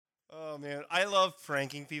Oh man, I love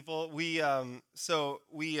pranking people. We just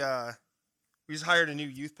hired a new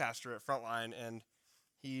youth pastor at Frontline, and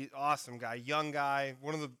he awesome guy, young guy,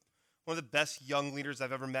 one of the best young leaders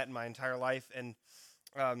I've ever met in my entire life. And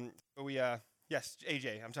we yes,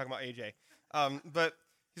 AJ, I'm talking about AJ. But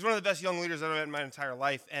he's one of the best young leaders I've ever met in my entire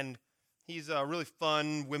life, and he's a really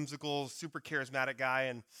fun, whimsical, super charismatic guy,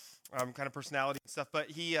 and kind of personality and stuff. But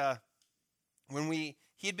he had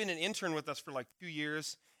been an intern with us for like 2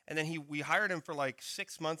 years, and then we hired him for like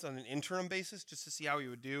 6 months on an interim basis just to see how he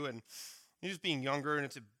would do. And he was being younger, and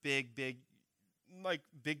it's a big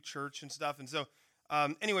church and stuff. And so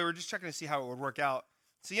anyway, we're just checking to see how it would work out.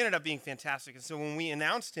 So he ended up being fantastic. And so when we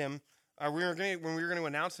announced him, when we were going to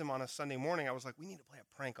announce him on a Sunday morning, I was like, we need to play a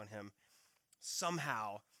prank on him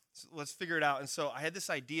somehow. So let's figure it out. And so I had this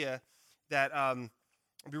idea that it'd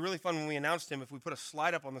be really fun when we announced him if we put a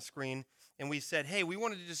slide up on the screen and we said, hey, we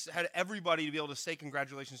wanted to just have everybody to be able to say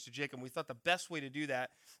congratulations to Jacob. We thought the best way to do that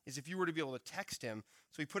is if you were to be able to text him.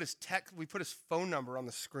 So we put his phone number on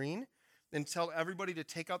the screen and tell everybody to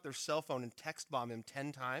take out their cell phone and text bomb him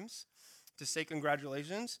 10 times to say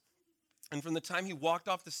congratulations. And from the time he walked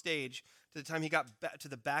off the stage to the time he got to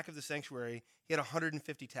the back of the sanctuary, he had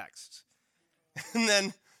 150 texts. And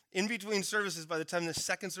then in between services, by the time the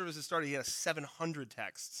second service started, he had 700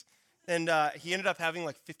 texts. And he ended up having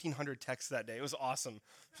like 1,500 texts that day. It was awesome.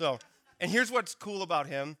 So, and here's what's cool about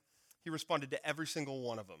him. He responded to every single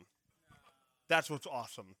one of them. That's what's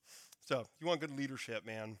awesome. So you want good leadership,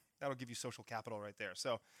 man. That'll give you social capital right there.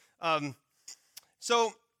 So I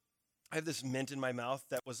have this mint in my mouth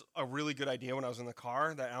that was a really good idea when I was in the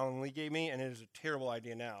car that Alan Lee gave me, and it is a terrible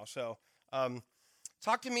idea now. So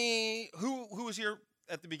talk to me. Who was here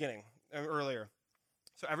at the beginning, earlier?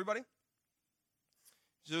 So everybody?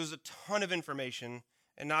 So there was a ton of information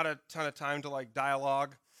and not a ton of time to like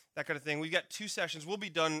dialogue, that kind of thing. We've got 2 sessions. We'll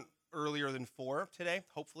be done earlier than 4 today,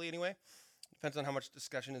 hopefully anyway. Depends on how much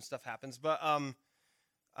discussion and stuff happens. But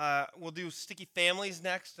we'll do sticky families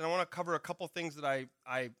next, and I want to cover a couple things that I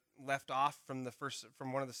left off from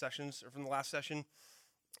one of the sessions, or from the last session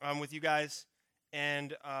with you guys,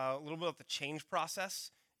 and a little bit about the change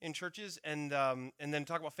process in churches, and then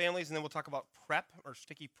talk about families, and then we'll talk about prep, or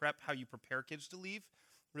sticky prep, how you prepare kids to leave.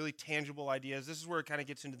 Really tangible ideas. This is where it kind of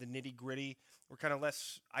gets into the nitty gritty. We're kind of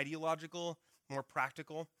less ideological, more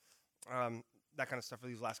practical, that kind of stuff for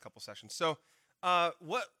these last couple sessions. So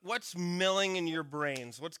what's milling in your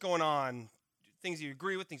brains? What's going on? Things you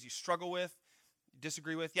agree with, things you struggle with,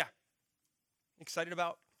 disagree with? Yeah. Excited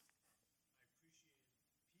about?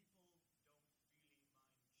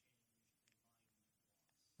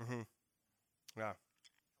 Mm-hmm. Yeah.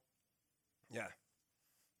 Yeah.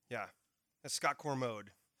 Yeah. That's Scott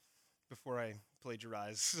Cormode, before I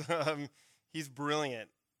plagiarize. He's brilliant,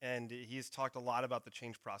 and he's talked a lot about the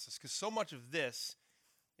change process, because so much of this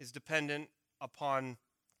is dependent upon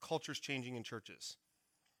cultures changing in churches.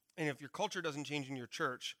 And if your culture doesn't change in your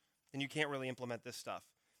church, then you can't really implement this stuff.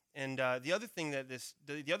 And the other thing that's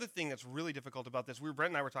really difficult about this, Brent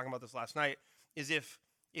and I were talking about this last night, is if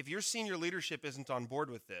your senior leadership isn't on board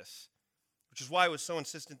with this, which is why I was so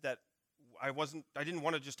insistent that I didn't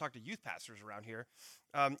want to just talk to youth pastors around here.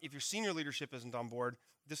 If your senior leadership isn't on board,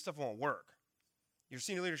 this stuff won't work. Your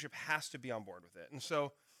senior leadership has to be on board with it. And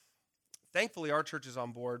so, thankfully, our church is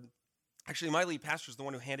on board. Actually, my lead pastor is the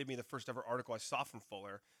one who handed me the first ever article I saw from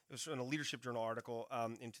Fuller. It was in a Leadership Journal article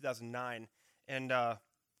in 2009. And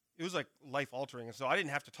it was like life-altering. And so I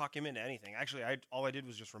didn't have to talk him into anything. Actually, all I did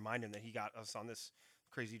was just remind him that he got us on this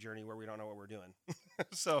crazy journey where we don't know what we're doing.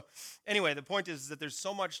 So anyway, the point is that there's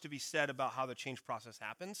so much to be said about how the change process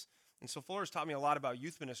happens. And so Fuller has taught me a lot about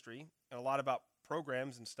youth ministry and a lot about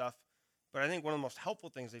programs and stuff. But I think one of the most helpful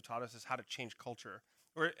things they've taught us is how to change culture.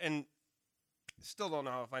 And still don't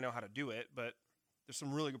know if I know how to do it, but there's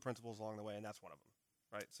some really good principles along the way, and that's one of them,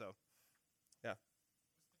 right? So, yeah.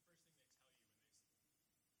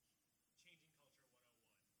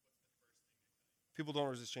 People don't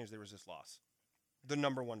resist change, they resist loss. The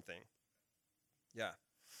number one thing. Yeah.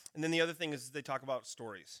 And then the other thing is they talk about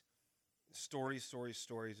stories. Stories are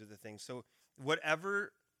the thing. So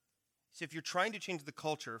if you're trying to change the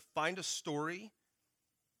culture, find a story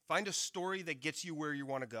that gets you where you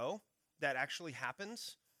want to go, that actually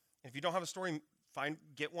happens. And if you don't have a story,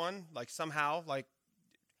 get one, like somehow, like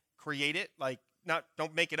create it, like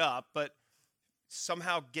don't make it up, but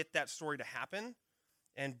somehow get that story to happen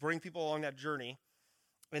and bring people along that journey,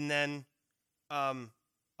 and then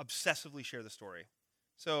obsessively share the story.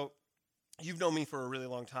 So you've known me for a really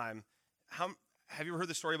long time. Have you ever heard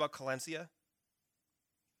the story about Calencia?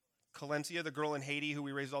 Calencia, the girl in Haiti who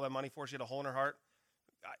we raised all that money for, she had a hole in her heart.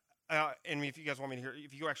 and if you guys want me to hear,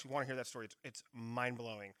 if you actually want to hear that story, it's mind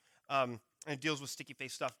blowing. And it deals with sticky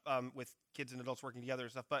face stuff with kids and adults working together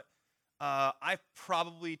and stuff. But I've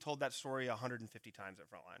probably told that story 150 times at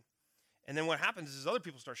Frontline. And then what happens is other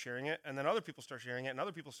people start sharing it, and then other people start sharing it, and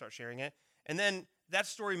other people start sharing it. And then that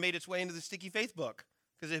story made its way into the Sticky Faith book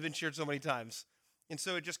because it had been shared so many times. And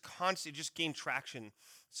so it just gained traction.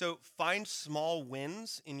 So find small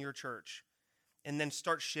wins in your church and then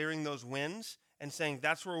start sharing those wins and saying,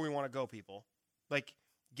 that's where we want to go, people. Like,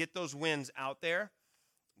 get those wins out there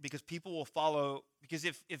because people will follow. Because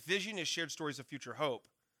if vision is shared stories of future hope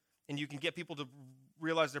and you can get people to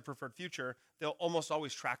realize their preferred future, they'll almost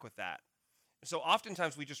always track with that. So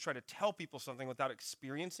oftentimes we just try to tell people something without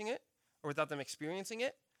experiencing it or without them experiencing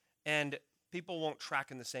it, and people won't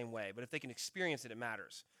track in the same way. But if they can experience it, it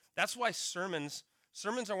matters. That's why sermons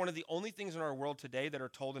are one of the only things in our world today that are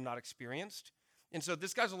told and not experienced. And so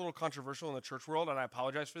this guy's a little controversial in the church world, and I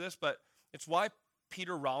apologize for this, but it's why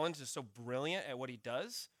Peter Rollins is so brilliant at what he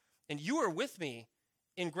does. And you were with me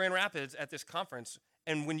in Grand Rapids at this conference,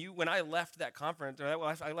 and when I left that conference, or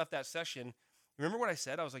I left that session, remember what I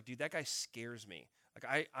said? I was like, dude, that guy scares me.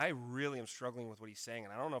 Like, I really am struggling with what he's saying,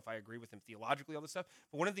 and I don't know if I agree with him theologically, all this stuff.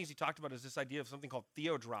 But one of the things he talked about is this idea of something called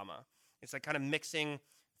theodrama. It's like kind of mixing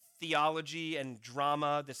theology and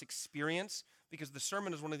drama, this experience, because the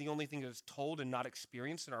sermon is one of the only things that's told and not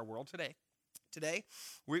experienced in our world today. Today,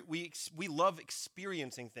 we love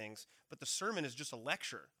experiencing things, but the sermon is just a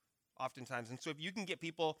lecture oftentimes. And so if you can get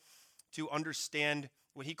people to understand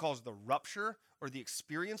what he calls the rupture or the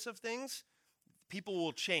experience of things, people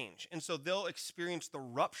will change. And so they'll experience the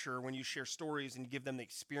rupture when you share stories and you give them the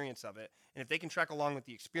experience of it. And if they can track along with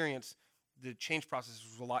the experience, the change process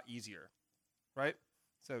is a lot easier, right?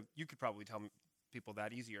 So you could probably tell people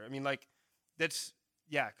that easier. I mean, like, that's,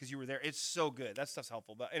 yeah, because you were there. It's so good. That stuff's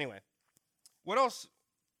helpful. But anyway, what else,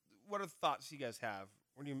 what are the thoughts you guys have?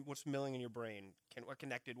 What's milling in your brain? What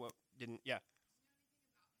connected, what didn't? Yeah.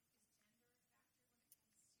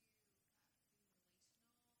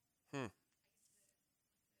 Hmm.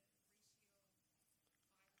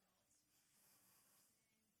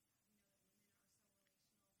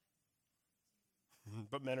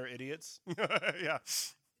 But men are idiots. Yeah.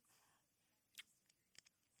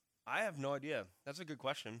 I have no idea. That's a good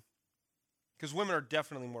question. Because women are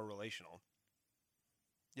definitely more relational.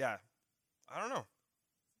 Yeah. I don't know.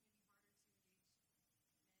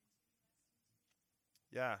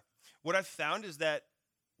 Yeah. What I've found is that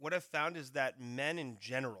men in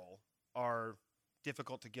general are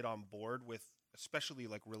difficult to get on board with, especially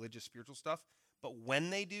like religious spiritual stuff. But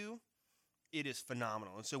when they do, it is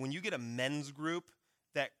phenomenal. And so when you get a men's group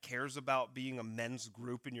that cares about being a men's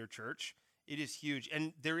group in your church, it is huge.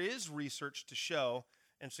 And there is research to show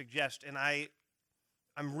and suggest, and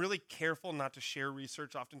I'm really careful not to share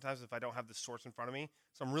research oftentimes if I don't have the source in front of me.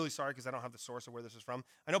 So I'm really sorry because I don't have the source of where this is from.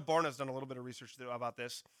 I know Barna's done a little bit of research about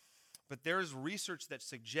this, but there is research that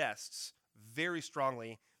suggests very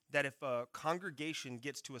strongly that if a congregation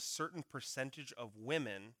gets to a certain percentage of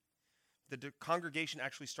women, the congregation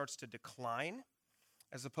actually starts to decline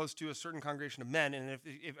as opposed to a certain congregation of men. And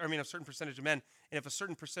a certain percentage of men, and if a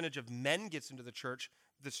certain percentage of men gets into the church,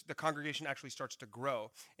 the congregation actually starts to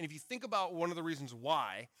grow. And if you think about one of the reasons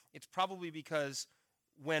why, it's probably because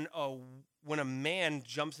when a man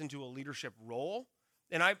jumps into a leadership role,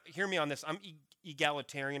 and hear me on this, I'm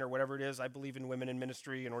egalitarian or whatever it is. I believe in women in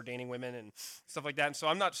ministry and ordaining women and stuff like that. And so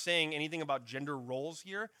I'm not saying anything about gender roles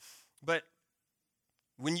here, but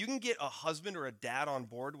when you can get a husband or a dad on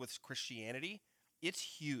board with Christianity, it's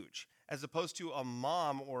huge, as opposed to a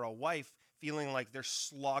mom or a wife feeling like they're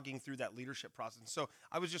slogging through that leadership process. So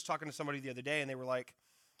I was just talking to somebody the other day, and they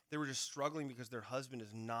were just struggling because their husband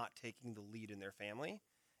is not taking the lead in their family,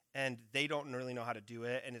 and they don't really know how to do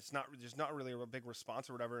it, and there's not really a big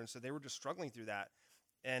response or whatever, and so they were just struggling through that.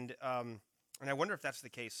 And I wonder if that's the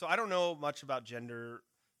case. So I don't know much about gender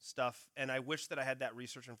stuff, and I wish that I had that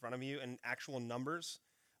research in front of you and actual numbers,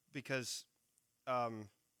 because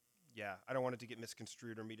yeah, I don't want it to get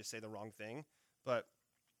misconstrued or me to say the wrong thing, but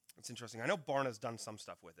it's interesting. I know Barna's done some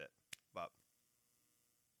stuff with it, but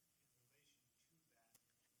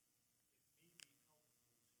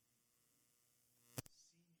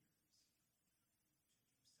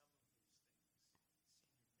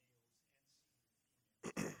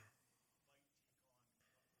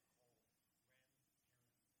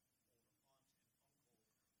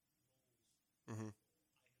hmm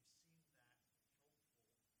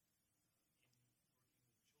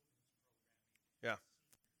yeah,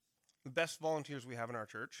 the best volunteers we have in our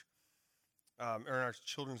church or in our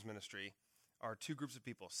children's ministry are two groups of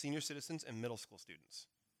people: senior citizens and middle school students.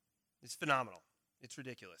 It's phenomenal. It's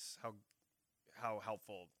ridiculous how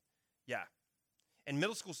helpful. Yeah. And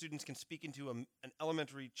middle school students can speak into an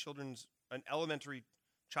elementary child's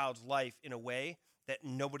life in a way that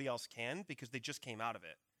nobody else can because they just came out of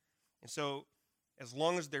it. And so as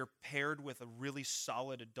long as they're paired with a really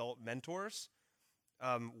solid adult mentors,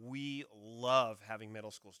 we love having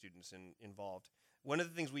middle school students involved. One of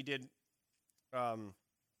the things we did, now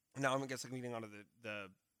I'm getting onto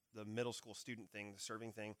the middle school student thing, the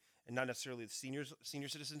serving thing, and not necessarily the senior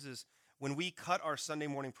citizens, is when we cut our Sunday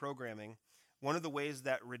morning programming, one of the ways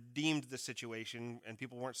that redeemed the situation and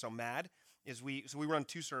people weren't so mad is we run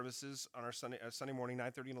two services on our Sunday morning,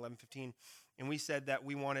 9:30 and 11:15, and we said that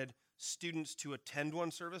we wanted students to attend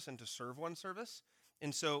one service and to serve one service.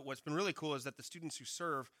 And so what's been really cool is that the students who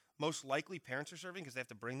serve, most likely parents are serving because they have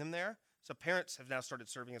to bring them there. So parents have now started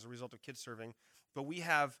serving as a result of kids serving. But we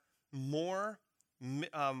have more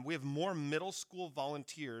middle school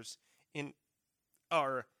volunteers in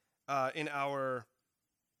our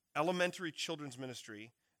elementary children's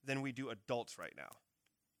ministry than we do adults right now.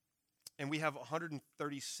 And we have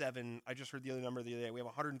 137, I just heard the other number the other day, we have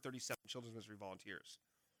 137 children's ministry volunteers.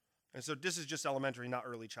 And so this is just elementary, not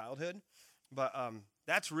early childhood. But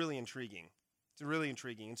that's really intriguing. It's really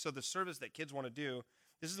intriguing. And so the service that kids want to do,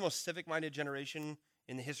 this is the most civic-minded generation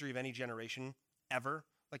in the history of any generation ever.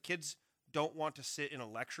 Like, kids don't want to sit in a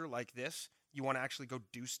lecture like this. You want to actually go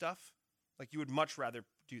do stuff. Like, you would much rather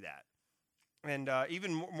do that. And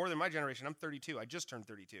even more than my generation, I'm 32. I just turned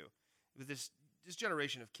 32. But this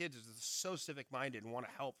generation of kids is so civic-minded and want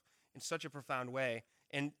to help in such a profound way,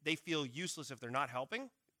 and they feel useless if they're not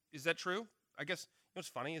helping. Is that true? I guess, you know what's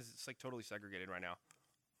funny is it's like totally segregated right now.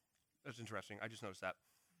 That's interesting. I just noticed that.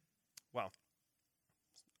 Wow.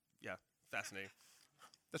 Yeah, fascinating.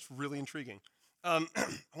 That's really intriguing. I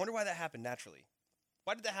wonder why that happened naturally.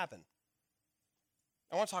 Why did that happen?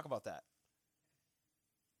 I want to talk about that.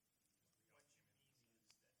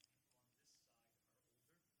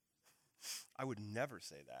 I would never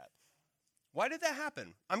say that. Why did that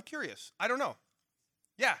happen? I'm curious. I don't know.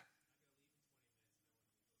 Yeah.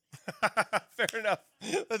 Fair enough.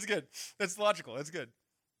 That's good. That's logical. That's good.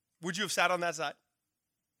 Would you have sat on that side?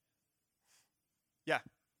 Yeah.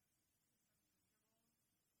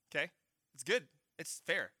 Okay. It's good. It's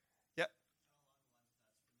fair. Yeah.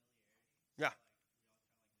 Yeah.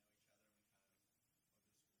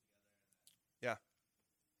 Yeah.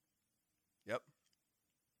 Yep.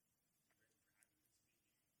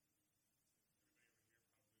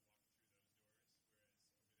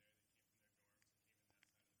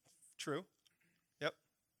 True. Yep.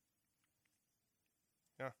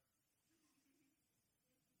 Yeah.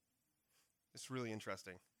 It's really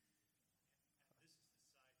interesting.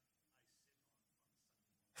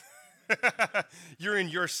 You're in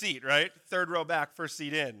your seat, right? Third row back, first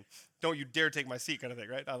seat in. Don't you dare take my seat, kind of thing,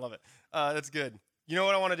 right? I love it. That's good. You know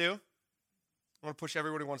what I want to do? I want to push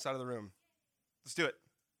everybody one side of the room. Let's do it.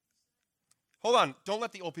 Hold on. Don't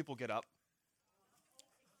let the old people get up.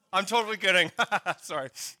 I'm totally kidding. Sorry.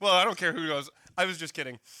 Well, I don't care who goes. I was just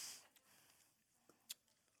kidding.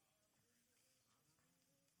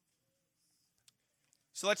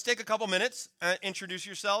 So let's take a couple minutes, introduce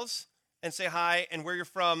yourselves, and say hi and where you're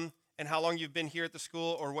from and how long you've been here at the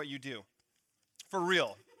school or what you do. For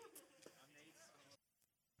real.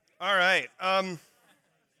 All right.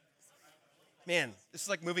 Man, this is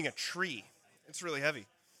like moving a tree. It's really heavy.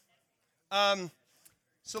 So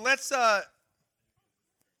let's jump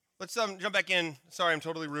back in. Sorry, I'm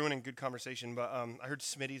totally ruining good conversation, but I heard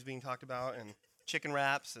Smitty's being talked about and chicken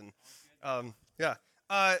wraps and yeah.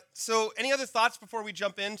 So any other thoughts before we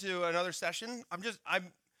jump into another session? I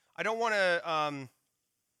don't want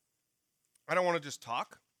to just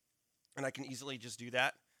talk, and I can easily just do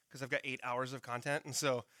that because I've got 8 hours of content, and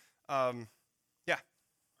so yeah. Our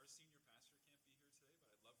senior pastor can't be here today,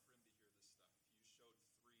 but I'd love for him to hear this stuff. You showed 3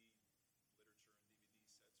 literature and DVD sets.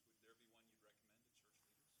 Would there be one you'd recommend to church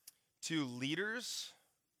leaders? To leaders,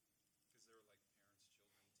 Because they're like parents,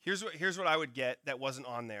 children. here's what I would get that wasn't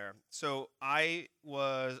on there. So I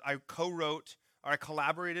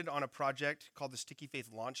collaborated on a project called the Sticky Faith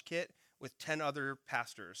Launch Kit with 10 other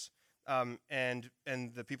pastors, and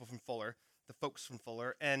the people from Fuller, the folks from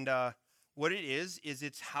Fuller, and what it is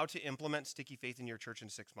it's how to implement Sticky Faith in your church in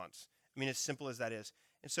 6 months. I mean, as simple as that is.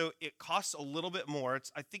 And so it costs a little bit more.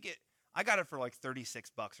 I got it for like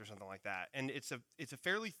 $36 or something like that. And it's a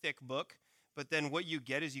fairly thick book, but then what you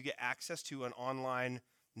get is you get access to an online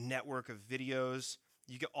network of videos.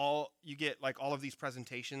 You get like all of these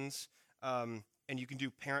presentations, and you can do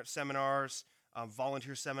parent seminars,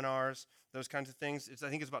 volunteer seminars, those kinds of things. I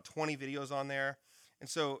think it's about 20 videos on there. And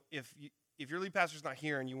so if your lead pastor's not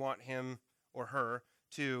here and you want him or her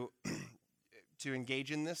to to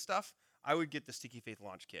engage in this stuff, I would get the Sticky Faith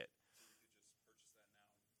launch kit. So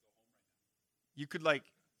you could just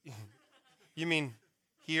purchase that now and go home right now. You could you mean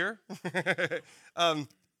here? um,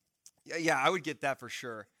 yeah, I would get that for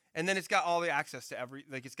sure. And then it's got all the access to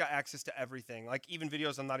it's got access to everything, like even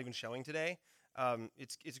videos I'm not even showing today.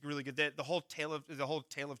 It's really good. The whole tale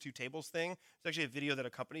of two tables thing. It's actually a video that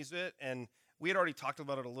accompanies it, and we had already talked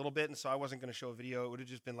about it a little bit, and so I wasn't going to show a video. It would have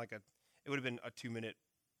just been it would have been a 2-minute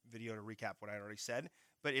video to recap what I already said.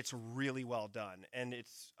 But it's really well done, and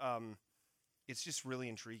it's just really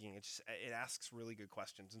intriguing. It asks really good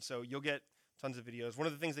questions, and so you'll get tons of videos. One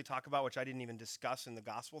of the things they talk about, which I didn't even discuss in the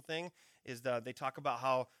gospel thing, is they talk about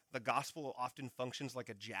how the gospel often functions like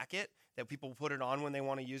a jacket that people put it on when they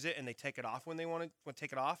want to use it, and they take it off when they want to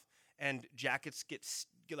take it off. And jackets get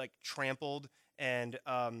like trampled, and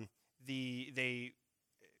it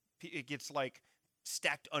gets like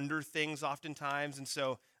stacked under things oftentimes, and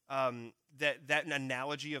so that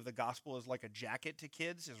analogy of the gospel is like a jacket to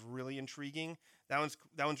kids is really intriguing. That one's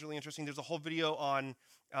really interesting. There's a whole video on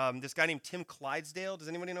this guy named Tim Clydesdale. Does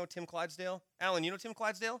anybody know Tim Clydesdale? Alan, you know Tim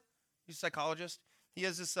Clydesdale? He's a psychologist. He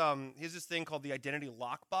has this thing called the identity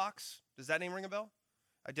lockbox. Does that name ring a bell?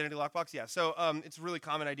 Identity lockbox, yeah. So it's a really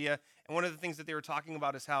common idea, and one of the things that they were talking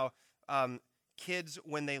about is how kids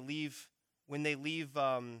when they leave the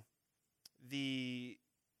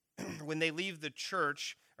when they leave the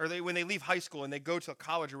church, or when they leave high school and they go to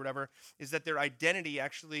college or whatever, is that their identity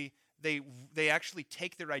actually they actually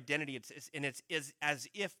take their identity it's as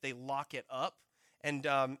if they lock it up and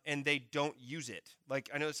they don't use it. Like,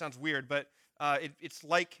 I know it sounds weird, but it's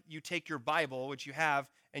like you take your Bible, which you have,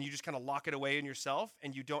 and you just kind of lock it away in yourself,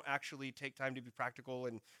 and you don't actually take time to be practical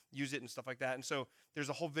and use it and stuff like that. And so there's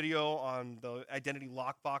a whole video on the identity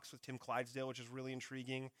lockbox with Tim Clydesdale, which is really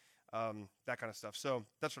intriguing, that kind of stuff. So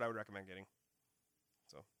that's what I would recommend getting.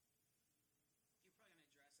 So. You're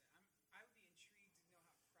probably going to address it. I would be intrigued to know how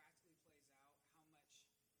it practically plays out, how much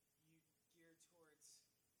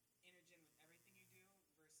you gear towards Intergen with everything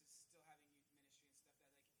you do versus still having youth ministry and stuff that,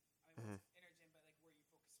 like, I mean, Mhm. Intergen, but like where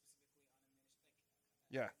you focus specifically on a ministry,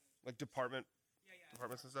 Yeah, like departments and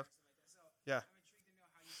stuff. like that. So Yeah. I'm intrigued to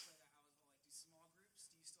know how you play that out with whole, like, do small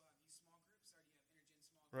groups? Do you still have youth small groups, or do you have Intergen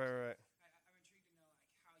small groups? Right. I'm intrigued to know, like,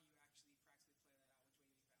 how you actually practically play that out, which way you what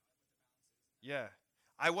the balance is. Yeah.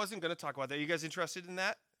 I wasn't going to talk about that. Are you guys interested in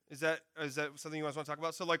that? Is that something you guys want to talk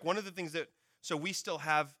about? So, like, one of the things so we still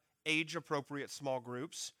have age-appropriate small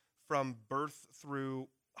groups from birth through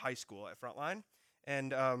high school at Frontline.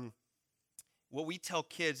 And what we tell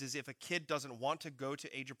kids is if a kid doesn't want to go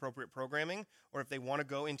to age-appropriate programming, or if they want to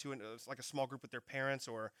go into like a small group with their parents,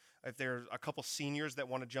 or if there's a couple seniors that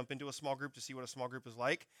want to jump into a small group to see what a small group is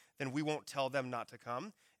like, then we won't tell them not to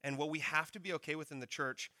come. And what we have to be okay with in the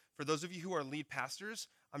church, for those of you who are lead pastors,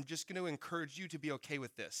 I'm just going to encourage you to be okay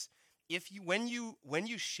with this. When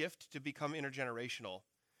you shift to become intergenerational,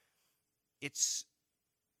 it's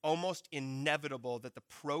almost inevitable that the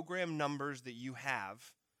program numbers that you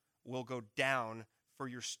have will go down for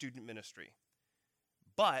your student ministry.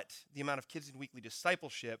 But the amount of kids in weekly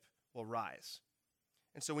discipleship will rise.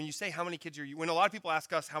 And so when you say how many kids when a lot of people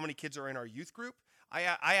ask us how many kids are in our youth group,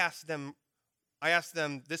 I ask them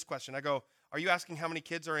this question. I go, are you asking how many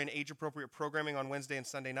kids are in age-appropriate programming on Wednesday and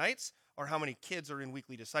Sunday nights, or how many kids are in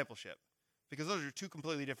weekly discipleship? Because those are two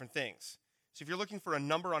completely different things. So if you're looking for a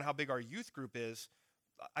number on how big our youth group is,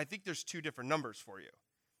 I think there's two different numbers for you.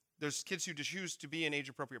 There's kids who choose to be in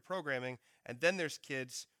age-appropriate programming, and then there's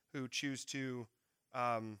kids who choose to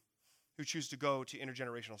go to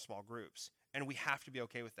intergenerational small groups, and we have to be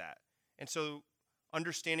okay with that. And so,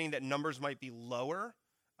 understanding that numbers might be lower,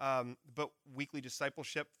 but weekly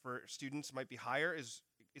discipleship for students might be higher is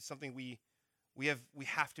something we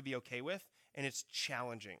have to be okay with, and it's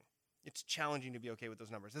challenging. It's challenging to be okay with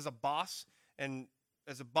those numbers. As a boss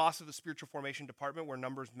of the spiritual formation department, where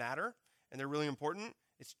numbers matter and they're really important,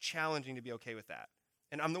 it's challenging to be okay with that.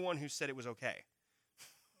 And I'm the one who said it was okay.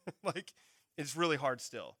 Like, it's really hard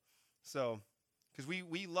still. So, because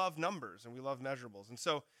we love numbers and we love measurables. And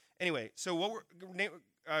so, anyway,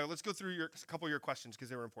 let's go through a couple of your questions because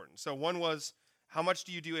they were important. So one was, how much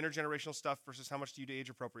do you do intergenerational stuff versus how much do you do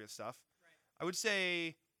age-appropriate stuff? Right. I would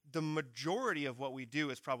say the majority of what we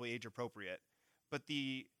do is probably age-appropriate, but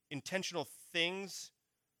the intentional things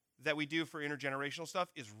that we do for intergenerational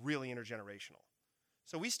stuff is really intergenerational.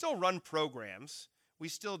 So we still run programs, we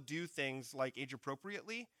still do things like age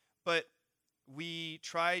appropriately, but we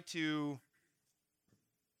try to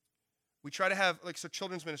have, like, so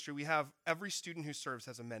children's ministry, we have every student who serves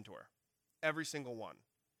has a mentor, every single one.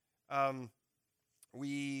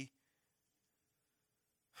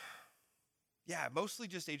 Yeah, mostly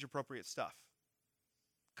just age appropriate stuff.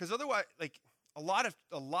 Because otherwise, like a lot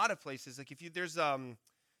of places, like if you there's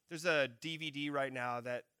a DVD right now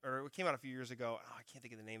that, or it came out a few years ago. Oh, I can't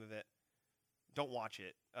think of the name of it. Don't watch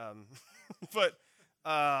it. But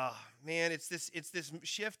man, it's this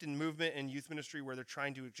shift in movement and youth ministry where they're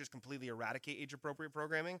trying to just completely eradicate age appropriate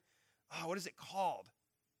programming. Oh, what is it called?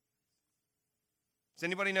 Does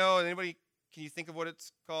anybody know? Anybody? Can you think of what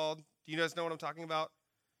it's called? Do you guys know what I'm talking about?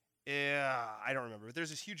 Yeah, I don't remember. But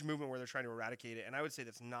there's this huge movement where they're trying to eradicate it, and I would say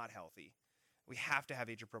that's not healthy. We have to have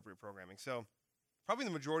age appropriate programming. So probably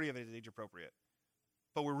the majority of it is age appropriate,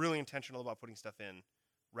 but we're really intentional about putting stuff in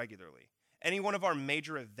regularly. Any one of our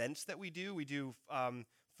major events that we do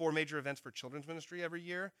 4 major events for children's ministry every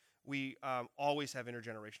year. We always have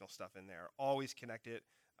intergenerational stuff in there, always connect it,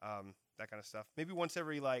 that kind of stuff. Maybe once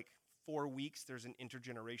every like 4 weeks, there's an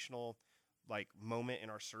intergenerational like moment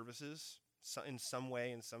in our services, in some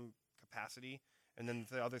way, in some capacity, and then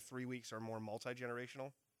the other 3 weeks are more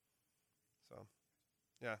multi-generational. So,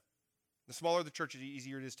 yeah, the smaller the church, the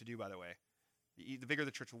easier it is to do. By the way, the bigger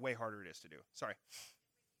the church, the way harder it is to do. Sorry.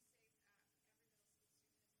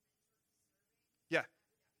 Yeah.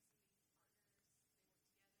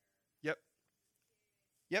 Yep.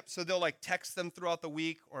 Yep. So they'll like text them throughout the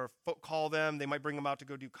week or call them. They might bring them out to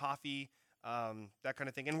go do coffee, that kind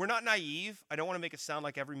of thing. And we're not naive. I don't want to make it sound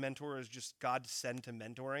like every mentor is just God sent to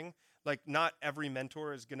mentoring. Like not every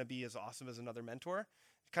mentor is going to be as awesome as another mentor.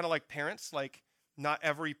 Kind of like parents. Like not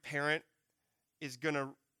every parent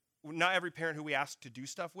who we ask to do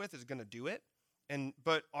stuff with is going to do it.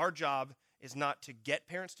 But our job is not to get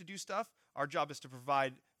parents to do stuff. Our job is to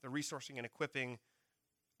provide the resourcing and equipping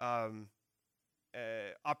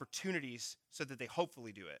opportunities so that they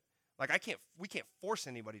hopefully do it. Like we can't force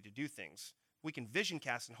anybody to do things. We can vision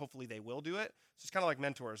cast and hopefully they will do it. So it's kind of like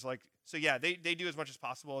mentors. Like so, yeah, they do as much as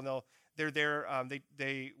possible, and they're there.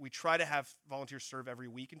 We try to have volunteers serve every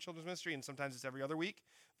week in children's ministry, and sometimes it's every other week.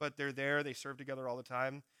 But they're there. They serve together all the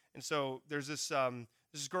time. And so there's this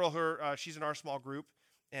girl. She's in our small group,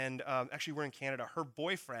 and actually we're in Canada. Her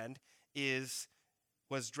boyfriend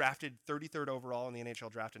was drafted 33rd overall in the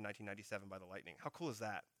NHL draft in 1997 by the Lightning. How cool is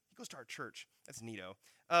that? He goes to our church. That's neato.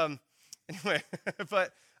 Anyway,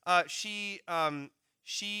 but she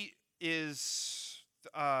is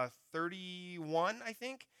 31, I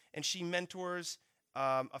think, and she mentors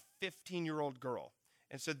a 15-year-old girl.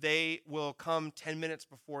 And so they will come 10 minutes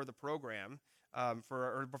before the program,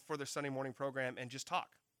 before their Sunday morning program, and just talk.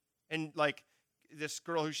 And like this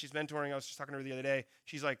girl who she's mentoring, I was just talking to her the other day.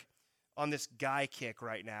 She's like on this guy kick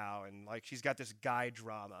right now, and like she's got this guy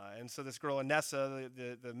drama. And so this girl Anessa,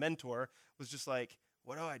 the mentor, was just like,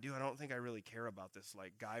 what do? I don't think I really care about this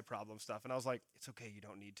like guy problem stuff. And I was like, it's okay, you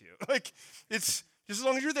don't need to. Like it's just as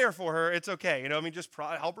long as you're there for her, it's okay. I mean, just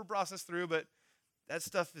help her process through. But that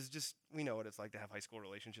stuff is just, we know what it's like to have high school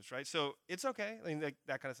relationships, right? So it's okay. I mean, like,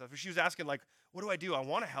 that kind of stuff. If she was asking like, what do? I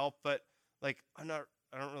want to help, but like I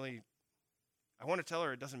want to tell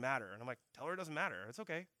her it doesn't matter. And I'm like, tell her it doesn't matter. It's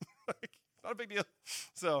okay. Like, not a big deal.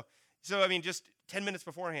 So I mean, just 10 minutes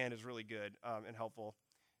beforehand is really good and helpful.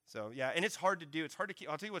 So yeah, and it's hard to do. It's hard to keep.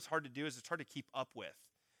 I'll tell you what's hard to do is it's hard to keep up with.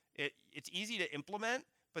 It's easy to implement,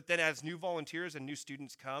 but then as new volunteers and new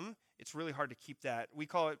students come, it's really hard to keep that. We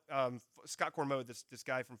call it Scott Cormode, this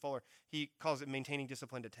guy from Fuller. He calls it maintaining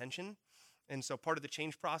disciplined attention. And so part of the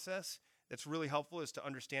change process that's really helpful is to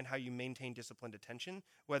understand how you maintain disciplined attention,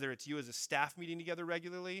 whether it's you as a staff meeting together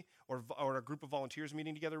regularly or a group of volunteers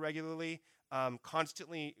meeting together regularly,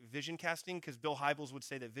 constantly vision casting, because Bill Hybels would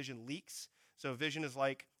say that vision leaks. So vision is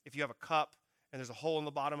like if you have a cup and there's a hole in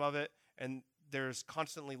the bottom of it and there's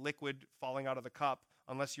constantly liquid falling out of the cup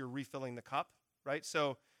unless you're refilling the cup, right?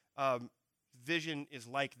 So vision is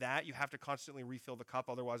like that. You have to constantly refill the cup,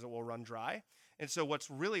 otherwise it will run dry. And so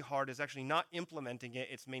what's really hard is actually not implementing it,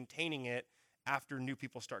 it's maintaining it after new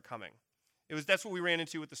people start coming. That's what we ran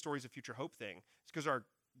into with the Stories of Future Hope thing. It's because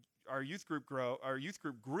our youth group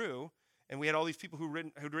grew, and we had all these people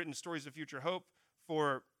who'd written Stories of Future Hope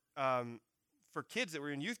for kids that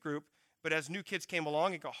were in youth group. But as new kids came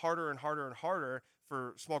along, it got harder and harder and harder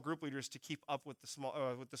for small group leaders to keep up with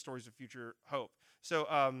the Stories of Future Hope. So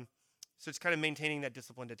it's kind of maintaining that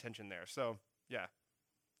disciplined attention there. So yeah,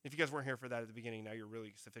 if you guys weren't here for that at the beginning, now you're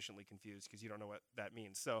really sufficiently confused because you don't know what that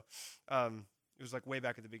means. So it was like way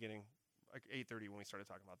back at the beginning, like 8:30 when we started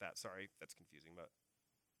talking about that. Sorry, that's confusing, but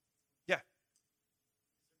yeah.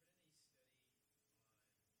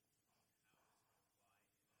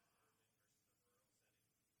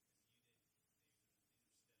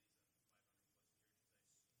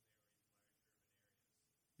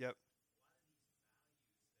 Yep.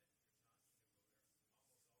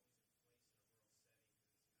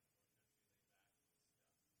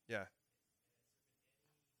 Yeah.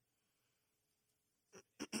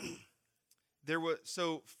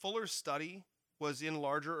 Fuller's study was in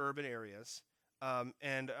larger urban areas,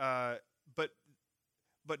 and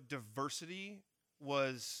but diversity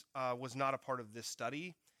was not a part of this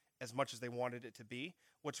study as much as they wanted it to be.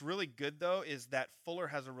 What's really good though is that Fuller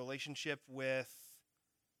has a relationship with,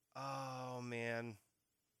 oh man,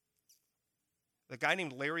 the guy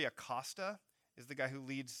named Larry Acosta is the guy who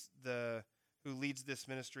leads this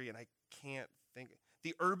ministry, and I can't think,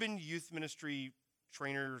 the Urban Youth Ministry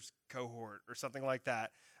Trainers Cohort or something like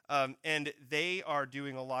that. And they are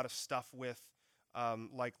doing a lot of stuff with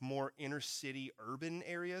like more inner city urban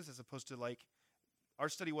areas, as opposed to like our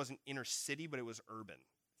study wasn't inner city, but it was urban,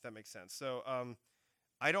 if that makes sense. So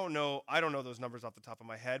I don't know those numbers off the top of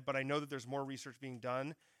my head, but I know that there's more research being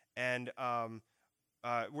done, and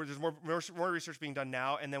where there's more research being done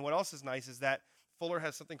now. And then what else is nice is that Fuller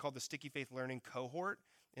has something called the Sticky Faith Learning Cohort.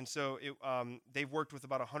 And so they've worked with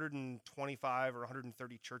about 125 or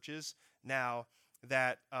 130 churches now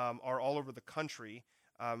that are all over the country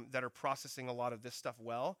that are processing a lot of this stuff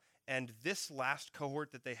well. And this last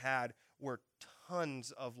cohort that they had were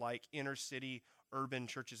tons of like inner city urban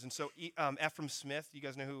churches. And so Ephraim Smith, you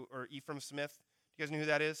guys know who, or Ephraim Smith, do you guys know who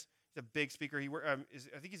that is? He's a big speaker. I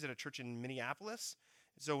think he's at a church in Minneapolis.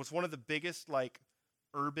 So it's one of the biggest like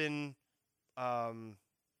urban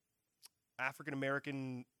African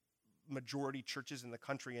American majority churches in the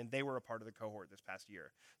country, and they were a part of the cohort this past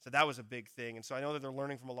year. So that was a big thing. And so I know that they're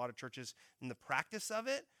learning from a lot of churches in the practice of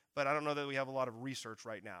it, but I don't know that we have a lot of research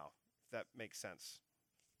right now, if that makes sense.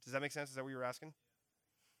 Does that make sense? Is that what you were asking?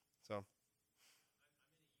 So.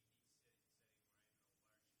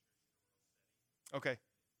 Okay.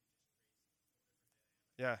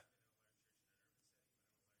 Yeah.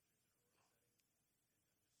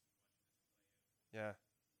 Yeah.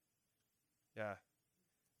 Yeah.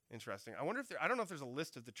 Interesting. I wonder if I don't know if there's a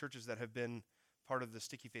list of the churches that have been part of the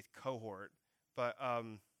Sticky Faith cohort, but I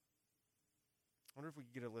wonder if we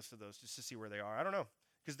could get a list of those just to see where they are. I don't know,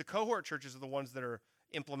 because the cohort churches are the ones that are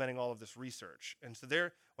implementing all of this research. And so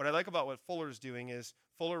what I like about what Fuller is doing is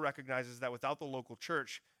Fuller recognizes that without the local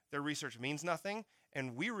church, their research means nothing,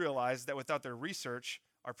 and we realize that without their research,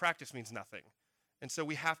 our practice means nothing. And so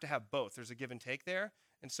we have to have both. There's a give and take there.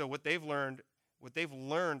 And so what they've learned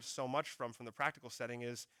so much from the practical setting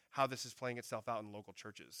is how this is playing itself out in local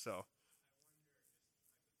churches. So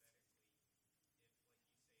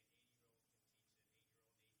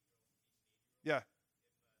yeah.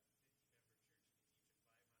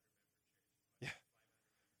 Yeah.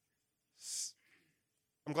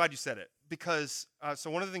 I'm glad you said it, because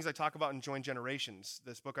so one of the things I talk about in Join Generations,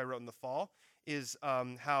 this book I wrote in the fall, is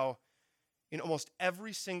how in almost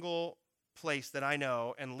every single place that I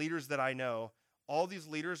know and leaders that I know, all these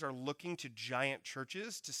leaders are looking to giant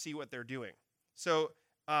churches to see what they're doing. So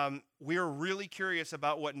we're really curious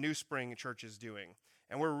about what New Spring Church is doing,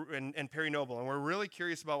 and Perry Noble, and we're really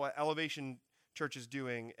curious about what Elevation Church is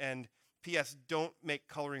doing. And P.S. Don't make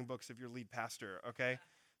coloring books of your lead pastor, okay?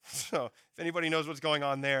 So if anybody knows what's going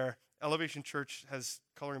on there, Elevation Church has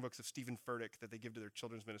coloring books of Stephen Furtick that they give to their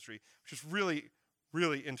children's ministry, which is really,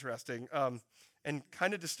 really interesting and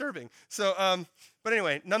kind of disturbing. So, but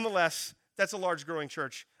anyway, nonetheless, that's a large growing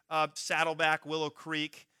church. Saddleback, Willow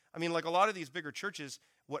Creek. I mean, like a lot of these bigger churches,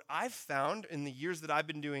 what I've found in the years that I've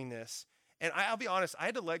been doing this, and I'll be honest, I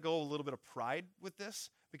had to let go a little bit of pride with this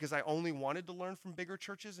because I only wanted to learn from bigger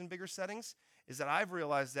churches and bigger settings, is that I've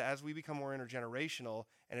realized that as we become more intergenerational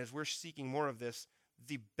and as we're seeking more of this,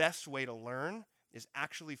 the best way to learn is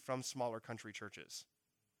actually from smaller country churches.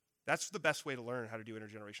 That's the best way to learn how to do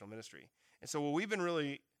intergenerational ministry. And so what I've been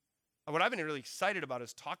really excited about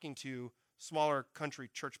is talking to smaller country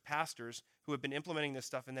church pastors who have been implementing this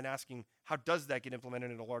stuff and then asking, how does that get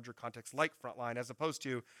implemented in a larger context like Frontline, as opposed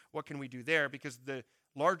to what can we do there? Because the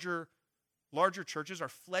larger churches are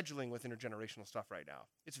fledgling with intergenerational stuff right now.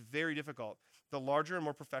 It's very difficult. The larger and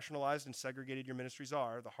more professionalized and segregated your ministries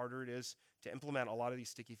are, the harder it is to implement a lot of these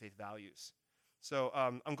sticky faith values. So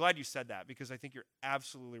I'm glad you said that, because I think you're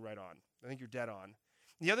absolutely right on. I think you're dead on.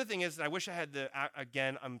 The other thing is that I wish I had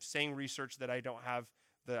again, I'm saying research that I don't have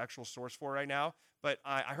the actual source for right now, but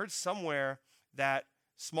I heard somewhere that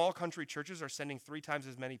small country churches are sending 3 times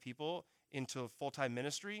as many people into full-time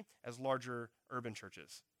ministry as larger urban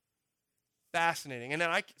churches. Fascinating. And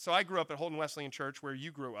then I grew up at Holton Wesleyan Church, where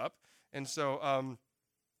you grew up, and so,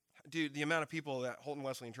 dude, the amount of people that Holton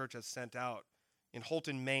Wesleyan Church has sent out in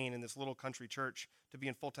Holton, Maine, in this little country church to be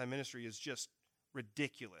in full-time ministry is just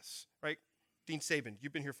ridiculous, right? Dean Sabin,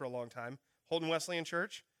 you've been here for a long time. Holton Wesleyan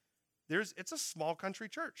Church, it's a small country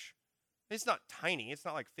church. It's not tiny. It's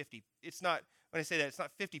not like 50. It's not when I say that, it's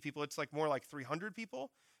not 50 people, it's like more like 300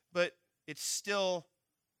 people, but it's still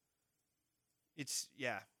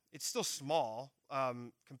small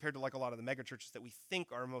compared to like a lot of the mega churches that we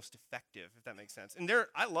think are most effective, if that makes sense. And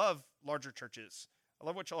I love larger churches. I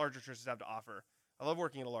love what larger churches have to offer. I love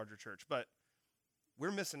working at a larger church, but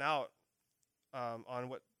we're missing out on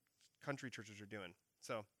what country churches are doing.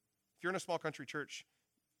 So if you're in a small country church,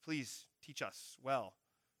 please teach us well.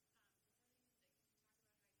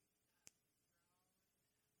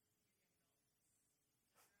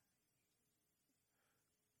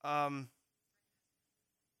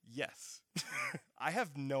 Yes. I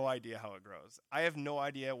have no idea how it grows. I have no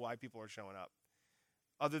idea why people are showing up,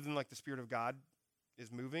 other than like the Spirit of God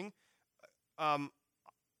is moving.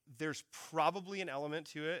 There's probably an element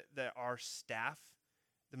to it that our staff,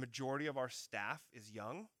 the majority of our staff is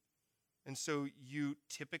young. And so you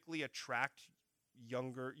typically attract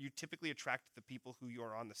the people who you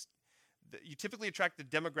are on you typically attract the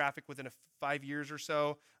demographic within 5 years or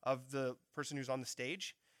so of the person who's on the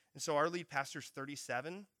stage. And so our lead pastor's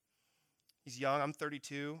 37. He's young. I'm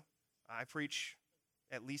 32. I preach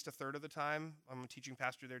at least a third of the time. I'm a teaching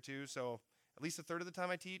pastor there too. So at least a third of the time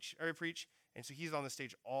I teach or I preach. And so he's on the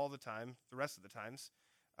stage all the time, the rest of the times.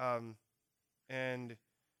 And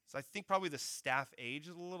so I think probably the staff age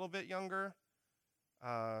is a little bit younger.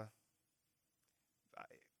 Our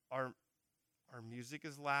music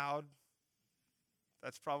is loud.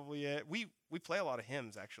 That's probably it. We play a lot of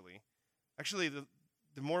hymns, actually. Actually, the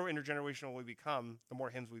more intergenerational we become, the more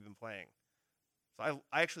hymns we've been playing. So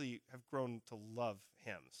I actually have grown to love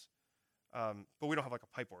hymns. But we don't have like a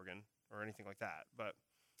pipe organ or anything like that. But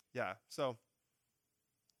yeah, so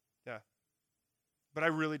yeah. But I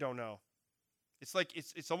really don't know. It's like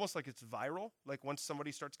it's almost like it's viral. Like once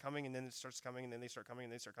somebody starts coming, and then it starts coming, and then they start coming,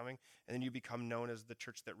 and they start coming, and then you become known as the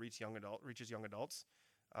church that reaches young adults.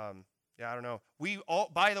 Yeah, I don't know.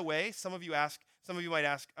 By the way, some of you might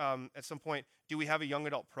ask at some point, do we have a young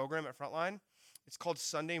adult program at Frontline? It's called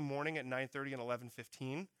Sunday morning at 9:30 and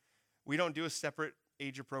 11:15. We don't do a separate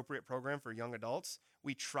age-appropriate program for young adults.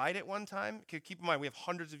 We tried it one time. Keep in mind, we have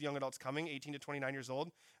hundreds of young adults coming, 18 to 29 years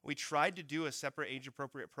old. We tried to do a separate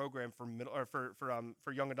age-appropriate program for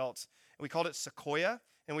young adults. And we called it Sequoia,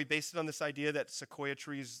 and we based it on this idea that sequoia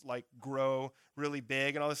trees like grow really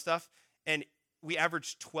big and all this stuff. And we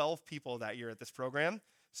averaged 12 people that year at this program.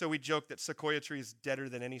 So we joked that sequoia tree is deader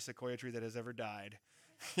than any sequoia tree that has ever died.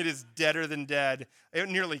 It is deader than dead. It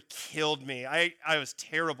nearly killed me. I was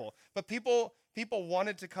terrible. But people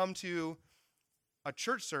wanted to come to a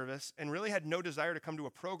church service and really had no desire to come to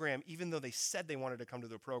a program, even though they said they wanted to come to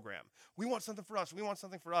the program. We want something for us. We want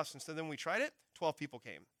something for us. And so then we tried it. 12 people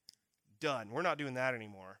came. Done. We're not doing that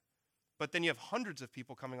anymore. But then you have hundreds of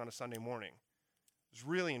people coming on a Sunday morning. It's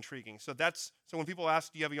really intriguing. So when people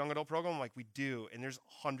ask, do you have a young adult program? I'm like, we do. And there's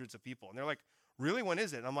hundreds of people. And they're like, really? When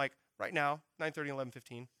is it? And I'm like, right now, 9:30 and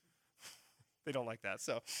 11:15. They don't like that.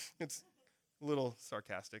 So it's a little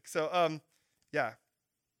sarcastic. So, yeah.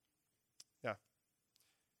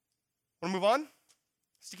 Want to move on?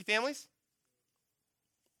 Sticky families?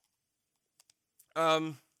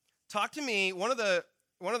 Talk to me. One of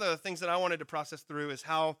the things that I wanted to process through is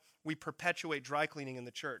how we perpetuate dry cleaning in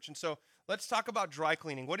the church. And so let's talk about dry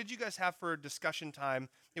cleaning. What did you guys have for discussion time?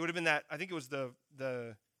 It would have been I think it was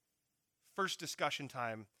the first discussion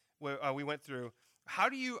time we went through. How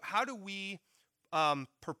do we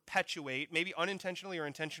perpetuate, maybe unintentionally or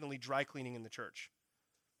intentionally, dry cleaning in the church?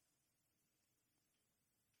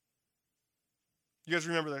 You guys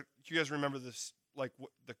remember this, like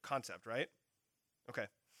the concept, right? Okay.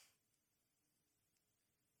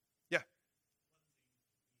 Yeah.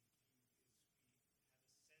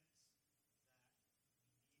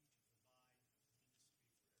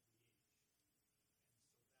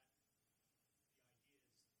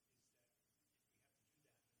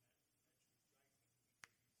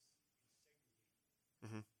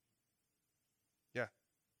 Mm-hmm. Yeah.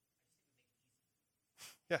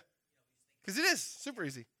 Yeah. Because it is super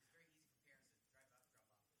easy.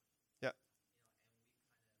 Yeah.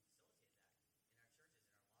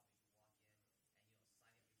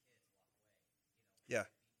 Yeah.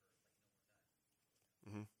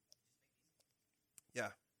 Mm-hmm. Yeah.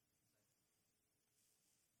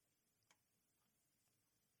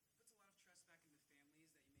 Puts a lot of trust back into families that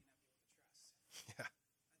you may not be able to trust. Yeah.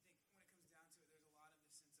 I think when it comes down to it, there's a lot of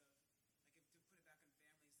the sense of, like, if to put it back on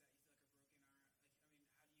families that you feel like are broken, or like, I mean,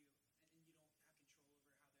 how do you, and you don't have control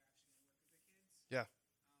over how they're actually going to work with the kids. Yeah.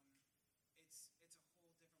 It's a whole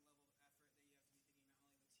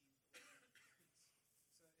different level of effort that you have to be thinking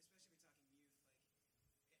not only the team but also the parents. So especially if we're talking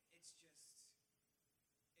youth, like it's just a whole different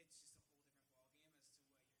ballgame as to what you're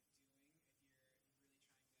doing if you're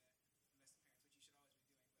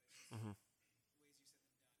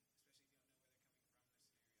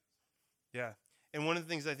Yeah. And one of the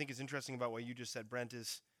things I think is interesting about what you just said, Brent,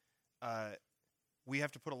 is uh, we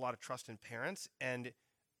have to put a lot of trust in parents. And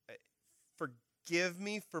uh, forgive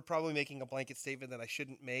me for probably making a blanket statement that I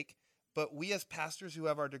shouldn't make, but we as pastors who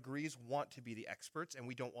have our degrees want to be the experts, and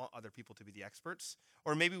we don't want other people to be the experts.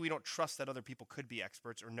 Or maybe we don't trust that other people could be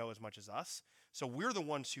experts or know as much as us. So we're the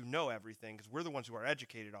ones who know everything because we're the ones who are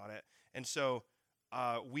educated on it. And so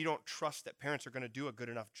we don't trust that parents are going to do a good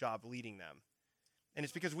enough job leading them. And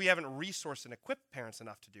it's because we haven't resourced and equipped parents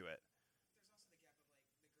enough to do it.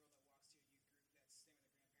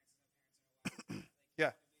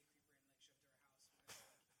 Yeah.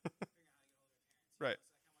 Right.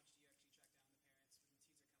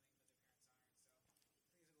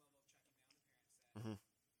 Hmm.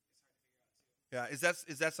 Yeah. Is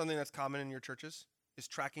that something that's common in your churches? Is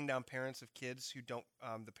tracking down parents of kids who don't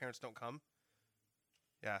the parents don't come?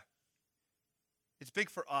 Yeah. It's big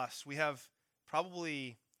for us. We have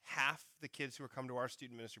probably half the kids who are come to our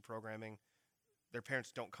student ministry programming, their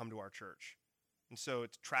parents don't come to our church. And so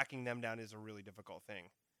it's tracking them down is a really difficult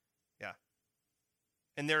thing. Yeah.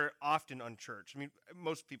 And they're often unchurched. I mean,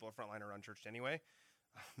 most people at Frontline are unchurched anyway.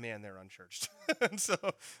 Man, they're unchurched. and so,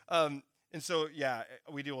 yeah,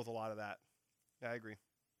 we deal with a lot of that. Yeah, I agree.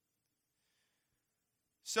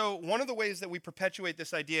 So one of the ways that we perpetuate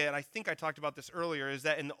this idea, and I think I talked about this earlier, is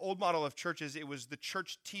that in the old model of churches, it was the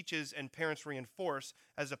church teaches and parents reinforce,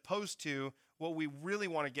 as opposed to what we really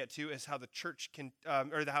want to get to is how the church can,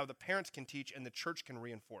 how the parents can teach and the church can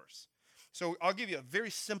reinforce. So I'll give you a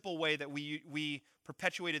very simple way that we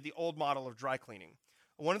perpetuated the old model of dry cleaning.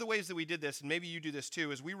 One of the ways that we did this, and maybe you do this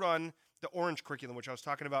too, is we run the Orange curriculum, which I was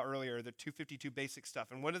talking about earlier, the 252 basic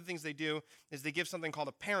stuff. And one of the things they do is they give something called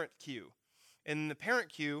a parent cue. In the parent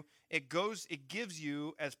queue, it gives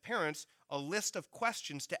you, as parents, a list of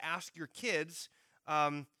questions to ask your kids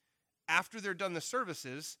after they're done the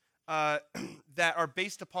services that are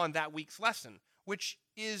based upon that week's lesson, which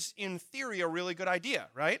is, in theory, a really good idea,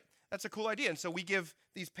 right? That's a cool idea. And so we give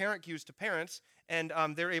these parent cues to parents, and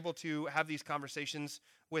they're able to have these conversations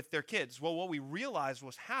with their kids. Well, what we realized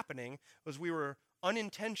was happening was we were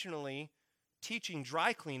unintentionally teaching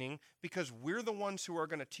dry cleaning because we're the ones who are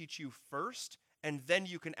going to teach you first, and then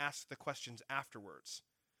you can ask the questions afterwards.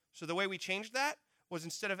 So the way we changed that was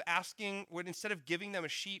instead of giving them a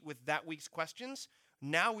sheet with that week's questions,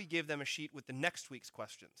 now we give them a sheet with the next week's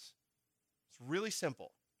questions. It's really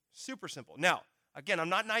simple, super simple. Now, again, I'm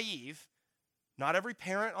not naive. Not every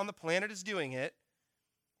parent on the planet is doing it.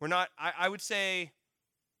 I would say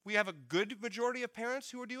we have a good majority of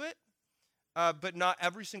parents who do it. But not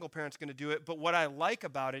every single parent's going to do it. But what I like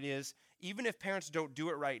about it is, even if parents don't do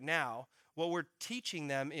it right now, what we're teaching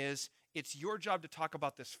them is it's your job to talk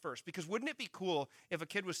about this first. Because wouldn't it be cool if a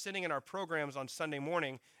kid was sitting in our programs on Sunday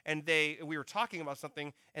morning and we were talking about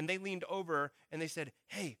something and they leaned over and they said,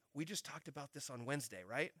 "Hey, we just talked about this on Wednesday,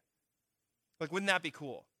 right?" Like, wouldn't that be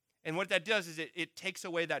cool? And what that does is it takes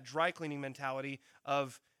away that dry cleaning mentality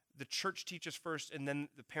of the church teaches first and then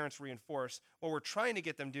the parents reinforce. What we're trying to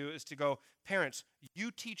get them to do is to go, parents,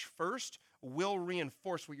 you teach first, we'll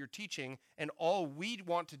reinforce what you're teaching, and all we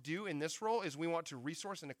want to do in this role is we want to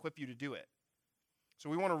resource and equip you to do it. So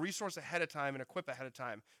we want to resource ahead of time and equip ahead of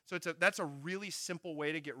time. So that's a really simple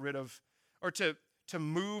way to get rid of, or to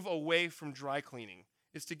move away from dry cleaning,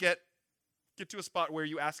 is to get to a spot where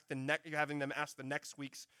you're having them ask the next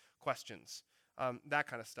week's questions, that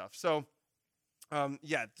kind of stuff. So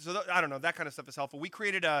I don't know, that kind of stuff is helpful. We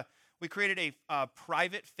created a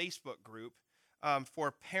private Facebook group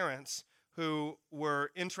for parents who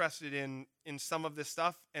were interested in some of this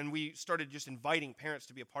stuff, and we started just inviting parents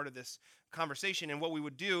to be a part of this conversation. And what we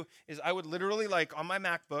would do is I would literally, like on my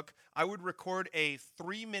MacBook, I would record a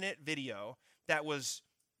 3-minute video that was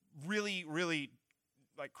really, really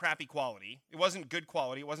like crappy quality. It wasn't good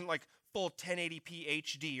quality. It wasn't like full 1080p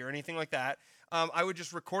HD or anything like that. I would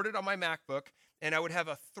just record it on my MacBook, and I would have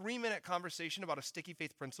a 3-minute conversation about a sticky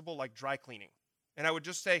faith principle like dry cleaning. And I would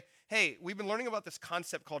just say, hey, we've been learning about this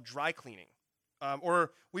concept called dry cleaning.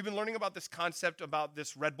 Or we've been learning about this concept about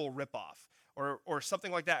this Red Bull ripoff, or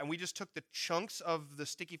something like that. And we just took the chunks of the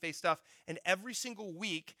sticky faith stuff, and every single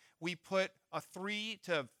week we put a 3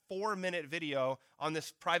 to 4 minute video on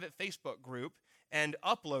this private Facebook group and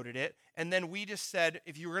uploaded it. And then we just said,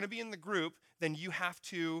 if you're going to be in the group, then you have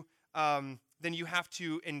to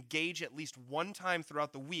engage at least one time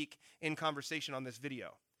throughout the week in conversation on this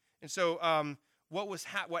video. And so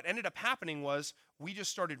what ended up happening was we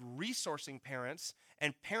just started resourcing parents,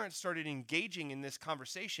 and parents started engaging in this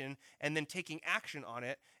conversation and then taking action on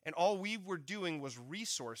it. And all we were doing was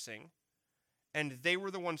resourcing, and they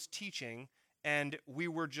were the ones teaching, and we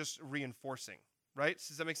were just reinforcing. right?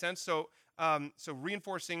 Does that make sense? So, so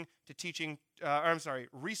reinforcing to teaching,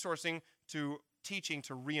 resourcing to teaching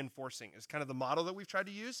to reinforcing is kind of the model that we've tried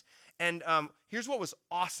to use. And here's what was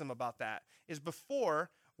awesome about that is before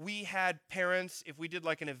we had parents, if we did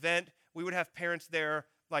like an event, we would have parents there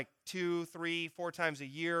like 2, 3, 4 times a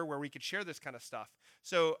year where we could share this kind of stuff.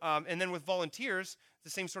 So, and then with volunteers, the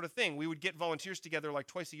same sort of thing. We would get volunteers together like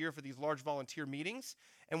twice a year for these large volunteer meetings.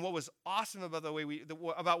 And what was awesome about the way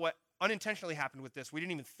about what unintentionally happened with this, we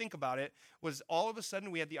didn't even think about it, was all of a sudden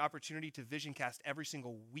we had the opportunity to vision cast every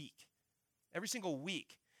single week. Every single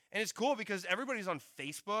week. And it's cool because everybody's on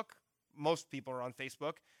Facebook. Most people are on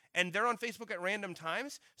Facebook. And they're on Facebook at random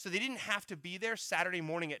times. So they didn't have to be there Saturday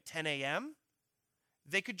morning at 10 a.m.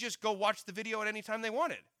 They could just go watch the video at any time they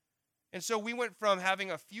wanted. And so we went from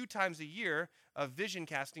having a few times a year of vision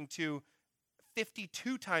casting to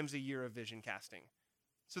 52 times a year of vision casting.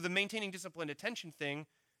 So the maintaining disciplined attention thing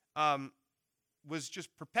was just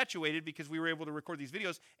perpetuated because we were able to record these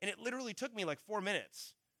videos. And it literally took me like 4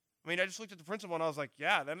 minutes. I mean, I just looked at the principal and I was like,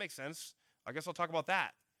 yeah, that makes sense. I guess I'll talk about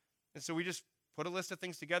that. And so we just put a list of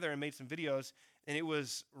things together and made some videos. And it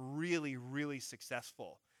was really, really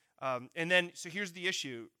successful. And then, so here's the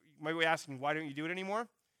issue. You might be asking, why don't you do it anymore?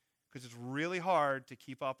 Because it's really hard to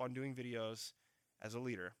keep up on doing videos as a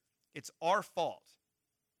leader. It's our fault.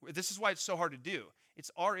 This is why it's so hard to do.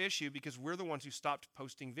 It's our issue because we're the ones who stopped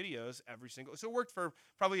posting videos every single. So it worked for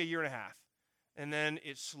probably a year and a half. And then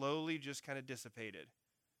it slowly just kind of dissipated.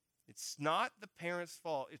 It's not the parents'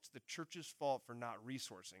 fault. It's the church's fault for not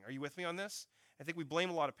resourcing. Are you with me on this? I think we blame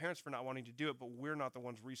a lot of parents for not wanting to do it, but we're not the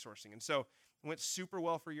ones resourcing. And so it went super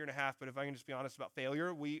well for a year and a half, but if I can just be honest about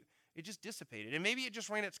failure, it just dissipated. And maybe it just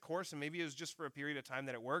ran its course, and maybe it was just for a period of time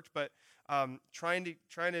that it worked, but trying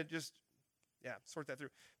to just, sort that through.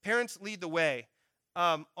 Parents lead the way.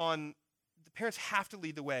 The parents have to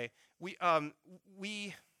lead the way.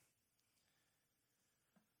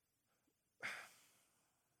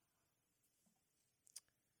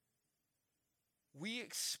 We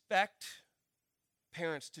expect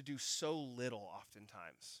parents to do so little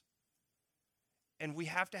oftentimes. And we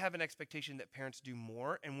have to have an expectation that parents do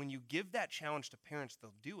more. And when you give that challenge to parents,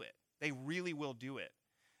 they'll do it. They really will do it.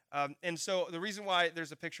 And so the reason why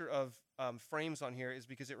there's a picture of frames on here is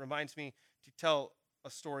because it reminds me to tell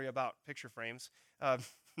a story about picture frames.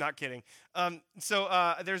 Not kidding.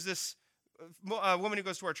 There's this woman who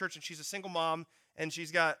goes to our church, and she's a single mom, and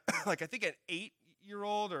she's got, like, I think an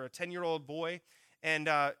 8-year-old or a 10-year-old boy. And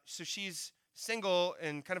so she's single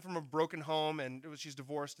and kind of from a broken home, and she's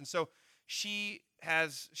divorced. And so she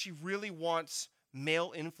really wants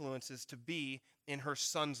male influences to be in her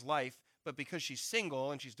son's life, but because she's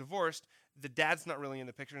single and she's divorced, the dad's not really in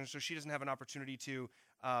the picture, and so she doesn't have an opportunity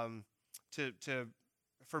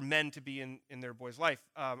for men to be in their boy's life,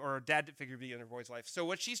 or a dad figure to be in their boy's life. So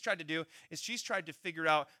what she's tried to do is she's tried to figure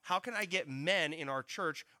out, how can I get men in our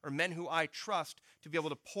church, or men who I trust, to be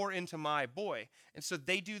able to pour into my boy? And so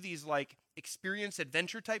they do these like experience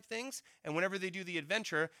adventure type things, and whenever they do the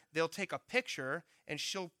adventure, they'll take a picture, and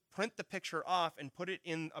she'll print the picture off and put it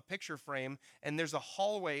in a picture frame, and there's a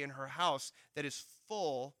hallway in her house that is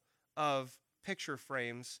full of picture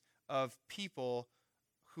frames of people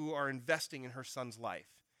who are investing in her son's life.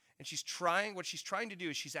 And what she's trying to do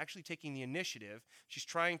is she's actually taking the initiative. She's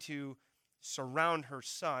trying to surround her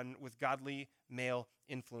son with godly male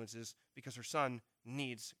influences because her son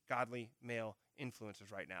needs godly male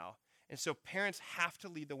influences right now. And so parents have to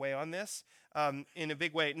lead the way on this in a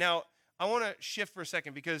big way. Now, I want to shift for a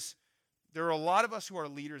second because there are a lot of us who are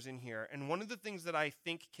leaders in here. And one of the things that I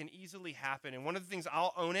think can easily happen, and one of the things,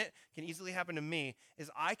 I'll own it, can easily happen to me,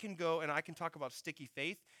 is I can go and I can talk about sticky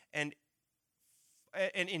faith and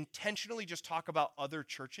intentionally just talk about other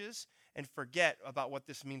churches and forget about what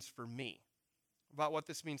this means for me.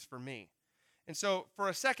 And so for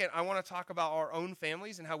a second, I want to talk about our own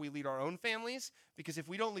families and how we lead our own families, because if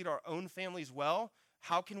we don't lead our own families well,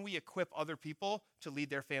 how can we equip other people to lead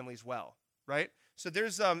their families well, right? So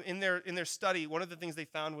there's in their study, one of the things they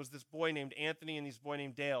found was this boy named Anthony and this boy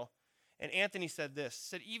named Dale. And Anthony said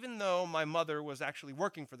even though my mother was actually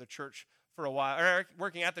working for the church for a while, or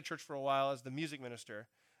working at the church for a while as the music minister,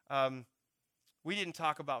 we didn't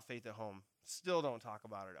talk about faith at home. Still don't talk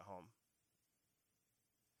about it at home.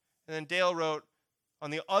 And then Dale wrote,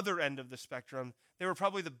 on the other end of the spectrum, they were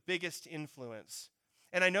probably the biggest influence.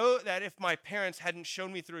 And I know that if my parents hadn't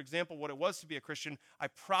shown me through example what it was to be a Christian, I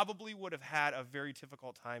probably would have had a very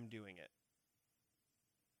difficult time doing it.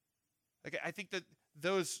 Like, I think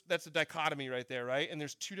that's a dichotomy right there, right? And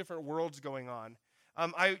there's two different worlds going on.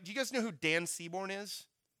 Do you guys know who Dan Seaborn is?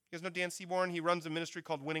 You guys know Dan Seaborn? He runs a ministry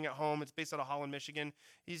called Winning at Home. It's based out of Holland, Michigan.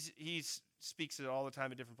 He speaks it all the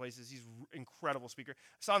time at different places. He's an incredible speaker.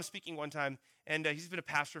 I saw him speaking one time, and he's been a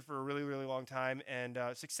pastor for a really, really long time, and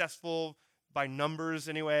successful by numbers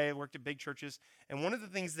anyway, worked at big churches. And one of the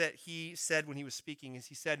things that he said when he was speaking is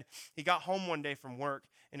he said he got home one day from work,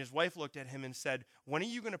 and his wife looked at him and said, "When are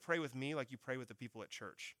you going to pray with me like you pray with the people at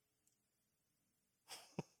church?"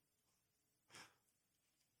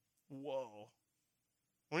 Whoa.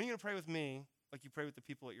 When are you going to pray with me like you pray with the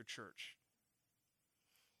people at your church?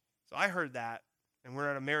 So I heard that, and we're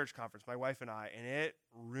at a marriage conference, my wife and I, and it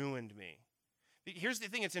ruined me. Here's the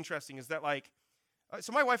thing that's interesting is that,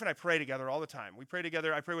 so my wife and I pray together all the time. We pray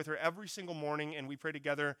together. I pray with her every single morning, and we pray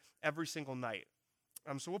together every single night.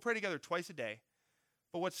 So we'll pray together twice a day.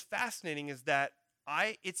 But what's fascinating is that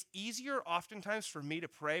it's easier oftentimes for me to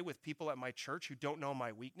pray with people at my church who don't know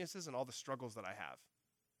my weaknesses and all the struggles that I have.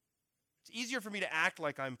 It's easier for me to act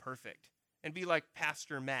like I'm perfect and be like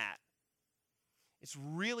Pastor Matt. It's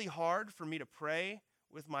really hard for me to pray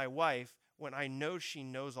with my wife when I know she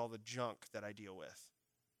knows all the junk that I deal with.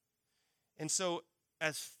 And so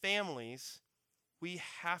as families, we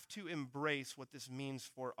have to embrace what this means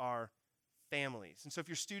for our families. And so if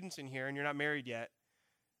you're students in here and you're not married yet,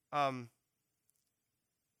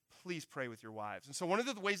 please pray with your wives. And so one of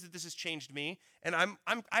the ways that this has changed me, and I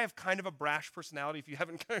have kind of a brash personality if you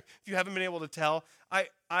haven't been able to tell.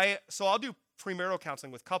 So I'll do premarital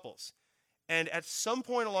counseling with couples. And at some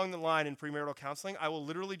point along the line in premarital counseling, I will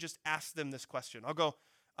literally just ask them this question. I'll go,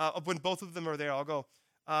 when both of them are there, I'll go,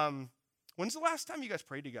 when's the last time you guys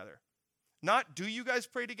prayed together? Not do you guys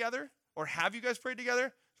pray together or have you guys prayed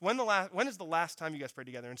together? When is the last time you guys prayed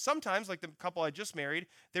together? And sometimes, like the couple I just married,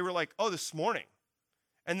 they were like, oh, this morning.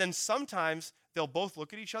 And then sometimes they'll both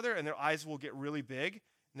look at each other and their eyes will get really big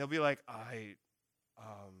and they'll be like,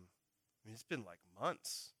 it's been like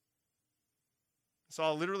months. So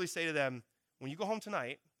I'll literally say to them, when you go home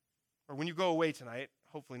tonight, or when you go away tonight,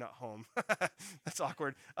 hopefully not home. That's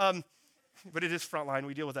awkward. But it is frontline.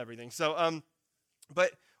 We deal with everything. So,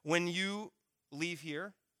 but when you leave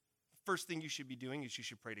here, first thing you should be doing is you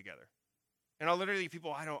should pray together. And I'll literally,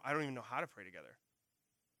 people, I don't even know how to pray together.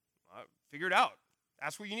 Figure it out.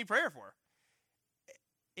 That's what you need prayer for.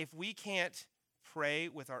 If we can't pray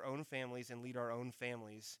with our own families and lead our own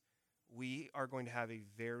families, we are going to have a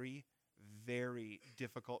very, very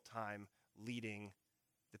difficult time leading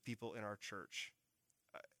the people in our church.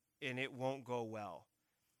 And it won't go well.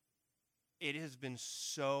 It has been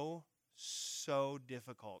so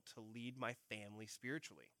difficult to lead my family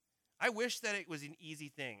spiritually. I wish that it was an easy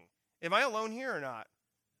thing. Am I alone here or not?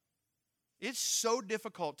 It's so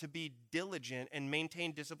difficult to be diligent and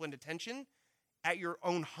maintain disciplined attention at your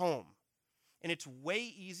own home. And it's way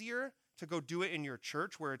easier to go do it in your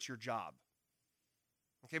church where it's your job.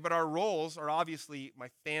 Okay, but our roles are obviously my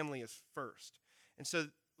family is first. And so,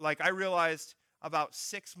 I realized about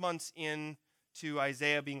 6 months into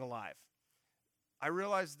Isaiah being alive, I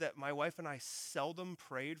realized that my wife and I seldom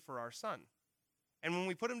prayed for our son. And when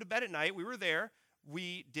we put him to bed at night, we were there,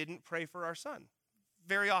 we didn't pray for our son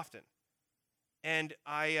very often. And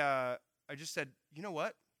I just said, you know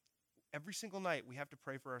what? Every single night we have to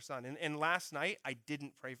pray for our son. And last night I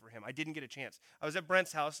didn't pray for him. I didn't get a chance. I was at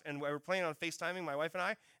Brent's house and we were planning on FaceTiming, my wife and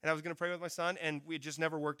I was going to pray with my son, and it just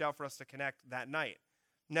never worked out for us to connect that night.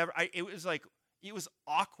 It was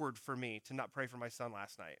awkward for me to not pray for my son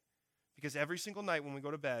last night, because every single night when we go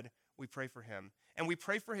to bed, we pray for him and we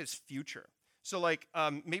pray for his future. So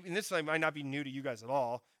maybe, and this might not be new to you guys at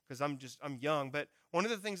all, because I'm young, but one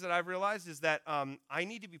of the things that I've realized is that I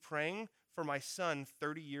need to be praying for my son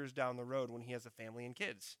 30 years down the road when he has a family and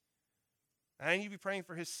kids. And I need to be praying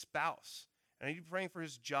for his spouse. And I need to be praying for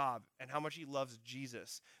his job and how much he loves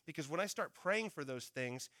Jesus. Because when I start praying for those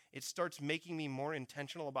things, it starts making me more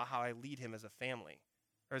intentional about how I lead him as a family,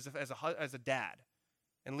 or as a dad,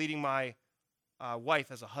 and leading my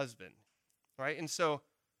wife as a husband, right? And so,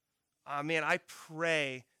 I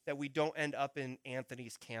pray that we don't end up in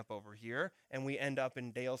Anthony's camp over here, and we end up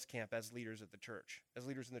in Dale's camp as leaders at the church, as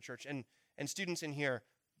leaders in the church. And students in here,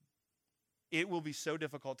 it will be so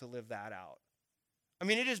difficult to live that out.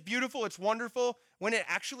 It is beautiful, it's wonderful. When it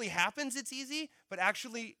actually happens, it's easy, but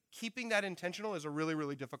actually keeping that intentional is a really,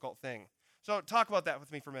 really difficult thing. So talk about that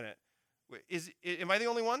with me for a minute. Am I the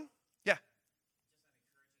only one? Yeah.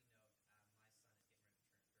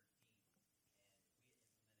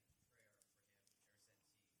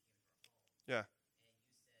 Yeah.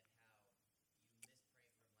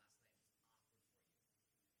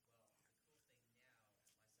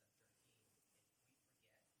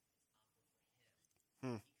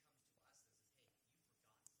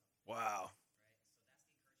 Wow.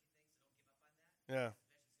 Yeah.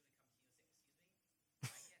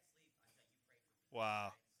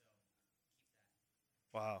 Wow.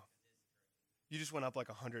 Wow. You just went up like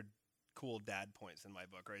 100 cool dad points in my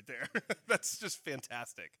book right there. That's just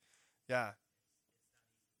fantastic. Yeah.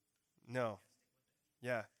 No.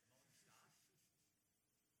 Yeah.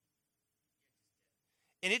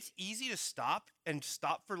 And it's easy to stop and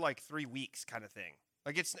stop for like 3 weeks kind of thing.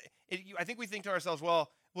 Like I think we think to ourselves,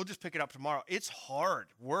 well, we'll just pick it up tomorrow. It's hard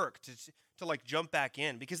work to like jump back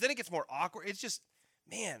in because then it gets more awkward. It's just,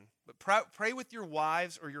 man, but pray with your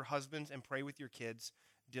wives or your husbands and pray with your kids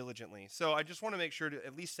diligently. So I just want to make sure to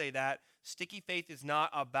at least say that sticky faith is not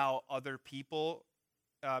about other people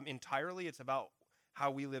entirely. It's about how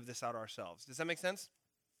we live this out ourselves. Does that make sense?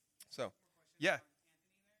 So, yeah,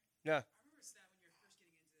 yeah. I remember a stat when you were first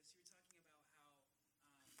getting into this. You were talking about how out of the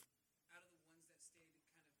ones that stayed kind of committed as they went to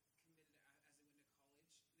college,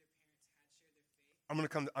 their parents had shared their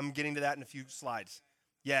faith. I'm getting to that in a few slides.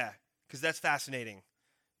 Yeah, because that's fascinating.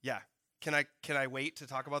 Yeah. Can I wait to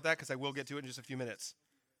talk about that? Because I will get to it in just a few minutes.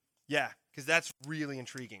 Yeah, because that's really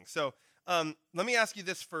intriguing. So let me ask you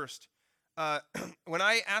this first. When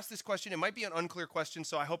I ask this question, it might be an unclear question,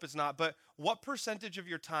 so I hope it's not, but what percentage of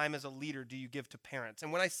your time as a leader do you give to parents?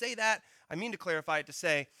 And when I say that, I mean to clarify it to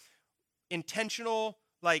say intentionally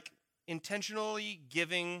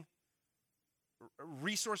giving,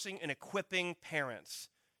 resourcing, and equipping parents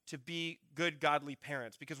to be good, godly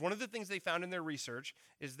parents. Because one of the things they found in their research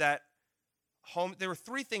is that there were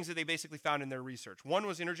three things that they basically found in their research. One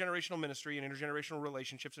was intergenerational ministry and intergenerational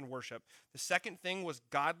relationships and worship. The second thing was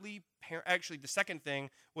the second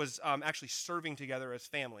thing was actually serving together as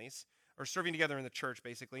families, or serving together in the church,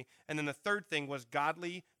 basically. And then the third thing was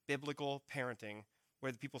godly biblical parenting,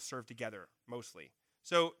 where the people serve together mostly.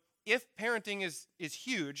 So if parenting is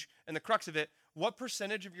huge and the crux of it, what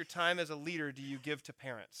percentage of your time as a leader do you give to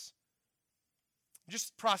parents?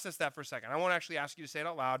 Just process that for a second. I won't actually ask you to say it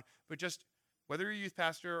out loud, but just whether you're a youth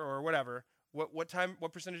pastor or whatever, what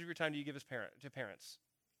percentage of your time do you give to parents?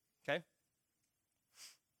 Okay?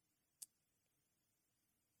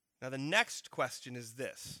 Now the next question is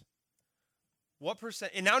this.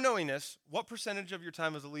 And now knowing this, what percentage of your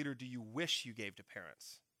time as a leader do you wish you gave to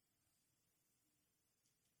parents?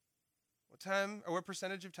 What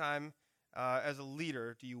percentage of time as a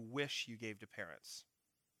leader do you wish you gave to parents?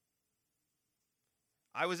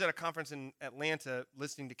 I was at a conference in Atlanta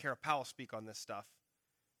listening to Kara Powell speak on this stuff.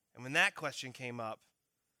 And when that question came up,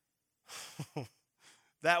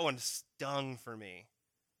 that one stung for me.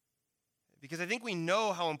 Because I think we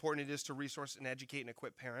know how important it is to resource and educate and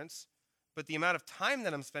equip parents. But the amount of time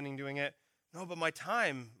that I'm spending doing it, no, but my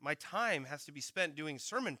time has to be spent doing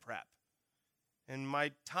sermon prep. And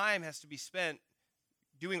my time has to be spent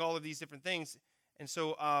doing all of these different things. And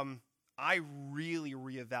so I really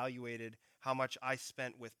reevaluated how much I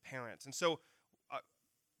spent with parents. And so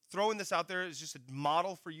throwing this out there is just a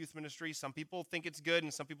model for youth ministry. Some people think it's good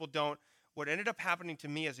and some people don't. What ended up happening to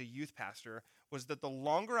me as a youth pastor was that the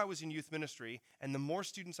longer I was in youth ministry and the more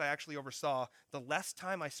students I actually oversaw, the less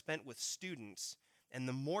time I spent with students and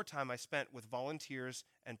the more time I spent with volunteers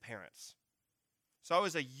and parents. So I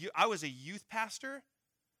was a youth pastor,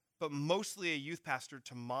 but mostly a youth pastor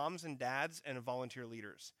to moms and dads and volunteer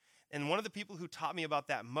leaders. And one of the people who taught me about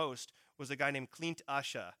that most was a guy named Clint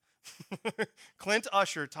Usher. Clint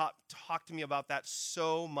Usher talked to me about that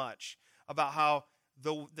so much, about how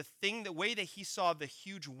the way that he saw the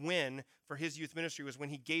huge win for his youth ministry was when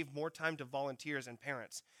he gave more time to volunteers and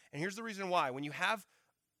parents. And here's the reason why. When you have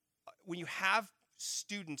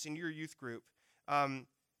students in your youth group, and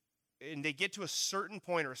they get to a certain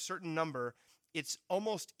point or a certain number, it's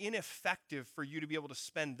almost ineffective for you to be able to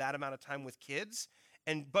spend that amount of time with kids.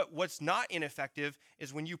 But what's not ineffective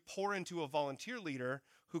is when you pour into a volunteer leader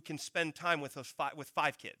who can spend time with with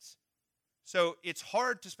 5 kids. So it's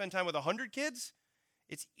hard to spend time with 100 kids.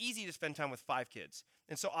 It's easy to spend time with 5 kids.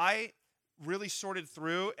 And so I really sorted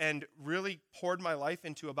through and really poured my life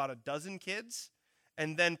into about a dozen kids,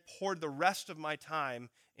 and then poured the rest of my time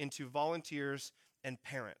into volunteers and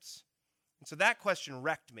parents. And so that question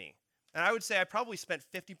wrecked me. And I would say I probably spent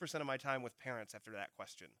 50% of my time with parents after that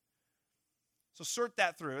question. So sort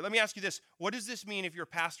that through. Let me ask you this. What does this mean if your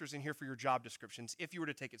pastor's in here for your job descriptions, if you were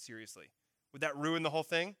to take it seriously? Would that ruin the whole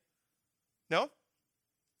thing? No?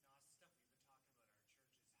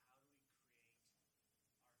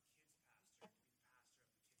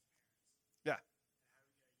 Yeah.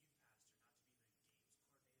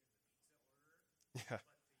 Yeah.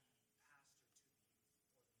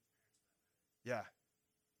 Yeah.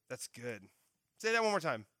 That's good. Say that one more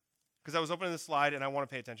time, because I was opening the slide and I want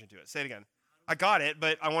to pay attention to it. Say it again. I got it,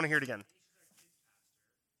 but I want to hear it again.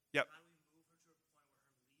 Yep.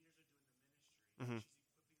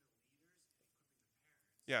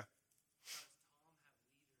 Yeah. Does Tom have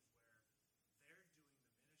leaders where they're doing the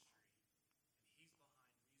ministry and he's behind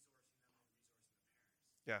resourcing them and resourcing the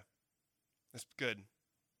parents? Yeah. That's good.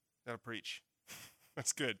 That'll preach.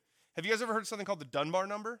 That's good. Have you guys ever heard something called the Dunbar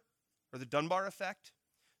number or the Dunbar effect?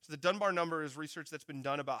 So the Dunbar number is research that's been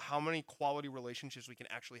done about how many quality relationships we can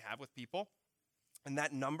actually have with people. And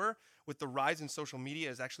that number, with the rise in social media,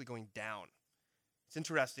 is actually going down. It's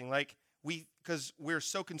interesting. Like, because we're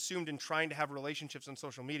so consumed in trying to have relationships on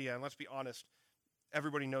social media, and let's be honest,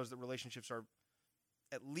 everybody knows that relationships are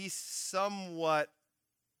at least somewhat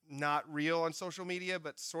not real on social media,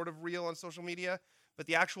 but sort of real on social media. But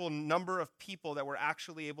the actual number of people that we're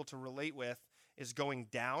actually able to relate with is going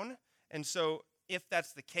down. And so if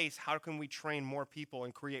that's the case, how can we train more people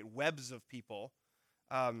and create webs of people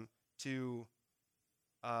to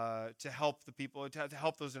help the people, to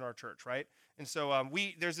help those in our church, right? And so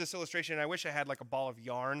there's this illustration, and I wish I had like a ball of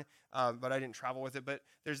yarn, but I didn't travel with it. But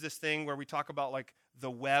there's this thing where we talk about like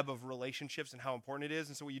the web of relationships and how important it is.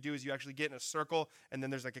 And so what you do is you actually get in a circle, and then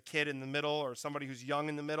there's like a kid in the middle or somebody who's young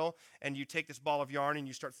in the middle, and you take this ball of yarn and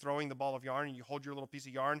you start throwing the ball of yarn, and you hold your little piece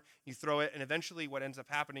of yarn, you throw it, and eventually what ends up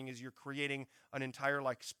happening is you're creating an entire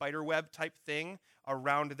like spider web type thing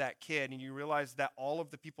around that kid, and you realize that all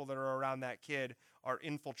of the people that are around that kid are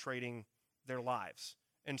infiltrating their lives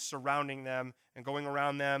and surrounding them and going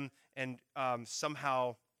around them and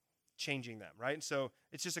somehow changing them, right? And so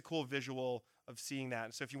it's just a cool visual of seeing that.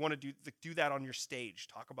 And so if you want to do that on your stage,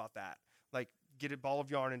 talk about that. Like, get a ball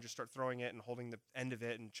of yarn and just start throwing it and holding the end of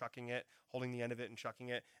it and chucking it, holding the end of it and chucking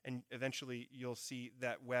it, and eventually you'll see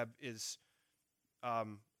that web is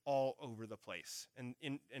all over the place. And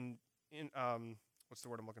in what's the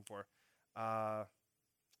word I'm looking for?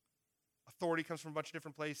 Authority comes from a bunch of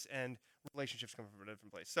different places, and relationships come from a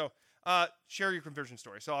different place. So share your conversion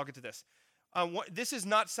story. So I'll get to this. This is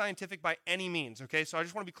not scientific by any means, okay? So I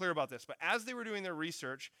just want to be clear about this. But as they were doing their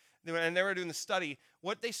research and they were doing the study,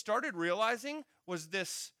 what they started realizing was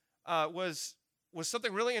this was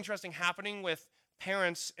something really interesting happening with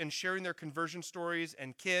parents and sharing their conversion stories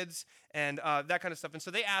and kids and that kind of stuff. And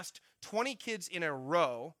so they asked 20 kids in a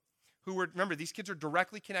row who were, remember, these kids are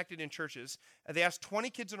directly connected in churches. And they asked 20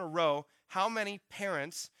 kids in a row how many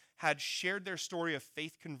parents had shared their story of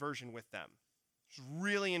faith conversion with them. It's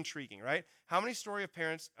really intriguing, right? How many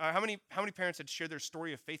parents had shared their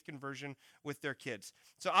story of faith conversion with their kids?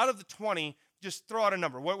 So out of the 20, just throw out a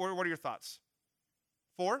number. What are your thoughts?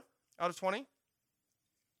 4 out of 20?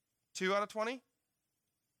 2 out of 20?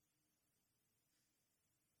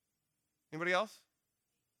 Anybody else?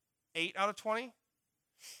 8 out of 20?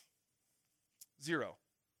 0.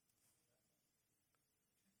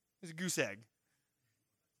 It's a goose egg.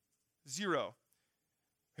 0.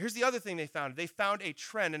 Here's the other thing they found. They found a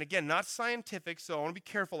trend, and again, not scientific, so I want to be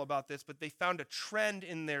careful about this, but they found a trend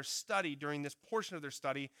in their study, during this portion of their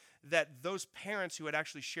study, that those parents who had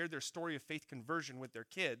actually shared their story of faith conversion with their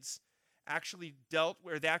kids actually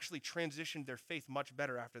transitioned their faith much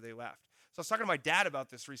better after they left. So I was talking to my dad about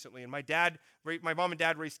this recently, and my mom and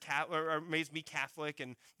dad raised me Catholic,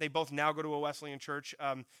 and they both now go to a Wesleyan church,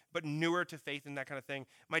 but newer to faith and that kind of thing.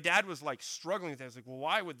 My dad was like struggling with that. I was like, well,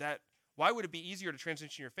 why would it be easier to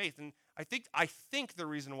transition your faith? And I think the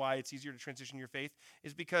reason why it's easier to transition your faith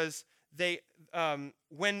is because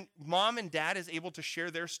when mom and dad is able to share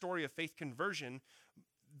their story of faith conversion,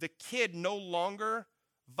 the kid no longer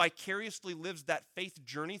vicariously lives that faith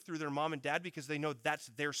journey through their mom and dad because they know that's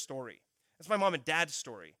their story. That's my mom and dad's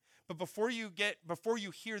story. But before you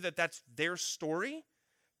hear that that's their story,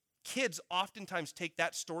 kids oftentimes take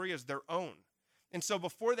that story as their own. And so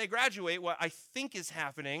before they graduate, what I think is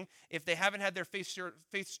happening, if they haven't had their faith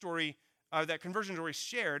story, that conversion story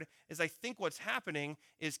shared, is I think what's happening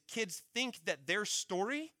is kids think that their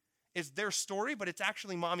story is their story, but it's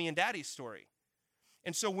actually mommy and daddy's story.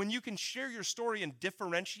 And so when you can share your story and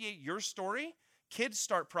differentiate your story, kids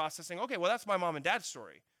start processing, okay, well, that's my mom and dad's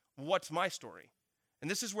story. What's my story?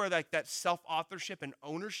 And this is where that self-authorship and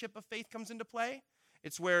ownership of faith comes into play.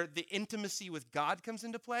 It's where the intimacy with God comes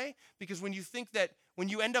into play, because when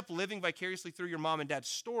you end up living vicariously through your mom and dad's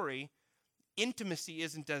story, intimacy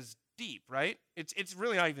isn't as deep, right? It's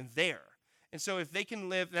really not even there. And so if they can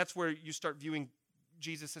live, that's where you start viewing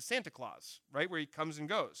Jesus as Santa Claus, right? Where he comes and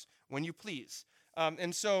goes when you please.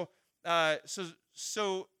 So I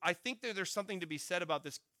think that there's something to be said about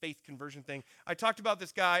this faith conversion thing. I talked about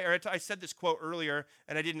this guy, or I said this quote earlier,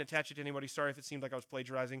 and I didn't attach it to anybody. Sorry if it seemed like I was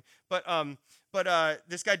plagiarizing. But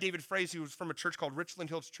this guy, David Frazee, who was from a church called Richland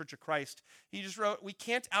Hills Church of Christ, he just wrote, "We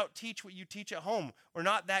can't out-teach what you teach at home. We're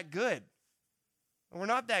not that good. We're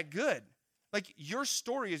not that good." Like, your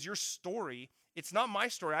story is your story, it's not my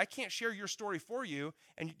story. I can't share your story for you,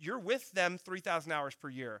 and you're with them 3,000 hours per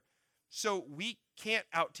year. So we can't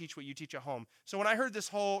out-teach what you teach at home. So when I heard this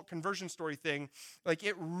whole conversion story thing, like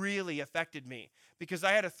it really affected me because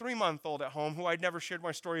I had a 3-month-old at home who I'd never shared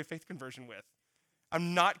my story of faith conversion with.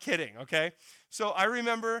 I'm not kidding, okay? So I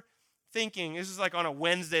remember thinking, this is like on a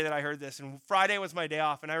Wednesday that I heard this, and Friday was my day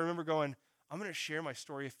off, and I remember going, I'm going to share my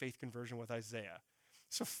story of faith conversion with Isaiah.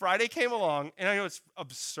 So Friday came along, and I know it's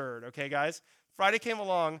absurd, okay, guys? Friday came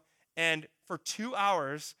along, and for 2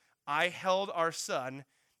 hours, I held our son,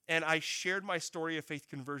 and I shared my story of faith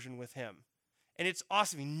conversion with him. And it's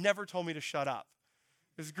awesome. He never told me to shut up.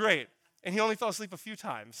 It was great. And he only fell asleep a few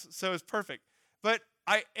times, so it was perfect. But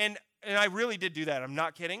I really did do that. I'm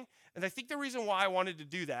not kidding. And I think the reason why I wanted to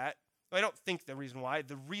do that, I don't think the reason why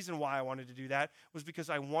I wanted to do that was because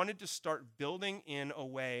I wanted to start building in a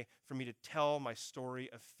way for me to tell my story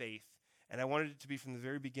of faith. And I wanted it to be from the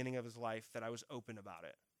very beginning of his life that I was open about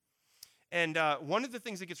it. And one of the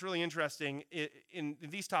things that gets really interesting in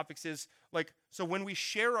these topics is, like, so when we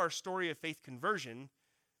share our story of faith conversion,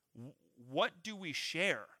 what do we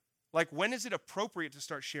share? Like, when is it appropriate to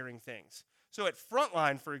start sharing things? So at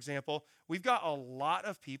Frontline, for example, we've got a lot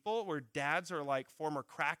of people where dads are like former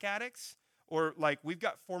crack addicts, or like we've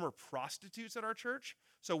got former prostitutes at our church.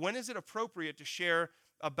 So when is it appropriate to share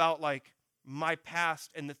about like my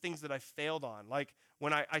past and the things that I failed on? Like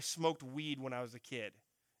when I smoked weed when I was a kid,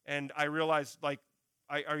 and I realized like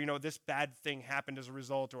this bad thing happened as a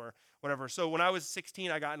result or whatever. So when I was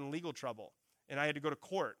 16, I got in legal trouble, and I had to go to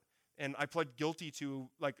court, and I pled guilty to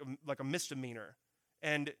like a misdemeanor.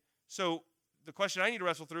 And so the question I need to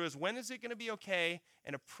wrestle through is, when is it going to be okay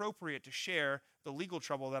and appropriate to share the legal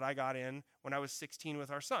trouble that I got in when I was 16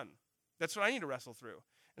 with our son? That's what I need to wrestle through.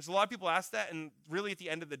 And so a lot of people ask that, and really at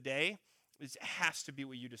the end of the day, it has to be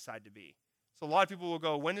what you decide to be. So a lot of people will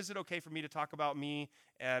go, when is it okay for me to talk about me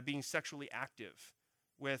being sexually active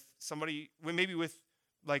with somebody, maybe with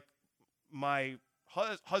like my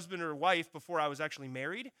husband or wife before I was actually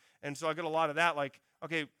married? And so I get a lot of that, like,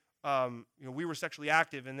 okay, we were sexually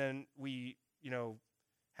active, and then we,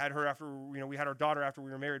 had her after, we had our daughter after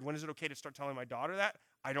we were married. When is it okay to start telling my daughter that?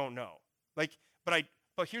 I don't know. But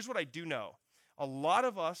here's what I do know. A lot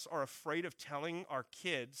of us are afraid of telling our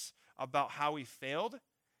kids about how we failed,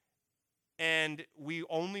 and we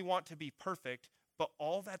only want to be perfect, but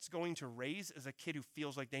all that's going to raise is a kid who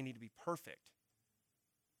feels like they need to be perfect.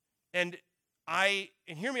 And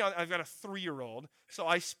hear me on, I've got a 3-year-old, so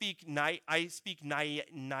I speak naively.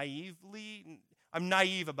 I'm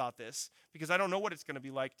naive about this because I don't know what it's going to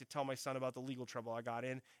be like to tell my son about the legal trouble I got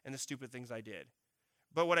in and the stupid things I did.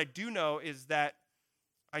 But what I do know is that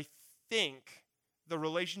I think the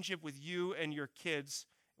relationship with you and your kids,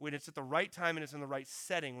 when it's at the right time and it's in the right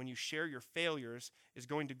setting, when you share your failures, is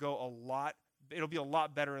going to go it'll be a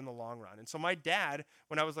lot better in the long run. And so my dad,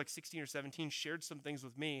 when I was like 16 or 17, shared some things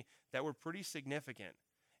with me that were pretty significant.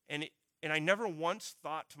 And I never once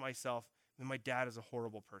thought to myself that my dad is a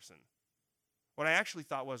horrible person. What I actually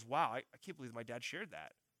thought was, wow, I can't believe my dad shared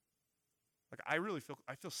that. Like,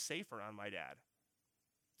 I feel safe around my dad.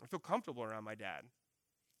 I feel comfortable around my dad.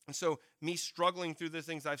 And so me struggling through the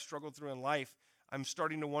things I've struggled through in life, I'm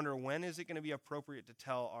starting to wonder, when is it going to be appropriate to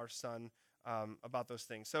tell our son about those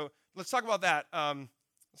things? So let's talk about that.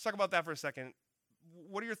 Let's talk about that for a second.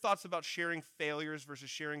 What are your thoughts about sharing failures versus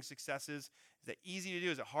sharing successes? Is that easy to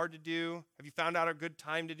do? Is it hard to do? Have you found out a good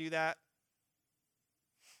time to do that?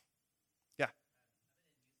 Yeah.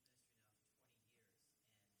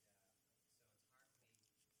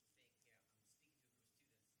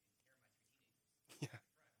 Yeah.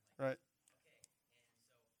 Right.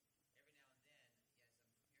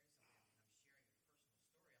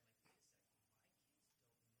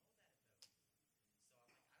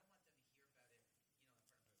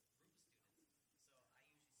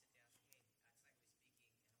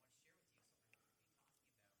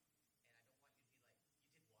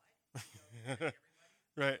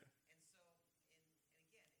 Right.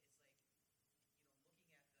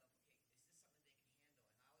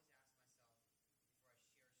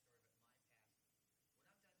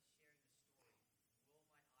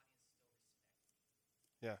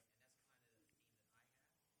 Yeah.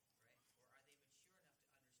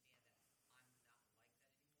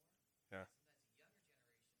 Yeah.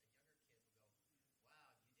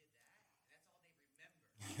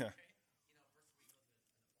 Yeah.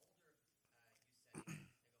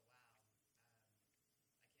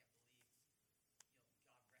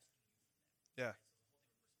 Yeah.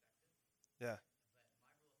 Yeah.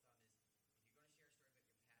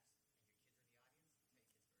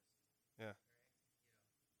 Yeah.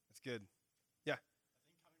 That's good. Yeah. I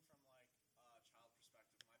think coming from like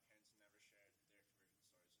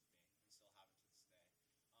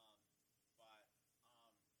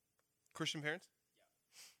Christian parents? Yeah.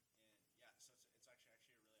 And yeah, so it's actually a really awkward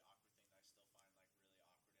thing that I still find like really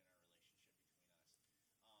awkward in our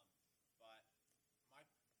relationship between us. But my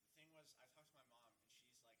thing was, I talked to my mom, and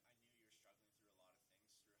she's like, I knew you were struggling through a lot of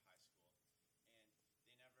things through high school, and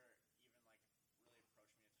they never even like really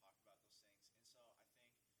approached me to talk about those things. And so I think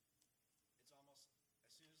it's almost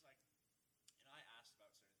as soon as like, and I asked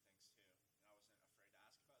about certain things too, and I wasn't afraid to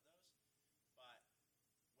ask about those,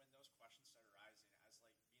 but when those questions started arising, as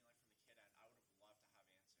like being like from the kid end, I would have loved to have answers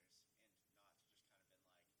and not to just kind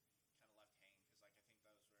of been like kind of left hanging, because like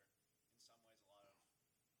I think those were in some ways a lot of like awkward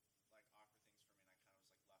things for me, and I kind of was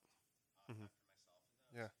like left Mhm. after myself in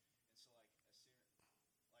those. Yeah. And so like as soon like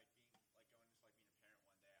being like going into like being a parent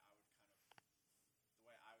one day, I would kind of, the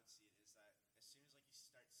way I would see it is that as soon as like you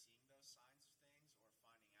start seeing those signs of things or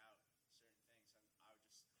finding out certain things, then I would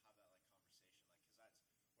just have that like conversation, like,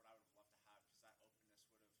 because that's what I would have loved to have, because that openness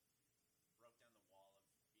would have broke down the wall of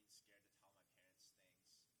being scared to tell my parents things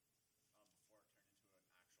before it turned into an actual problem,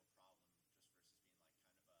 just versus being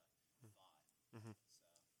like kind of a thought. Mhm. So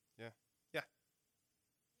Yeah. Yeah. Do you think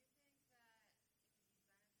that it could be beneficial now? Like my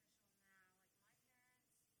parents are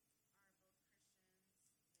both Christians. They raised me in a Christian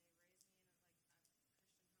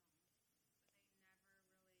home, but they never really in depth shared with me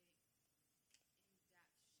like kind of their conversion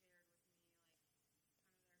stories.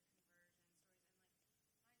 And like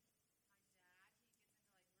my dad, he gets into like really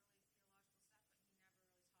theological stuff, but he never really talks about himself.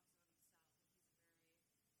 Like he's a very like he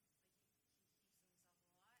keeps to himself a lot.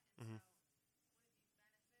 And Mhm. so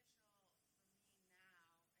would it be beneficial for me now, and even like my brother,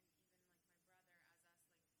 as us like being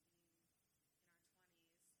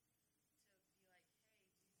in our 20s, to be like, hey,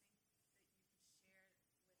 do you think that you could share with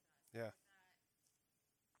us? Yeah. Would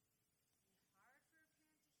that be hard for a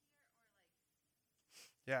parent to hear, or like,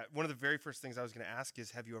 Yeah. One of the very first things I was going to ask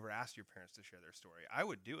is, have you ever asked your parents to share their story? I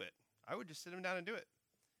would do it. I would just sit them down and do it.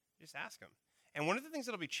 Just ask them. And one of the things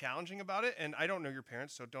that'll be challenging about it, and I don't know your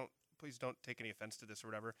parents, so please don't take any offense to this or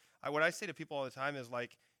whatever. What I say to people all the time is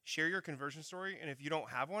like, share your conversion story, and if you don't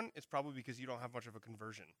have one, it's probably because you don't have much of a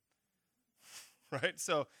conversion, right?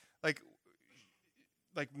 So like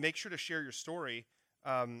make sure to share your story.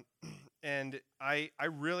 And I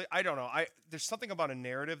don't know. There's something about a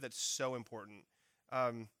narrative that's so important.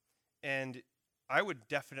 And I would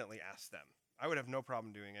definitely ask them. I would have no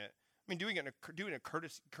problem doing it. I mean, doing it in a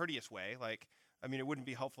courteous way. Like, I mean, it wouldn't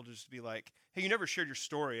be helpful to just be like, "Hey, you never shared your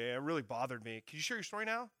story. It really bothered me. Could you share your story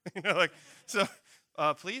now?" Like, so,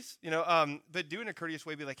 please, but do it in a courteous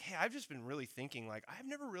way. Be like, "Hey, I've just been really thinking. Like, I've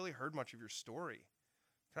never really heard much of your story.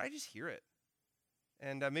 Could I just hear it?"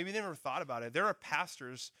 And maybe they never thought about it. There are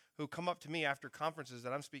pastors who come up to me after conferences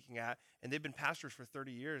that I'm speaking at, and they've been pastors for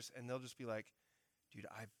 30 years, and they'll just be like, "Dude,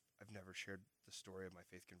 I've never shared the story of my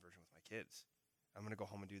faith conversion with my kids. I'm going to go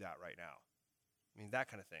home and do that right now." I mean, that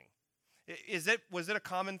kind of thing. Was it a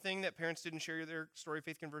common thing that parents didn't share their story of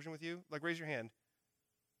faith conversion with you? Like, raise your hand.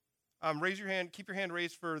 Raise your hand. Keep your hand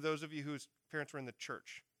raised for those of you whose parents were in the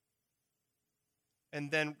church. And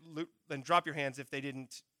then drop your hands if they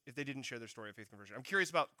didn't share their story of faith conversion. I'm curious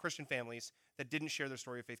about Christian families that didn't share their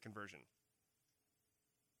story of faith conversion.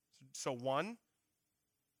 So one.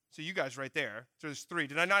 So you guys right there. So there's three.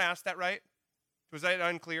 Did I not ask that right? Was that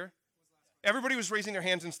unclear? Everybody was raising their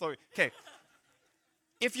hands in slow. Okay.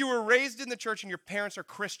 If you were raised in the church and your parents are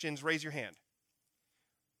Christians, raise your hand.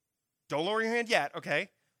 Don't lower your hand yet, okay?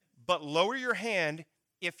 But lower your hand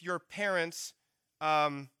if your parents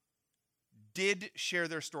did share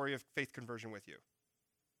their story of faith conversion with you.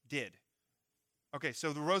 Did. Okay,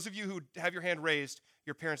 so those of you who have your hand raised,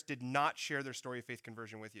 your parents did not share their story of faith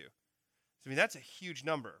conversion with you. So, I mean, that's a huge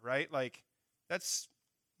number, right? Like, that's,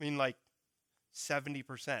 I mean, like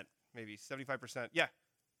 70%, maybe 75%. Yeah. I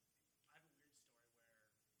have a weird story where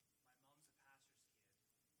my mom's a pastor's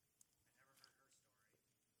kid. I never heard her story.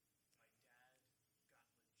 My dad got legitimately saved as an adult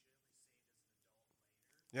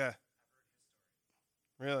later. Yeah. I've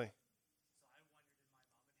heard his story. Really? So I wonder, did my mom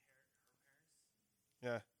inherit her parents?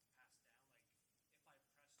 Yeah. Passed down? Like, if I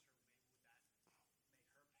pressed her, maybe would that make her panic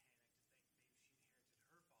to think maybe she inherited her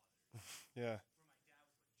father? Yeah. Where my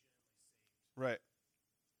dad was legitimately saved. Right. Interesting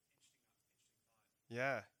thought.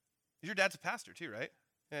 Yeah. Your dad's a pastor too, right?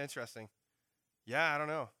 Yeah, interesting. Yeah, I don't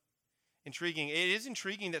know. Intriguing. It is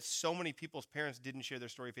intriguing that so many people's parents didn't share their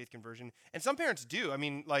story of faith conversion. And some parents do. I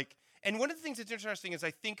mean, like, and one of the things that's interesting is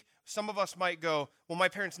I think some of us might go, well, my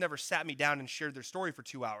parents never sat me down and shared their story for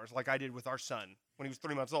 2 hours like I did with our son when he was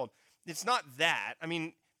 3 months old. It's not that. I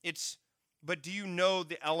mean, but do you know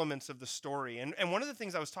the elements of the story? And one of the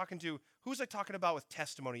things I was talking to, who was I talking about with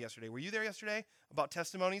testimony yesterday? Were you there yesterday about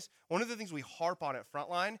testimonies? One of the things we harp on at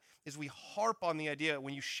Frontline is we harp on the idea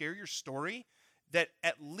when you share your story, that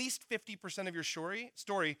at least 50% of your story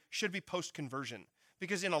should be post-conversion.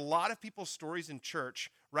 Because in a lot of people's stories in church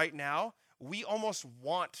right now, we almost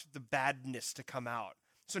want the badness to come out.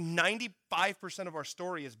 So 95% of our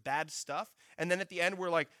story is bad stuff. And then at the end, we're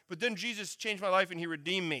like, but then Jesus changed my life and he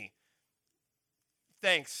redeemed me.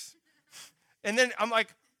 Thanks. And then I'm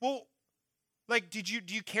like, well, like, do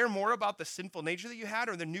you care more about the sinful nature that you had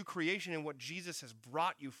or the new creation and what Jesus has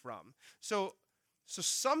brought you from? So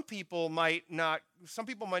some people might not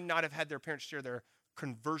have had their parents share their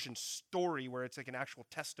conversion story where it's like an actual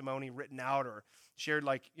testimony written out or shared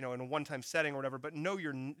like, in a one-time setting or whatever, but know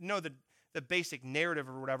the basic narrative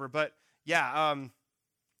or whatever. But yeah,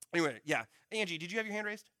 anyway, yeah. Angie, did you have your hand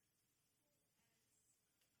raised?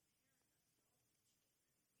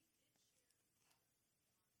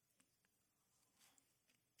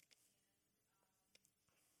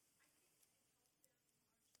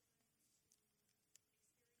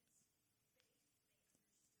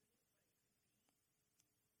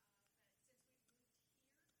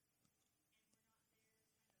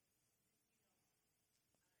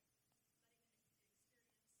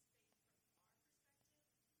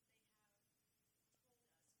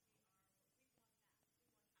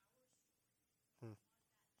 Hmm.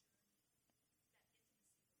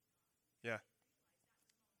 Yeah.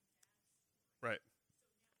 Right.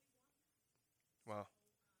 Wow.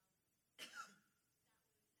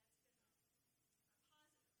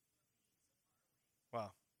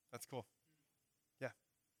 Wow. That's cool. Yeah.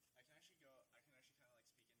 I can actually kind of like speak into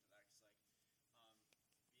that because like being like in a home where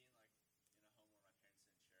my parents didn't share like their story with me,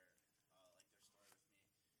 there's like all these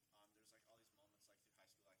moments like through high school I can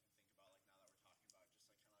think about like now that we're talking about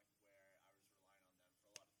just like kind of like where I was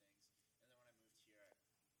relying on them for a lot of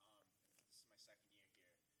things. And then when I moved here, this is my second year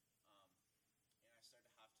here, and I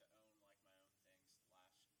started to have to own like my own things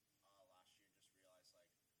last year. Just realized like that's my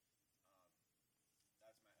own faith and that where I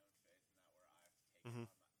have to take Mm-hmm.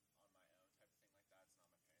 it on my own type of thing like that. It's not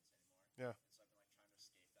my parents anymore. Yeah. And so I've been like trying to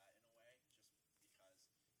escape that in a way, just because it's almost like a binding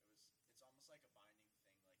thing like you feel when you don't have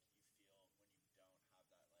that like openness and like hearing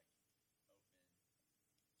kind of like their story versus your story. So it's kind of cool just hearing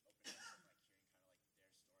about it now,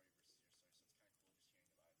 just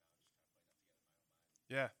kind of putting that together in my own mind.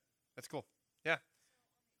 Yeah. That's cool. Yeah. So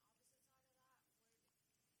on the opposite side of that,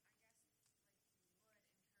 would I guess like you would encourage like especially living away from your parents now, making sure they kind of know your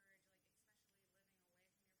story.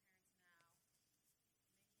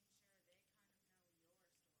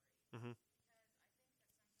 Mm-hmm. Because I think that sometimes even though they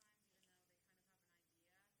kind of have an idea, like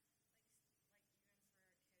even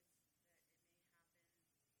for kids that it may happen like somewhere else or like as you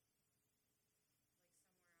grow,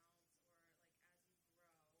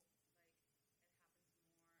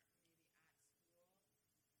 like it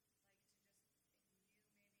happens more maybe at school. Like to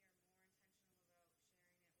just you maybe are more intentional about sharing it with your parents, being like, hey, like this is what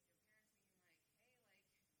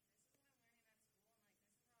I'm learning at school and like this is how I've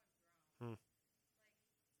grown. Hmm. Like recently I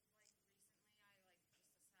like just sat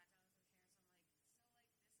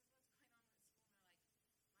down with some parents, I'm like, so like this is what's going on at school and they're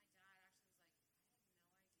like, my dad actually was like, I had no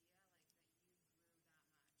idea like that you grew that much.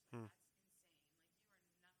 Like Hmm. that's insane.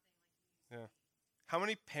 Like you are nothing like you used Yeah. to be. How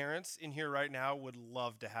many parents in here right now would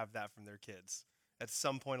love to have that from their kids at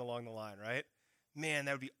some point along the line, right? Man,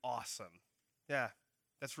 that would be awesome. Yeah.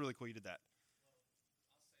 That's really cool you did that.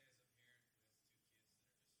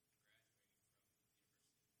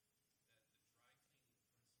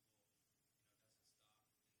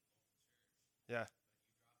 Yeah.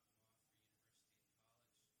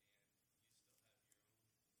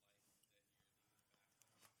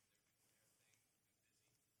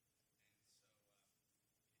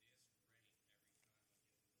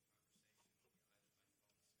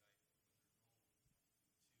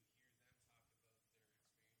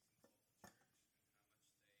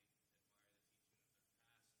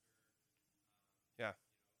 Yeah.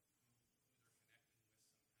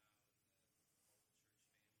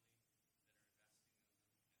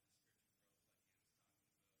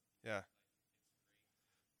 Yeah.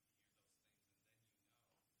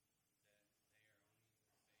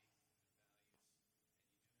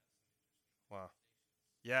 Wow.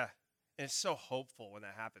 Yeah. And it's so hopeful when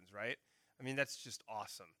that happens, right? I mean, that's just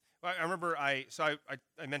awesome. Well, I remember I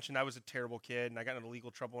mentioned I was a terrible kid and I got into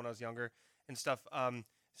legal trouble when I was younger and stuff.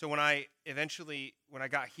 So when I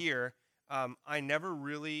got here, I never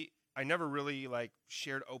really like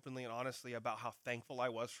shared openly and honestly about how thankful I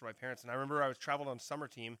was for my parents. And I remember I was traveled on summer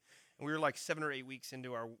team and we were like 7 or 8 weeks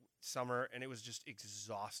into our summer and it was just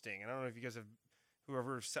exhausting. And I don't know if you guys have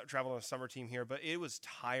whoever traveled on a summer team here, but it was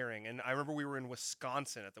tiring. And I remember we were in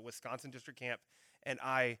Wisconsin at the Wisconsin district camp, and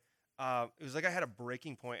it was like I had a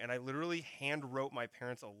breaking point, and I literally hand wrote my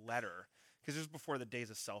parents a letter because this was before the days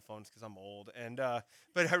of cell phones because I'm old. And but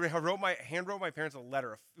I hand wrote my parents a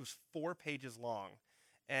letter. It was 4 pages long,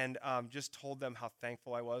 and just told them how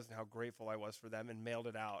thankful I was and how grateful I was for them, and mailed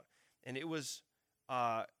it out. And it was,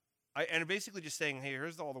 and basically just saying, hey,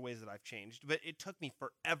 here's all the ways that I've changed. But it took me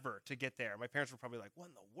forever to get there. My parents were probably like, what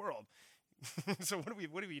in the world? So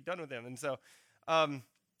what have you done with them? And so,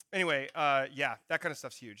 anyway, yeah, that kind of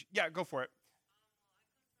stuff's huge. Yeah, go for it.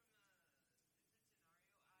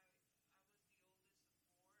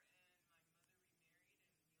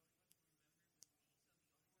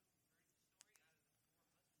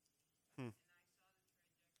 Hmm.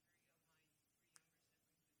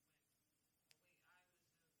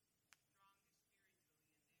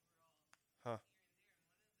 Huh.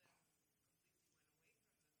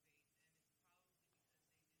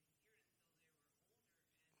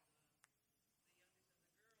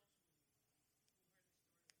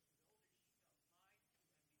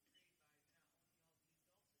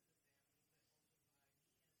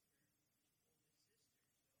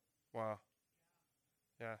 Wow.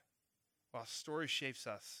 Yeah. Wow. Story shapes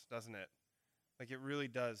us, doesn't it? Like it really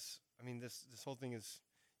does. I mean, this whole thing is,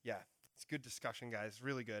 yeah, it's good discussion, guys.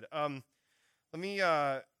 Really good. Let me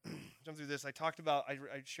jump through this. I talked about. I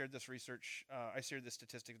shared this research. I shared this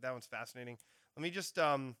statistic. That one's fascinating. Let me just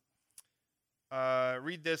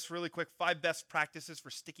read this really quick. 5 best practices for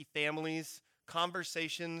sticky families.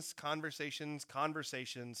 Conversations.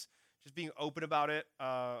 Just being open about it,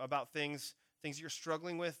 about things you're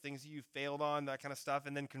struggling with, things you failed on, that kind of stuff.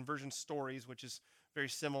 And then conversion stories, which is very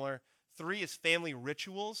similar. 3 is family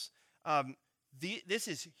rituals. This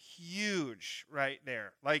is huge right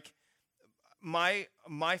there. Like my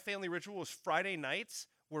family ritual was Friday nights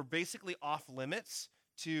were basically off limits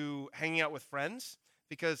to hanging out with friends,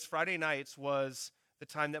 because Friday nights was the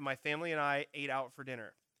time that my family and I ate out for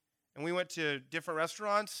dinner. And we went to different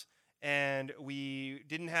restaurants, and we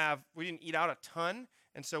didn't eat out a ton.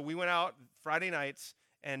 And so we went out Friday nights,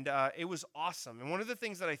 and it was awesome. And one of the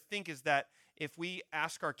things that I think is that if we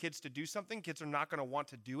ask our kids to do something, kids are not going to want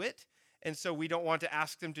to do it. And so we don't want to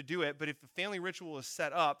ask them to do it. But if the family ritual is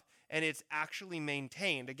set up and it's actually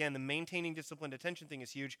maintained, again, the maintaining disciplined attention thing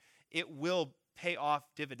is huge, it will pay off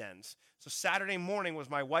dividends. So Saturday morning was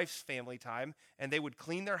my wife's family time, and they would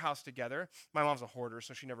clean their house together. My mom's a hoarder,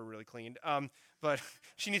 so she never really cleaned, but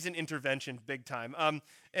she needs an intervention big time.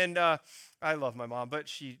 And I love my mom, but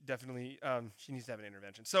she definitely she needs to have an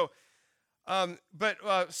intervention. So,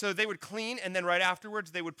 so they would clean, and then right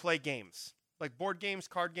afterwards they would play games, like board games,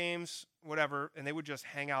 card games, whatever, and they would just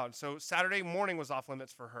hang out. And so Saturday morning was off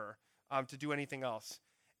limits for her to do anything else.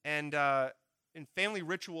 And family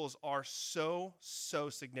rituals are so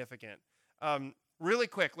significant. Really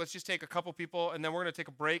quick, let's just take a couple people, and then we're going to take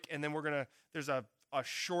a break, and then there's a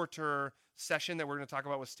shorter session that we're going to talk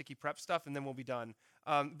about with sticky prep stuff, and then we'll be done.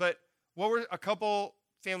 But what were a couple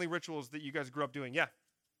family rituals that you guys grew up doing? Yeah.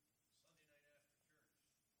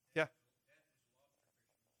 Yeah.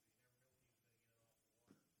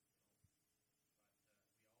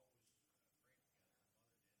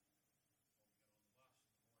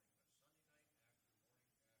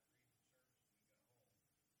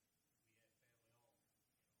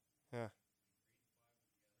 Yeah.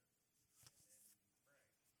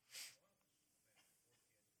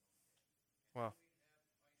 Wow.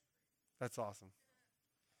 That's awesome.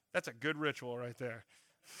 That's a good ritual right there.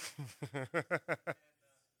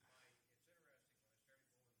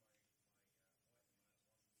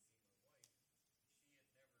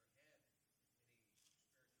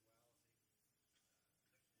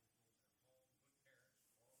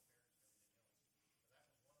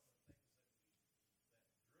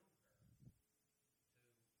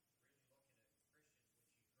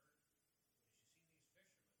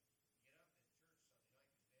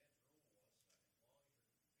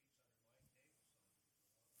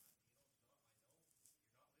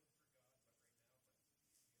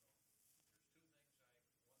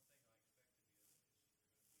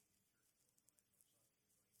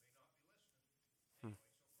 Hmm.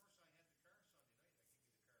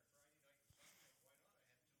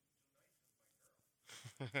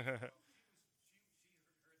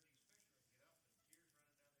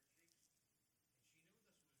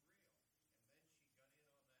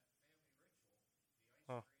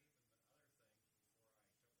 Oh,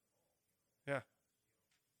 yeah.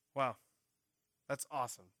 Wow. That's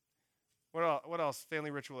awesome. What else?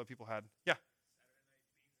 Family ritual that people had? Yeah.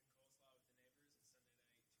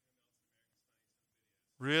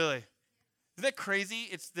 Really? Isn't that crazy?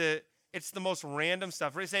 It's the most random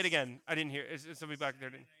stuff. Say it again. I didn't hear. Is somebody back there?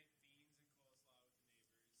 Didn't?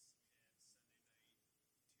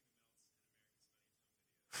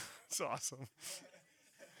 It's awesome.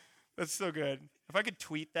 That's so good. If I could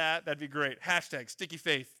tweet that, that'd be great. Hashtag sticky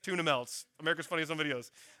faith, tuna melts, America's Funniest Home Videos.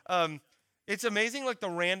 It's amazing, like the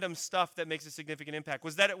random stuff that makes a significant impact.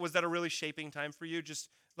 Was that a really shaping time for you? Just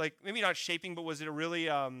like maybe not shaping, but was it a really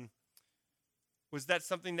was that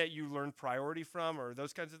something that you learned priority from, or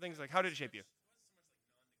those kinds of things? Like, how did it shape you? It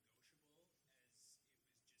wasn't so much like non-negotiable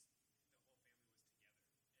as it was just the whole family was together.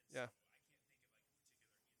 And Yeah. so I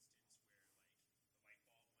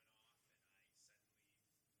can't think of like a particular instance where like the light bulb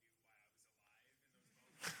went off and I suddenly knew why I was alive in those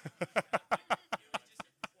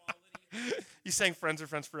moments. It was just quality, You sang "Friends Are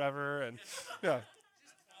Friends Forever," and yeah,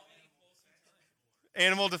 just quality wholesome time.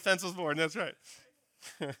 "Animal Defense" was born. That's right.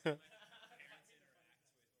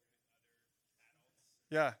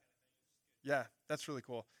 Yeah, yeah, that's really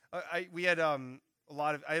cool. We had I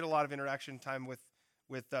had a lot of interaction time with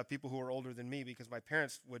people who were older than me because my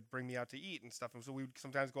parents would bring me out to eat and stuff, and so we would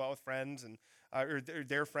sometimes go out with friends and or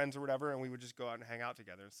their friends or whatever, and we would just go out and hang out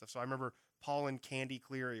together and stuff. So I remember Paul and Candy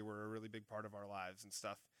Cleary were a really big part of our lives and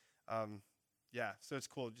stuff. Yeah, so it's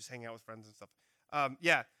cool just hanging out with friends and stuff.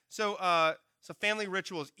 Yeah, so family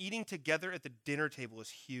rituals, eating together at the dinner table is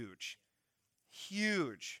huge,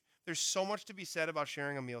 huge. There's so much to be said about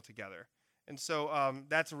sharing a meal together, and so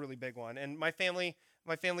that's a really big one. And my family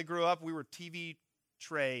grew up. We were TV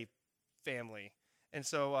tray family, and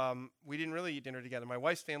so we didn't really eat dinner together. My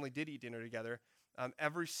wife's family did eat dinner together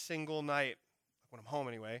every single night when I'm home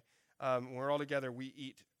anyway. When we're all together, we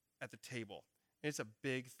eat at the table. It's a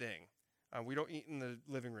big thing. We don't eat in the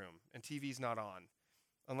living room, and TV's not on,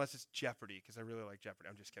 unless it's Jeopardy, because I really like Jeopardy.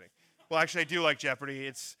 I'm just kidding. Well, actually, I do like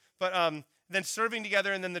Jeopardy. But then serving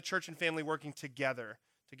together, and then the church and family working together.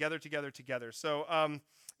 So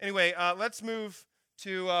anyway, let's move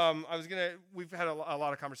to. We've had a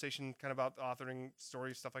lot of conversation kind of about authoring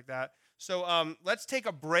stories, stuff like that. So let's take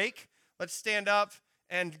a break. Let's stand up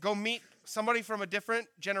and go meet somebody from a different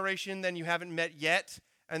generation than you haven't met yet,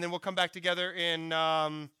 and then we'll come back together in.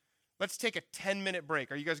 Let's take a 10-minute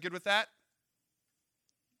break. Are you guys good with that?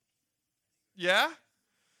 Yeah?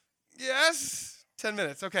 Yes? 10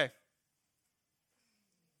 minutes. Okay.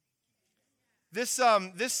 This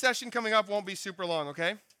session coming up won't be super long,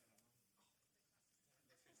 okay?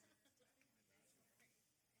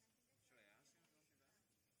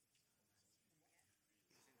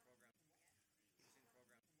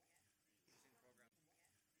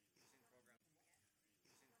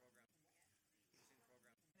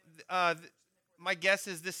 My guess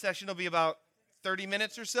is this session will be about 30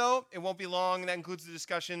 minutes or so. It won't be long. That includes the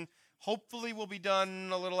discussion. Hopefully we'll be done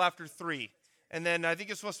a little after 3. And then I think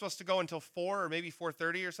it's supposed to go until 4 or maybe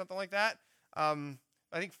 4:30 or something like that. I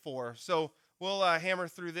think 4. So we'll hammer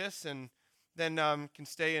through this and then can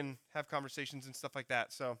stay and have conversations and stuff like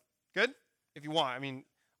that. So good? If you want. I mean,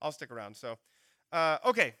 I'll stick around. So,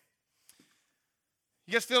 okay.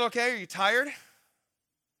 You guys feeling okay? Are you tired?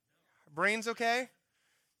 Brain's okay?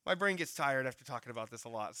 My brain gets tired after talking about this a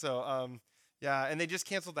lot. So, yeah, and they just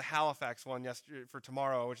canceled the Halifax one yesterday for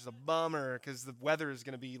tomorrow, which is a bummer because the weather is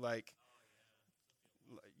going to be like,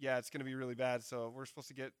 yeah, it's going to be really bad. So we're supposed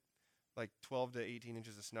to get like 12 to 18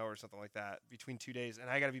 inches of snow or something like that between 2 days. And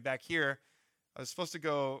I got to be back here. I was supposed to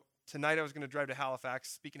go tonight. I was going to drive to Halifax,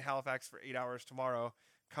 speak in Halifax for 8 hours tomorrow,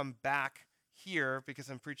 come back here because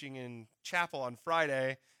I'm preaching in chapel on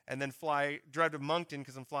Friday, and then drive to Moncton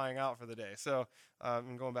because I'm flying out for the day. So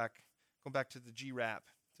I'm going back to the GRAP,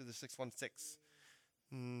 to the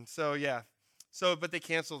 616. So yeah, but they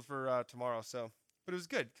canceled for tomorrow. So, but it was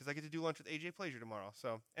good because I get to do lunch with AJ Plaisir tomorrow.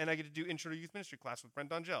 So, and I get to do intro to youth ministry class with Brent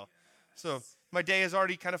Dongell. So my day is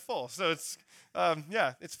already kind of full. So it's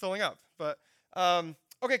yeah, it's filling up. But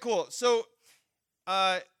okay, cool. So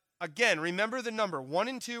again, remember the number 1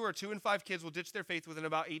 in 2 or 2 in 5 kids will ditch their faith within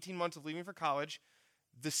about 18 months of leaving for college.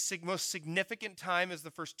 The most significant time is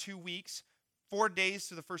the first 2 weeks, 4 days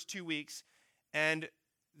to the first 2 weeks. And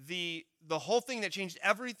the whole thing that changed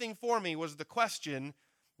everything for me was the question,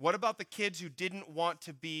 what about the kids who didn't want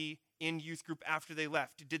to be in youth group after they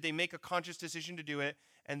left? Did they make a conscious decision to do it?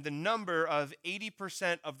 And the number of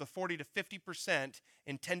 80% of the 40 to 50%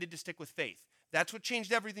 intended to stick with faith. That's what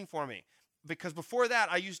changed everything for me. Because before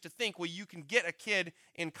that, I used to think, well, you can get a kid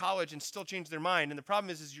in college and still change their mind. And the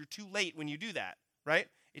problem is you're too late when you do that, right?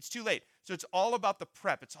 It's too late. So it's all about the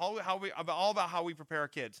prep. It's all about how we prepare our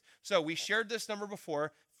kids. So we shared this number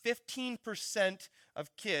before. 15%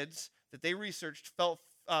 of kids that they researched felt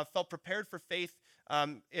prepared for faith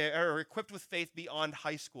or equipped with faith beyond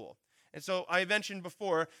high school. And so I mentioned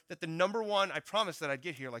before that the number one, I promised that I'd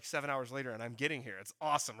get here like 7 hours later, and I'm getting here. It's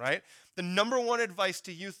awesome, right? The number one advice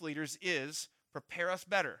to youth leaders is prepare us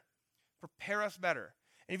better. Prepare us better.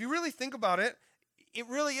 And if you really think about it, it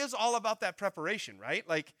really is all about that preparation, right?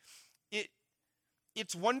 Like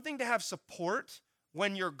it's one thing to have support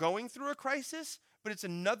when you're going through a crisis, but it's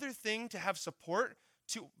another thing to have support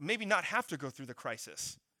to maybe not have to go through the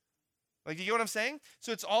crisis. Like, you get what I'm saying?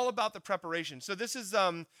 So it's all about the preparation. So this is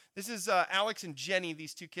Alex and Jenny,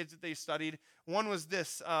 these two kids that they studied. One was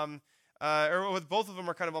this, or with both of them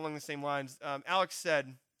are kind of along the same lines. Alex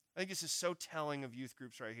said, I think this is so telling of youth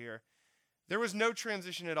groups right here. There was no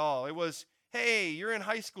transition at all. It was, hey, you're in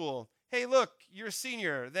high school. Hey, look, you're a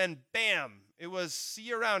senior. Then, bam, it was, see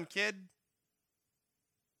you around, kid.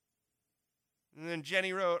 And then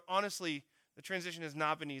Jenny wrote, honestly, the transition has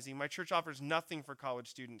not been easy. My church offers nothing for college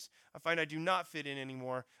students. I find I do not fit in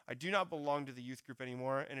anymore. I do not belong to the youth group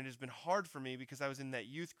anymore, and it has been hard for me because I was in that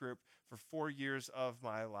youth group for 4 years of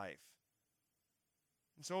my life.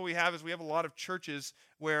 And so what we have is we have a lot of churches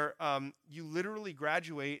where you literally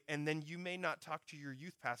graduate, and then you may not talk to your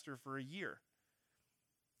youth pastor for a year.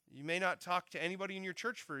 You may not talk to anybody in your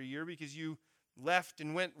church for a year because you left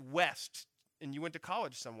and went west, and you went to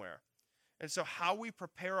college somewhere. And so how we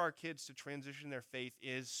prepare our kids to transition their faith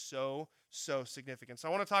is so significant. So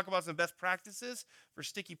I want to talk about some best practices for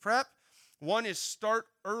sticky prep. One is start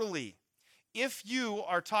early. If you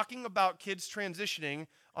are talking about kids transitioning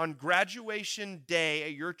on graduation day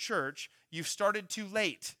at your church, you've started too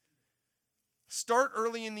late. Start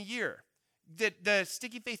early in the year. The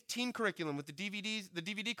Sticky Faith teen curriculum with the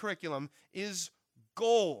DVD curriculum is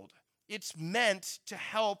gold. It's meant to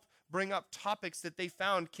help bring up topics that they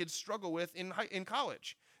found kids struggle with in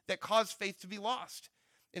college that cause faith to be lost.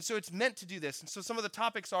 And so it's meant to do this. And so some of the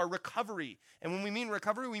topics are recovery. And when we mean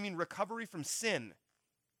recovery from sin.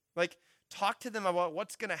 Like, talk to them about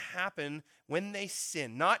what's going to happen when they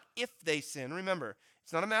sin, not if they sin. Remember,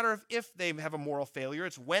 it's not a matter of if they have a moral failure.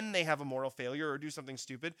 It's when they have a moral failure or do something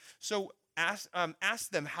stupid. So ask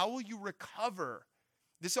them, how will you recover?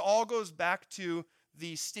 This all goes back to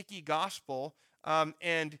the sticky gospel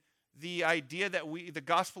and the idea that the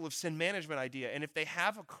gospel of sin management idea. And if they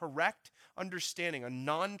have a correct understanding, a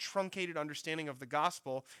non-truncated understanding of the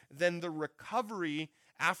gospel, then the recovery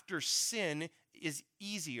after sin is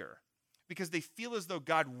easier because they feel as though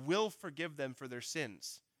God will forgive them for their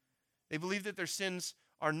sins. They believe that their sins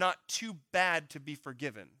are not too bad to be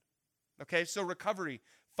forgiven. Okay, so recovery.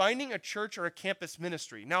 Finding a church or a campus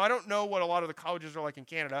ministry. Now, I don't know what a lot of the colleges are like in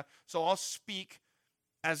Canada, so I'll speak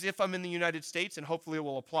as if I'm in the United States, and hopefully it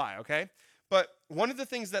will apply, okay? But one of the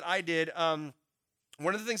things that I did, one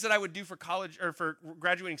of the things that I would do for college or for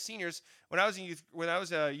graduating seniors when I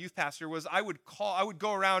was a youth pastor was I would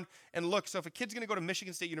go around and look. So if a kid's going to go to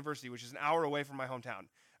Michigan State University, which is an hour away from my hometown,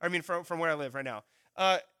 from where I live right now,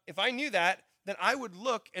 if I knew that, then I would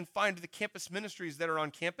look and find the campus ministries that are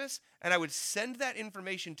on campus, and I would send that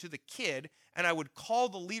information to the kid, and I would call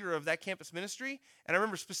the leader of that campus ministry. And I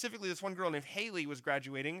remember specifically this one girl named Haley was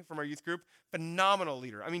graduating from our youth group. Phenomenal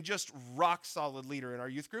leader. I mean, just rock solid leader in our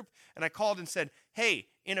youth group. And I called and said, hey,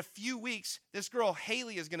 in a few weeks, this girl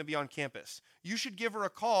Haley is going to be on campus. You should give her a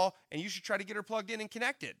call, and you should try to get her plugged in and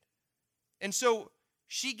connected. And so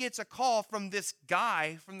she gets a call from this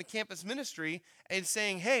guy from the campus ministry and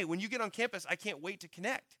saying, hey, when you get on campus, I can't wait to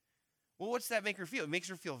connect. Well, what's that make her feel? It makes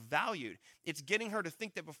her feel valued. It's getting her to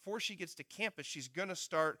think that before she gets to campus, she's going to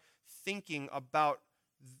start thinking about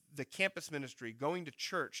the campus ministry, going to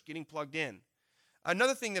church, getting plugged in.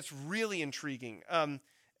 Another thing that's really intriguing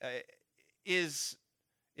is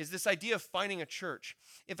this idea of finding a church.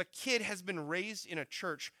 If a kid has been raised in a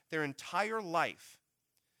church their entire life,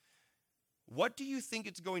 what do you think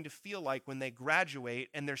it's going to feel like when they graduate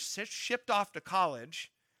and they're shipped off to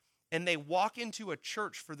college and they walk into a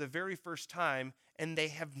church for the very first time and they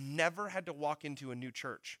have never had to walk into a new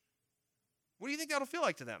church? What do you think that'll feel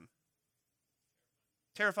like to them?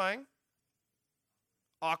 Terrifying?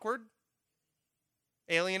 Awkward?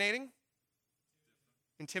 Alienating?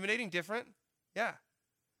 Intimidating? Different? Yeah.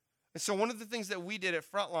 And so one of the things that we did at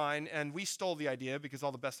Frontline, and we stole the idea because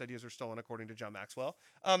all the best ideas are stolen according to John Maxwell,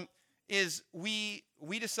 is we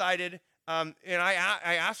decided, and I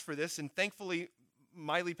asked for this, and thankfully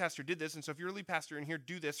my lead pastor did this, and so if you're a lead pastor in here,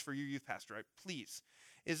 do this for your youth pastor, right? Please.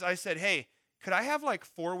 Is I said, hey, could I have like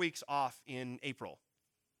 4 weeks off in April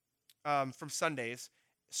from Sundays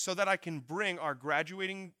so that I can bring our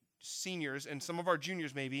graduating seniors and some of our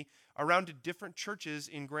juniors maybe around to different churches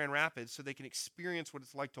in Grand Rapids so they can experience what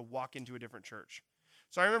it's like to walk into a different church.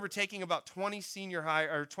 So I remember taking about 20 seniors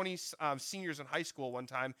in high school one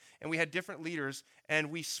time, and we had different leaders,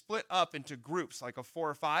 and we split up into groups, like of 4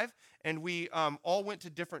 or 5, and we all went to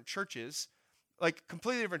different churches, like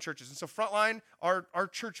completely different churches. And so Frontline, our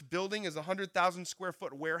church building is a 100,000 square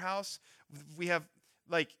foot warehouse. We have,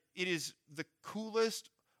 like, it is the coolest,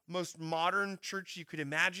 most modern church you could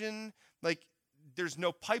imagine. Like, there's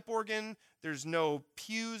no pipe organ. There's no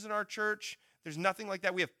pews in our church. There's nothing like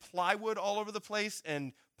that. We have plywood all over the place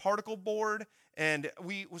and particle board. And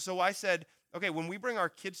so I said, okay, when we bring our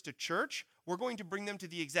kids to church, we're going to bring them to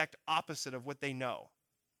the exact opposite of what they know.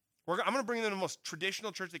 I'm going to bring them to the most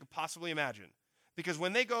traditional church they could possibly imagine. Because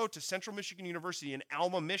when they go to Central Michigan University in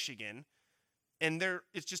Alma, Michigan, and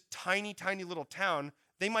it's just tiny, tiny little town,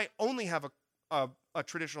 they might only have a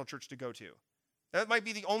traditional church to go to. That might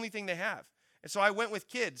be the only thing they have. And so I went with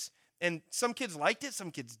kids, and some kids liked it,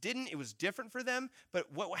 some kids didn't. It was different for them.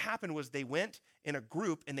 But what happened was they went in a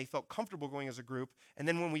group, and they felt comfortable going as a group. And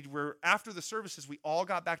then when we were after the services, we all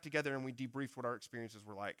got back together, and we debriefed what our experiences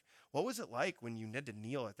were like. What was it like when you had to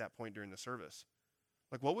kneel at that point during the service?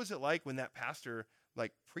 Like, what was it like when that pastor,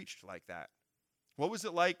 preached like that? What was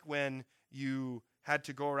it like when you had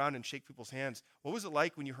to go around and shake people's hands? What was it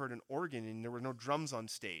like when you heard an organ and there were no drums on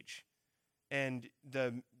stage? And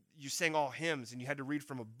you sang all hymns and you had to read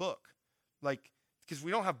from a book? Because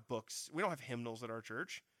we don't have books. We don't have hymnals at our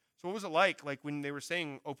church. So what was it like when they were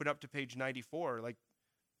saying, open up to page 94?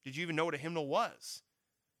 Did you even know what a hymnal was?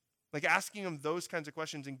 Asking them those kinds of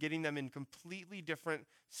questions and getting them in completely different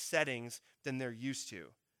settings than they're used to.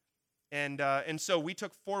 And so we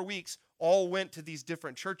took 4 weeks, all went to these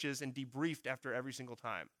different churches and debriefed after every single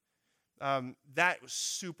time. That was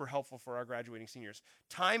super helpful for our graduating seniors.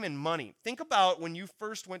 Time and money. Think about when you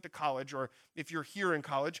first went to college, or if you're here in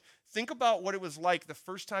college, think about what it was like the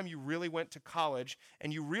first time you really went to college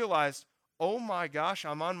and you realized, oh my gosh,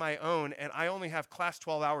 I'm on my own and I only have class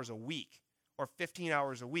 12 hours a week or 15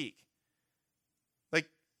 hours a week.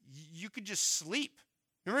 You could just sleep.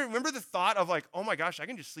 Remember the thought of oh my gosh, I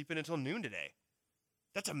can just sleep in until noon today.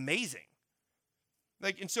 That's amazing.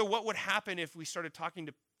 And so what would happen if we started talking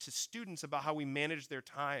to students about how we manage their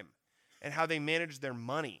time and how they manage their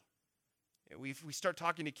money? We start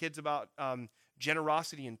talking to kids about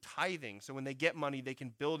generosity and tithing. So when they get money, they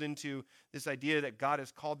can build into this idea that God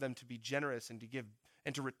has called them to be generous and to give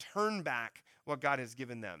and to return back what God has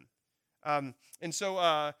given them. And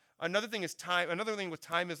so another thing is time. Another thing with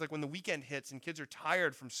time is when the weekend hits and kids are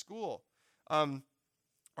tired from school.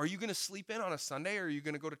 Are you going to sleep in on a Sunday, or are you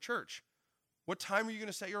going to go to church? What time are you going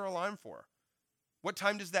to set your alarm for? What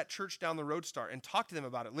time does that church down the road start? And talk to them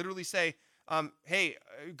about it. Literally say, hey,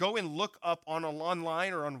 go and look up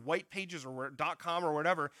online or on white pages or .com or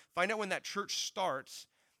whatever. Find out when that church starts,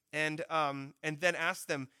 and then ask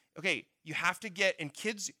them, okay, you have to get, and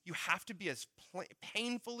kids, you have to be as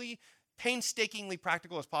painstakingly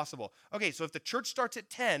practical as possible. Okay, so if the church starts at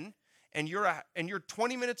 10 and you're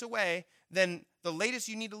 20 minutes away, then the latest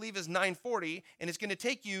you need to leave is 9:40, and it's going to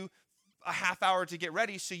take you a half hour to get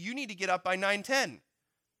ready, so you need to get up by 9:10.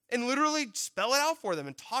 And literally spell it out for them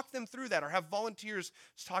and talk them through that, or have volunteers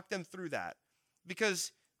talk them through that.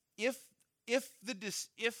 Because if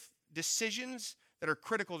decisions that are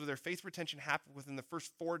critical to their faith retention happen within the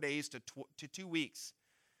first 4 days to 2 weeks,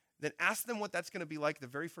 then ask them what that's going to be like the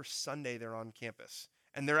very first Sunday they're on campus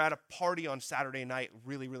and they're at a party on Saturday night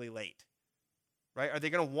really, really late, right? Are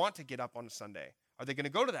they going to want to get up on a Sunday? Are they going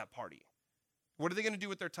to go to that party? What are they going to do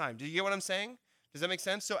with their time? Do you get what I'm saying? Does that make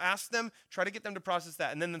sense? So ask them, try to get them to process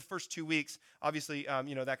that. And then the first 2 weeks, obviously,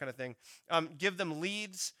 that kind of thing. Give them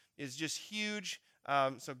leads is just huge.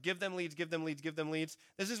 So give them leads.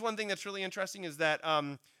 This is one thing that's really interesting, is that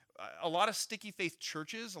a lot of sticky faith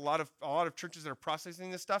churches, a lot of churches that are processing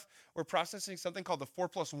this stuff, we're processing something called the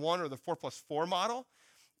 4+1 or the 4+4 model.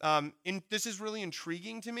 This is really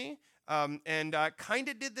intriguing to me. We've kind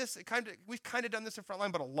of done this in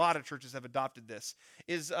Frontline, but a lot of churches have adopted this.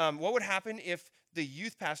 Is what would happen if the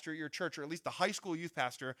youth pastor at your church, or at least the high school youth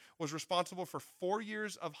pastor, was responsible for 4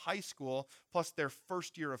 years of high school plus their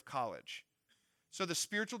first year of college? So the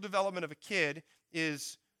spiritual development of a kid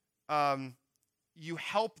is you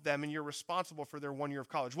help them and you're responsible for their 1 year of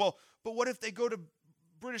college. Well, but what if they go to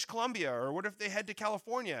British Columbia, or what if they head to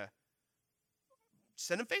California?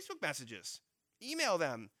 Send them Facebook messages. Email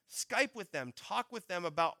them, Skype with them, talk with them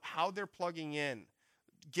about how they're plugging in,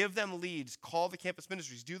 give them leads, call the campus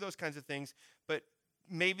ministries, do those kinds of things. But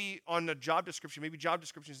maybe on the job description, maybe job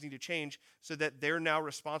descriptions need to change so that they're now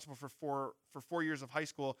responsible for 4 years of high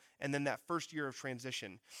school and then that first year of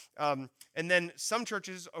transition. And then some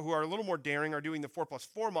churches who are a little more daring are doing the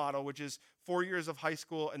 4+4 model, which is 4 years of high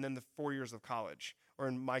school and then the 4 years of college, or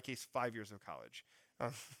in my case, 5 years of college.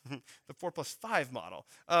 The 4+5 model.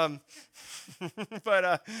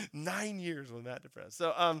 But 9 years when that depressed.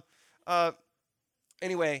 So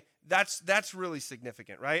anyway, that's really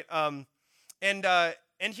significant, right? And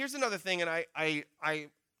here's another thing, and I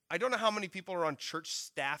don't know how many people are on church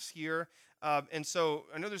staffs here. And so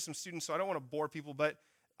I know there's some students, so I don't want to bore people, but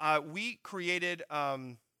we created,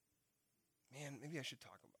 maybe I should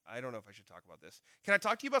talk about, I don't know if I should talk about this. Can I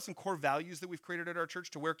talk to you about some core values that we've created at our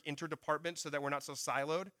church to work interdepartment so that we're not so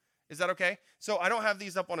siloed? Is that okay? So I don't have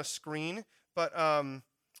these up on a screen, but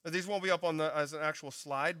these won't be up on as an actual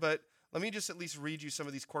slide, but let me just at least read you some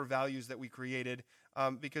of these core values that we created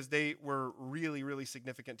because they were really, really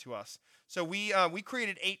significant to us. So we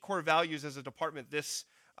created 8 core values as a department. Maybe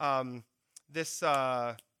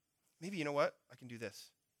you know what? I can do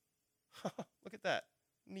this. Look at that.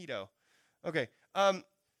 Neato. Okay.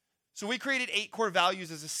 So we created 8 core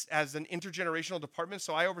values as an intergenerational department.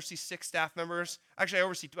 So I oversee 6 staff members. Actually, I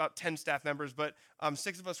oversee about 10 staff members, but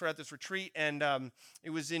 6 of us were at this retreat, and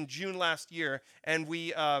it was in June last year. And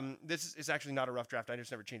this is actually not a rough draft. I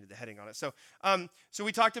just never changed the heading on it. So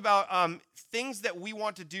we talked about things that we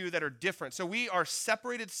want to do that are different. So we are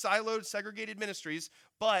separated, siloed, segregated ministries,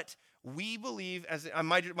 but we believe, as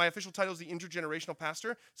my official title is the intergenerational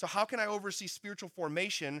pastor. So how can I oversee spiritual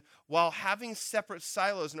formation while having separate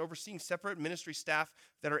silos and overseeing separate ministry staff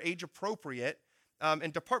that are age appropriate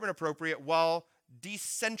and department appropriate while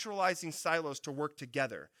decentralizing silos to work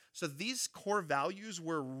together? So these core values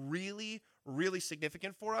were really, really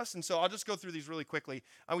significant for us. And so I'll just go through these really quickly.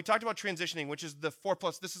 We talked about transitioning, which is the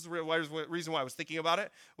 4+. This is the reason why I was thinking about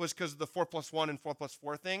it, was because of the 4+1 and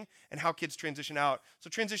 4+4 thing and how kids transition out. So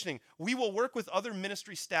transitioning, we will work with other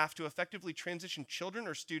ministry staff to effectively transition children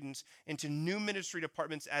or students into new ministry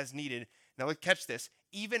departments as needed. Now, let's catch this.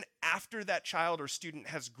 Even after that child or student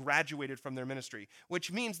has graduated from their ministry,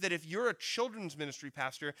 which means that if you're a children's ministry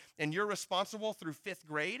pastor and you're responsible through 5th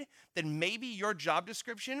grade, then maybe your job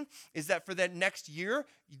description is that for that next year,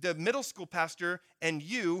 the middle school pastor and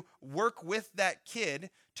you work with that kid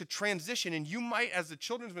to transition, and you might, as a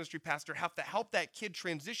children's ministry pastor, have to help that kid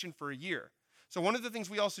transition for a year. So one of the things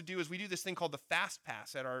we also do is we do this thing called the Fast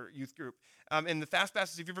Pass at our youth group. And the Fast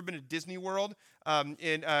Pass is, if you've ever been to Disney World,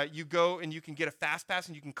 you go and you can get a Fast Pass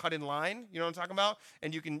and you can cut in line. You know what I'm talking about?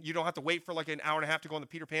 And you don't have to wait for like an hour and a half to go on the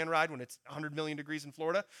Peter Pan ride when it's 100 million degrees in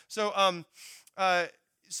Florida. So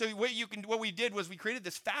what we did was we created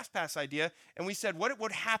this Fast Pass idea, and we said, what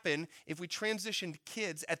would happen if we transitioned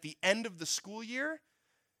kids at the end of the school year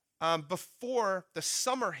before the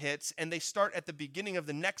summer hits and they start at the beginning of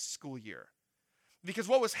the next school year? Because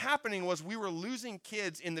what was happening was we were losing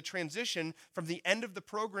kids in the transition from the end of the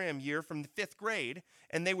program year from the 5th grade,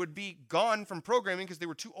 and they would be gone from programming because they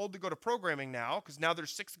were too old to go to programming now, because now they're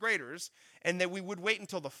 6th graders, and then we would wait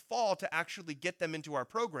until the fall to actually get them into our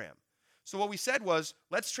program. So what we said was,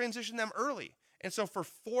 let's transition them early. And so for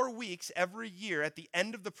 4 weeks every year at the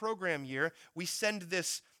end of the program year, we send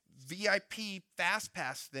this VIP Fast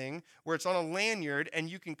Pass thing where it's on a lanyard, and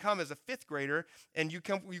you can come as a 5th grader, and you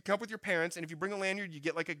come with your parents, and if you bring a lanyard, you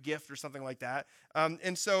get like a gift or something like that.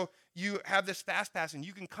 And so you have this Fast Pass, and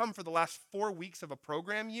you can come for the last 4 weeks of a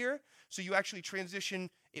program year. So you actually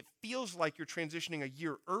transition. It feels like you're transitioning a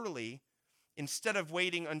year early instead of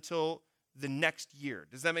waiting until the next year.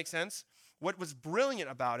 Does that make sense? What was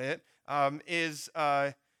brilliant about it is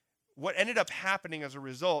what ended up happening as a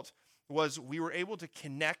result was we were able to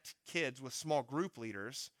connect kids with small group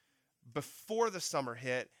leaders before the summer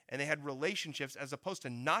hit, and they had relationships as opposed to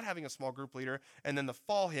not having a small group leader, and then the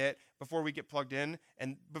fall hit before we get plugged in,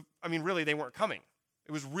 and really they weren't coming.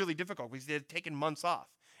 It was really difficult because they had taken months off.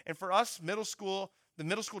 And for us, the middle school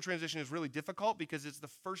transition is really difficult because it's the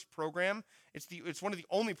first program. It's one of the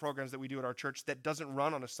only programs that we do at our church that doesn't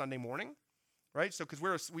run on a Sunday morning. Right? So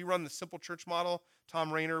because we run the simple church model, Tom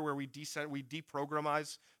Rainer, where we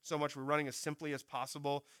deprogramize so much. We're running as simply as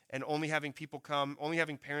possible and only having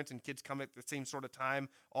parents and kids come at the same sort of time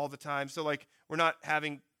all the time. So like we're not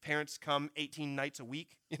having parents come 18 nights a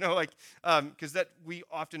week, because we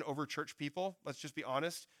often over church people. Let's just be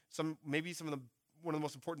honest. One of the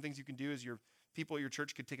most important things you can do is your people at your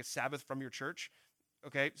church could take a Sabbath from your church.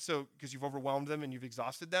 Okay, so because you've overwhelmed them and you've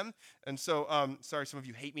exhausted them. And so, sorry, some of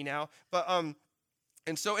you hate me now. But,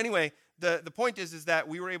 and so anyway, the point is that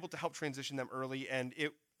we were able to help transition them early, and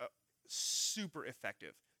it super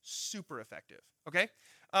effective. Okay?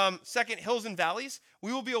 Second, hills and valleys.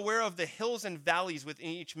 We will be aware of the hills and valleys within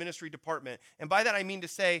each ministry department. And by that, I mean to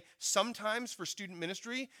say sometimes for student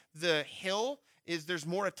ministry, the hill is there's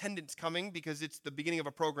more attendance coming because it's the beginning of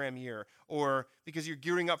a program year or because you're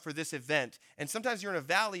gearing up for this event. And sometimes you're in a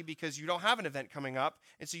valley because you don't have an event coming up,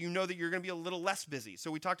 and so you know that you're going to be a little less busy. So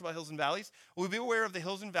we talked about hills and valleys. We'll be aware of the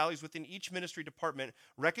hills and valleys within each ministry department,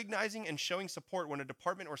 recognizing and showing support when a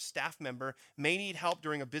department or staff member may need help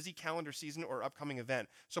during a busy calendar season or upcoming event.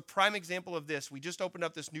 So prime example of this, we just opened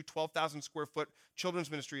up this new 12,000 square foot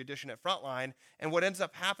children's ministry addition at Frontline, and what ends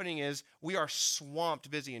up happening is we are swamped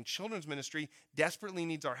busy, and children's ministry desperately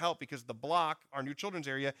needs our help because the block, our new children's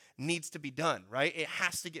area, needs to be done, right? It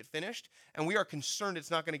has to get finished, and we are concerned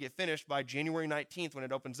it's not going to get finished by January 19th when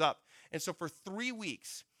it opens up. And so for 3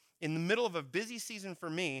 weeks, in the middle of a busy season for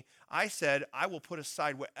me, I said, I will put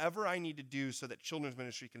aside whatever I need to do so that children's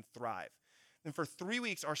ministry can thrive. And for 3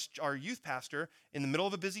 weeks, our youth pastor, in the middle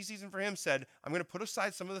of a busy season for him, said, I'm going to put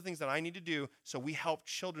aside some of the things that I need to do so we help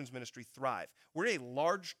children's ministry thrive. We're a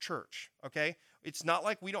large church, okay? It's not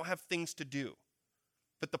like we don't have things to do.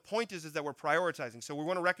 But the point is that we're prioritizing. So we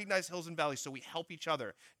want to recognize hills and valleys so we help each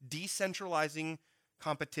other, decentralizing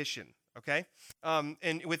competition, okay?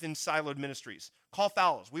 And within siloed ministries. Call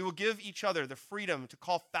fouls. We will give each other the freedom to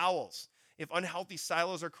call fouls if unhealthy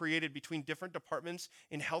silos are created between different departments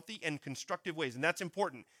in healthy and constructive ways. And that's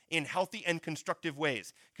important, in healthy and constructive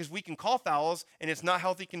ways, because we can call fouls and it's not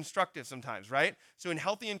healthy constructive sometimes, right? So in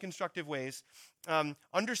healthy and constructive ways,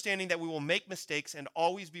 understanding that we will make mistakes and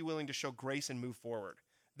always be willing to show grace and move forward.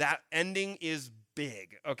 That ending is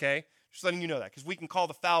big, okay? Just letting you know that, because we can call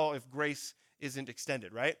the foul if grace isn't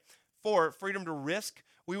extended, right? 4, freedom to risk.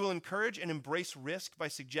 We will encourage and embrace risk by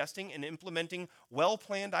suggesting and implementing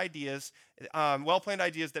well-planned ideas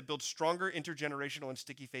that build stronger intergenerational and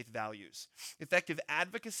sticky faith values. Effective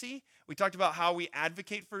advocacy. We talked about how we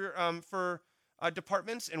advocate for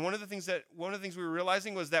departments, and one of the things we were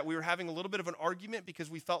realizing was that we were having a little bit of an argument because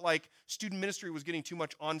we felt like student ministry was getting too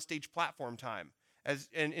much on-stage platform time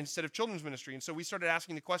instead of children's ministry. And so we started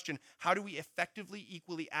asking the question, how do we effectively,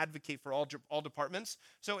 equally advocate for all departments?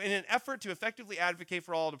 So in an effort to effectively advocate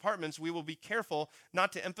for all departments, we will be careful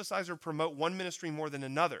not to emphasize or promote one ministry more than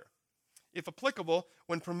another. If applicable,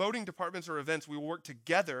 when promoting departments or events, we will work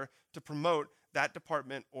together to promote that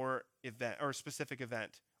department or event or specific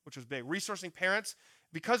event, which was big. Resourcing parents,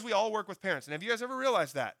 because we all work with parents. And have you guys ever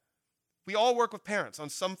realized that? We all work with parents on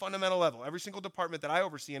some fundamental level. Every single department that I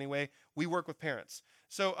oversee anyway, we work with parents.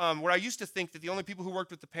 So where I used to think that the only people who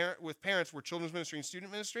worked with parents were children's ministry and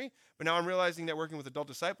student ministry, but now I'm realizing that working with adult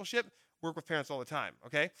discipleship, work with parents all the time,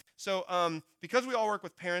 okay? So because we all work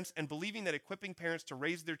with parents and believing that equipping parents to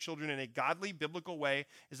raise their children in a godly, biblical way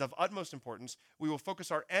is of utmost importance, we will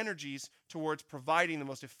focus our energies towards providing the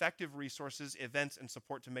most effective resources, events, and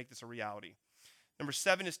support to make this a reality. Number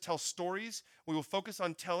 7 is tell stories. We will focus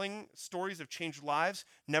on telling stories of changed lives,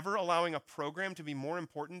 never allowing a program to be more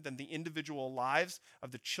important than the individual lives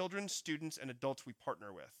of the children, students, and adults we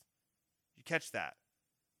partner with. You catch that?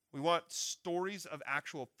 We want stories of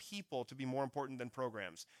actual people to be more important than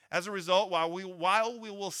programs. As a result, while we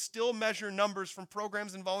will still measure numbers from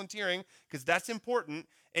programs and volunteering, because that's important,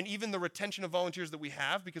 and even the retention of volunteers that we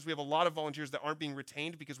have, because we have a lot of volunteers that aren't being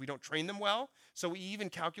retained because we don't train them well. So we even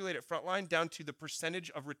calculate at Frontline down to the percentage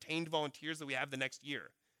of retained volunteers that we have the next year.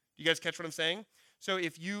 You guys catch what I'm saying? So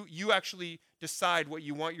if you actually decide what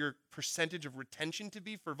you want your percentage of retention to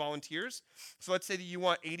be for volunteers, so let's say that you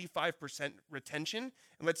want 85% retention,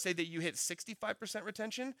 and let's say that you hit 65%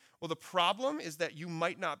 retention, well, the problem is that you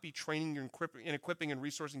might not be training and equipping and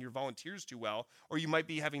resourcing your volunteers too well, or you might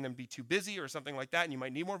be having them be too busy or something like that, and you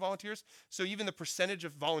might need more volunteers. So even the percentage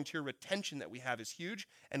of volunteer retention that we have is huge,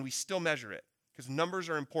 and we still measure it, because numbers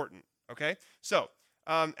are important, okay? So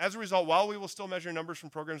as a result, while we will still measure numbers from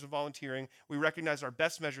programs of volunteering, we recognize our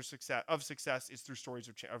best measure of success is through stories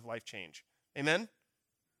of life change. Amen?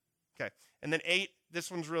 Okay. And then 8,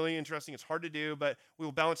 this one's really interesting. It's hard to do, but we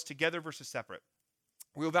will balance together versus separate.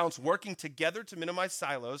 We will balance working together to minimize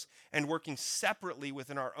silos and working separately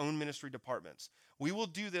within our own ministry departments. We will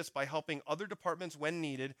do this by helping other departments when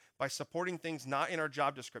needed, by supporting things not in our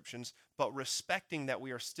job descriptions, but respecting that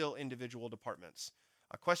we are still individual departments.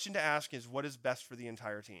 A question to ask is, what is best for the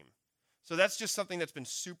entire team? So that's just something that's been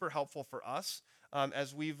super helpful for us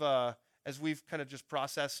as we've kind of just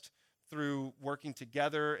processed through working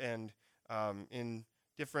together and in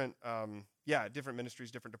different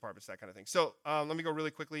ministries, different departments, that kind of thing. So let me go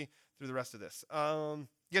really quickly through the rest of this. You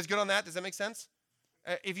guys good on that? Does that make sense?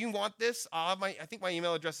 If you want this, I think my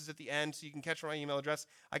email address is at the end, so you can catch my email address.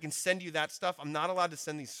 I can send you that stuff. I'm not allowed to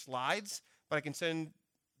send these slides, but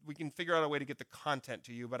we can figure out a way to get the content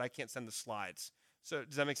to you, but I can't send the slides. So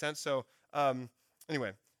does that make sense? So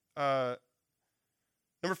anyway, number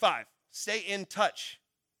 5, stay in touch.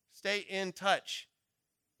 Stay in touch.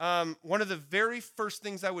 One of the very first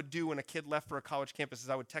things I would do when a kid left for a college campus is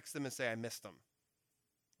I would text them and say I missed them.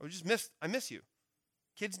 I miss you.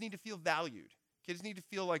 Kids need to feel valued. Kids need to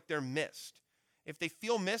feel like they're missed. If they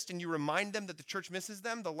feel missed and you remind them that the church misses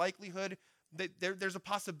them, the likelihood that there's a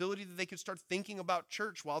possibility that they could start thinking about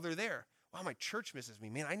church while they're there. Wow, my church misses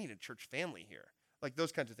me. Man, I need a church family here. Like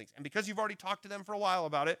those kinds of things. And because you've already talked to them for a while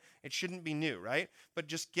about it, it shouldn't be new, right? But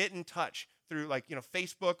just get in touch through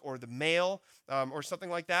Facebook or the mail or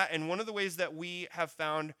something like that. And one of the ways that we have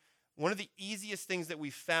found, one of the easiest things that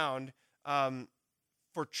we've found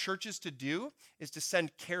for churches to do is to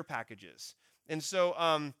send care packages. And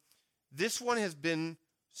so this one has been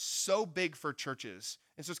so big for churches.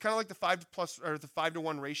 And so it's kind of like the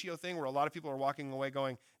 5-to-1 ratio thing where a lot of people are walking away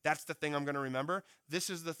going, that's the thing I'm going to remember. This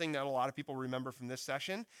is the thing that a lot of people remember from this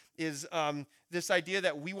session is this idea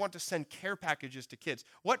that we want to send care packages to kids.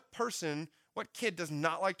 What kid does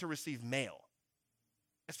not like to receive mail?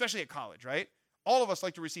 Especially at college, right? All of us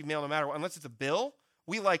like to receive mail no matter what. Unless it's a bill,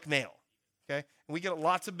 we like mail, okay? And we get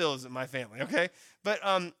lots of bills in my family, okay? But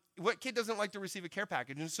what kid doesn't like to receive a care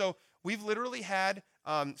package? And so we've literally had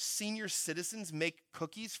senior citizens make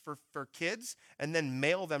cookies for kids and then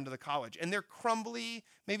mail them to the college. And they're crumbly,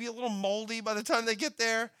 maybe a little moldy by the time they get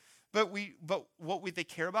there. But what they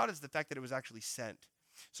care about is the fact that it was actually sent.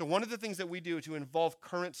 So one of the things that we do to involve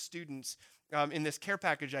current students in this care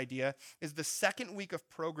package idea is the second week of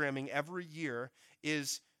programming every year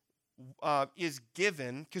is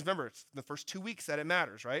given, because remember, it's the first 2 weeks that it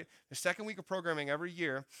matters, right? The second week of programming every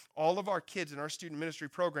year, all of our kids in our student ministry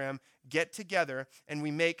program get together and we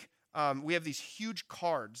have these huge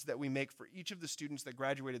cards that we make for each of the students that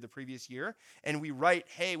graduated the previous year. And we write,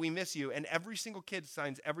 hey, we miss you. And every single kid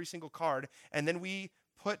signs every single card. And then we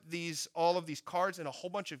put all of these cards and a whole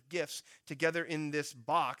bunch of gifts together in this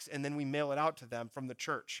box. And then we mail it out to them from the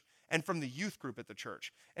church and from the youth group at the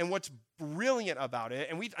church. And what's brilliant about it,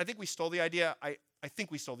 and I think we stole the idea. I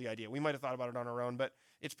think we stole the idea. We might have thought about it on our own, but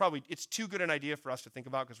it's too good an idea for us to think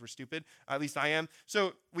about because we're stupid. At least I am.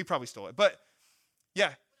 So we probably stole it. But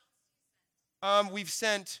yeah, we've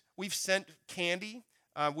sent candy.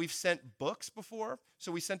 We've sent books before.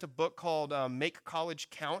 So we sent a book called Make College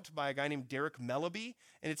Count by a guy named Derek Melleby.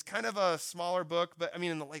 And it's kind of a smaller book, but I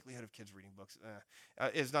mean, in the likelihood of kids reading books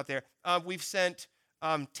is not there. We've sent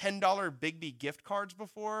 $10 Bigby gift cards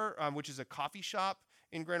before, which is a coffee shop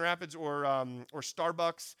in Grand Rapids, or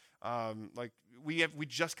Starbucks. We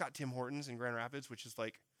just got Tim Hortons in Grand Rapids, which is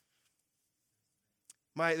like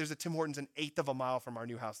there's a Tim Hortons an eighth of a mile from our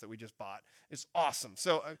new house that we just bought. It's awesome.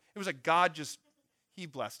 So it was like God he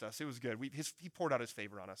blessed us. It was good. He poured out his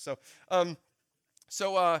favor on us.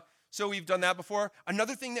 So we've done that before.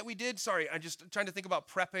 Another thing that we did, I'm just trying to think about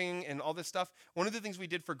prepping and all this stuff. One of the things we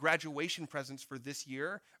did for graduation presents for this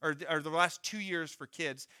year, or the last 2 years for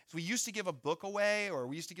kids, is we used to give a book away, or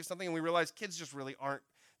we used to give something, and we realized kids just really aren't,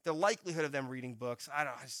 the likelihood of them reading books, I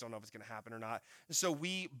just don't know if it's going to happen or not. And so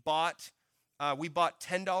we bought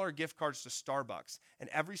 $10 gift cards to Starbucks, and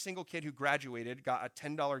every single kid who graduated got a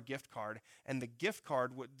 $10 gift card. And the gift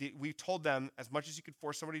card, we told them, as much as you could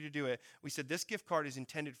force somebody to do it, we said this gift card is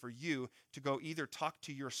intended for you to go either talk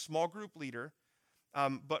to your small group leader,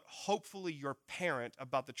 but hopefully your parent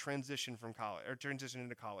about the transition from college or transition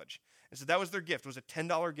into college. And so that was their gift. It was a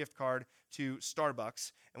 $10 gift card to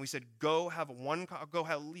Starbucks, and we said go have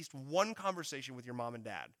at least one conversation with your mom and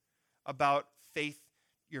dad about faith.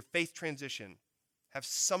 Your faith transition, have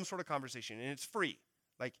some sort of conversation, and it's free.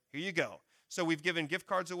 Like, here you go. So we've given gift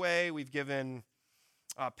cards away. We've given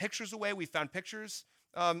pictures away. We found pictures.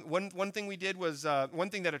 One thing we did was one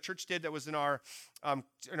thing that a church did that was in our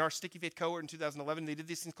Sticky Faith cohort in 2011. They did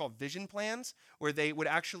these things called vision plans, where they would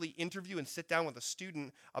actually interview and sit down with a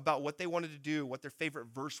student about what they wanted to do, what their favorite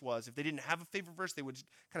verse was. If they didn't have a favorite verse, they would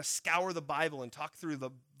kind of scour the Bible and talk through the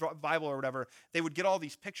Bible or whatever. They would get all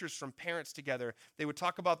these pictures from parents together. They would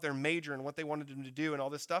talk about their major and what they wanted them to do and all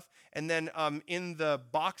this stuff. And then in the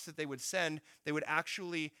box that they would send, they would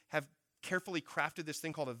actually have carefully crafted this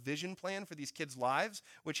thing called a vision plan for these kids' lives,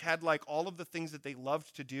 which had like all of the things that they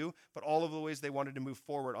loved to do, but all of the ways they wanted to move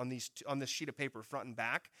forward on this sheet of paper, front and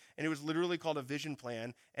back. And it was literally called a vision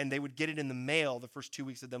plan, and they would get it in the mail the first 2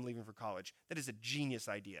 weeks of them leaving for college. That is a genius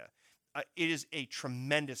idea. It is a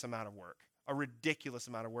tremendous amount of work. A ridiculous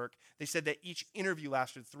amount of work. They said that each interview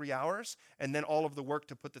lasted 3 hours, and then all of the work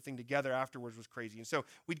to put the thing together afterwards was crazy. And so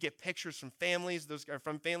we'd get pictures from families,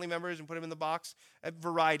 from family members, and put them in the box. A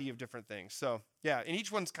variety of different things. So yeah, and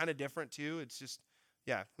each one's kind of different too. It's just,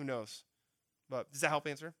 yeah, who knows? But does that help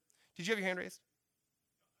answer? Did you have your hand raised?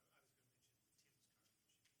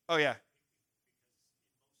 Oh yeah.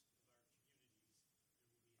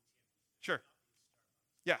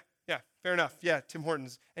 Yeah, fair enough. Yeah, Tim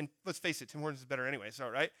Hortons. And let's face it, Tim Hortons is better anyway, so,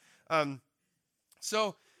 right?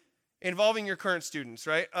 So involving your current students,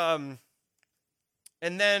 right? And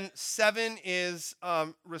then 7 is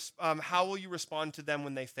how will you respond to them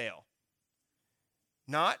when they fail?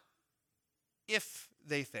 Not if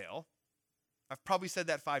they fail. I've probably said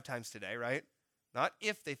that 5 times today, right? Not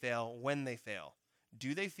if they fail, when they fail.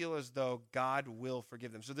 Do they feel as though God will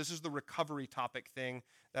forgive them? So this is the recovery topic thing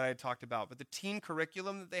that I had talked about. But the teen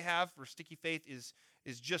curriculum that they have for Sticky Faith is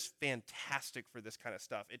just fantastic for this kind of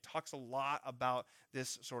stuff. It talks a lot about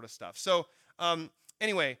this sort of stuff. So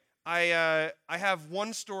anyway, I have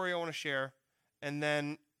one story I want to share, and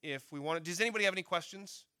then if we want to, does anybody have any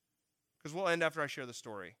questions? Because we'll end after I share the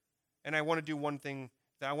story. And I want to do one thing,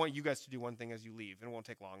 that I want you guys to do one thing as you leave, and it won't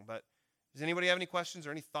take long. But does anybody have any questions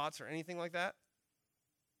or any thoughts or anything like that?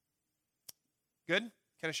 Good?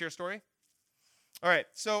 Can I share a story? All right.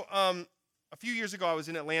 So a few years ago, I was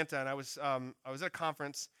in Atlanta, and I was at a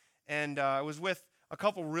conference, and I was with a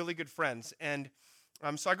couple really good friends. And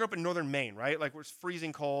so I grew up in northern Maine, right? Like, it was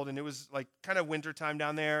freezing cold, and it was like kind of winter time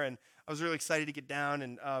down there, and I was really excited to get down.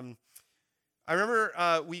 And I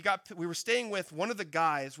remember we were staying with one of the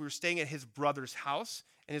guys. We were staying at his brother's house,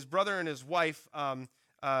 and his brother and his wife,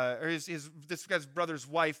 this guy's brother's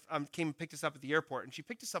wife, came and picked us up at the airport, and she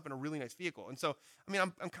picked us up in a really nice vehicle. And so, I mean,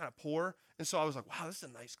 I'm kind of poor, and so I was like, wow, this is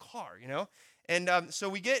a nice car, you know? And so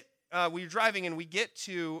we were driving, and we get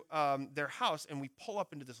to their house, and we pull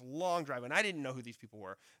up into this long driveway, and I didn't know who these people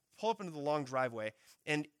were. Pull up into the long driveway,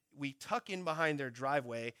 and we tuck in behind their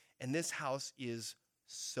driveway, and this house is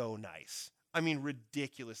so nice. I mean,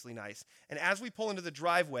 ridiculously nice. And as we pull into the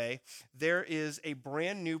driveway, there is a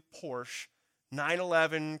brand new Porsche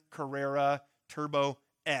 911 Carrera Turbo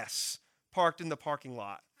S parked in the parking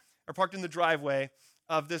lot, or parked in the driveway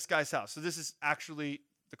of this guy's house. So this is actually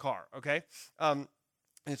the car, okay? And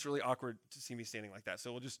it's really awkward to see me standing like that,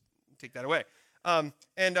 so we'll just take that away. There,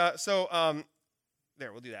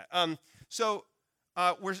 we'll do that.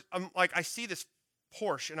 I see this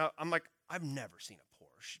Porsche, and I'm like, I've never seen a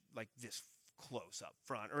Porsche like this close up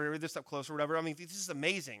front, or this up close, or whatever. I mean, this is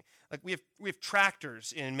amazing. Like, we have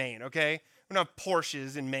tractors in Maine, okay? We don't have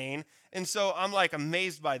Porsches in Maine, and so I'm like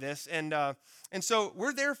amazed by this. And so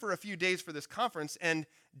we're there for a few days for this conference, and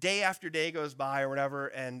day after day goes by or whatever,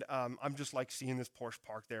 and I'm just like seeing this Porsche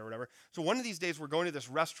parked there or whatever. So one of these days we're going to this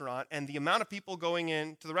restaurant, and the amount of people going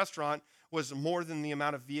into the restaurant was more than the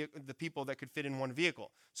amount of the people that could fit in one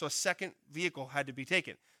vehicle. So a second vehicle had to be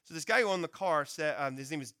taken. So this guy who owned the car said,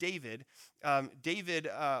 his name is David. David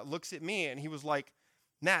looks at me, and he was like,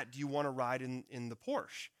 Matt, do you want to ride in the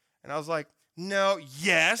Porsche? And I was like, no,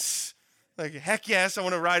 yes. Like, heck yes, I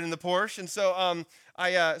want to ride in the Porsche. And so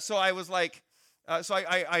I was like,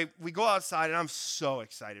 we go outside, and I'm so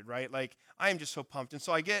excited, right? Like, I am just so pumped. And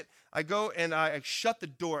so I go and I shut the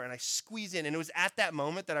door, and I squeeze in. And it was at that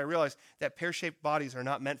moment that I realized that pear-shaped bodies are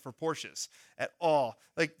not meant for Porsches at all.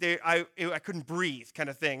 Like, I couldn't breathe, kind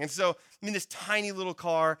of thing. And so I'm in this tiny little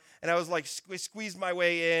car, and I was like squeezed my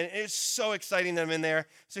way in. And it's so exciting that I'm in there.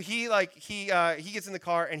 So he gets in the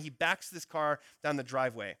car, and he backs this car down the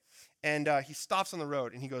driveway. And he stops on the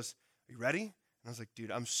road, and he goes, "Are you ready?" And I was like, dude,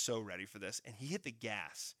 I'm so ready for this. And he hit the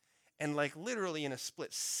gas. And like literally in a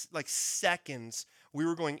split, like seconds, we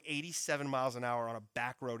were going 87 miles an hour on a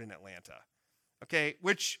back road in Atlanta. Okay,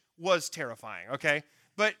 which was terrifying, okay?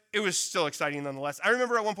 But it was still exciting nonetheless. I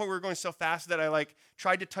remember at one point we were going so fast that I like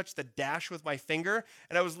tried to touch the dash with my finger.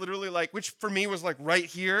 And I was literally like, which for me was like right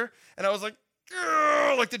here. And I was like,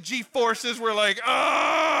 the G-forces were like,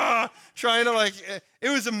 trying to like, it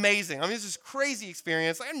was amazing. I mean, it's this crazy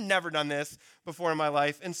experience. Like, I've never done this before in my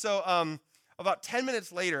life. And so about 10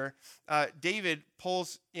 minutes later, David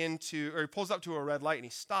pulls up to a red light, and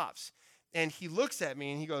he stops. And he looks at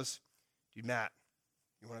me, and he goes, dude, Matt,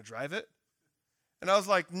 you want to drive it? And I was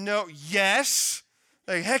like, no, yes.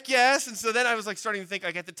 Like, heck yes. And so then I was like starting to think,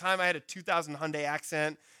 like, at the time I had a 2000 Hyundai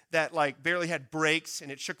Accent that like barely had brakes,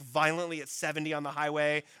 and it shook violently at 70 on the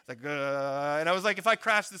highway. Like, and I was like, if I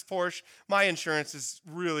crash this Porsche, my insurance is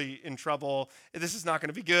really in trouble. This is not going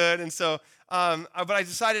to be good. And so, but I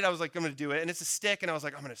decided I was like, I'm going to do it. And it's a stick, and I was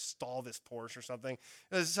like, I'm going to stall this Porsche or something.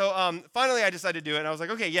 So finally I decided to do it, and I was like,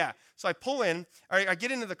 okay, yeah. So I pull in, I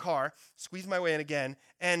get into the car, squeeze my way in again,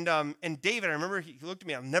 and David, I remember he looked at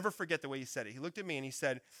me. I'll never forget the way he said it. He looked at me and he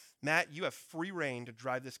said, Matt, you have free reign to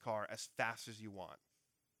drive this car as fast as you want.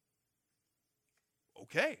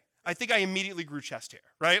 Okay. I think I immediately grew chest hair,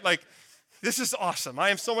 right? Like, this is awesome. I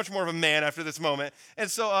am so much more of a man after this moment. And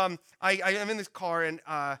so I'm in this car, and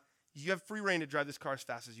you have free reign to drive this car as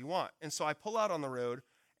fast as you want. And so I pull out on the road,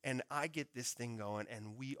 And I get this thing going,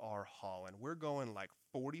 and we are hauling. We're going like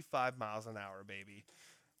 45 miles an hour, baby.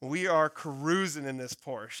 We are cruising in this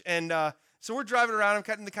Porsche. And so we're driving around. I'm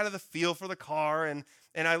getting kind of the feel for the car.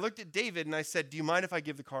 And I looked at David, and I said, do you mind if I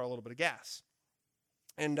give the car a little bit of gas?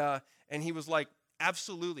 And he was like,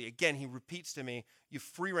 absolutely. Again, he repeats to me, you have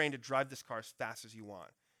free reign to drive this car as fast as you want.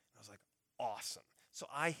 And I was like, awesome. So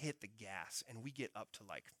I hit the gas, and we get up to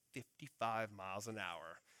like 55 miles an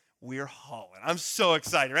hour. We're hauling. I'm so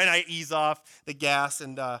excited, right? I ease off the gas,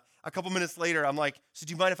 and a couple minutes later, I'm like, so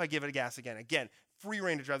do you mind if I give it a gas again? Again, free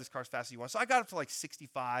reign to drive this car as fast as you want. So I got up to like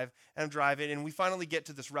 65, and I'm driving, and we finally get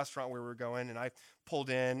to this restaurant where we were going, and I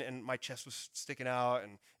pulled in, and my chest was sticking out,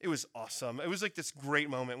 and it was awesome. It was like this great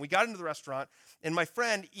moment. We got into the restaurant, and my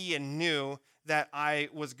friend Ian knew that he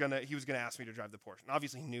was gonna ask me to drive the Porsche, and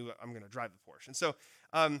obviously he knew I'm gonna drive the Porsche. And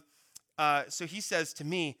so he says to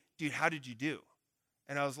me, dude, how did you do?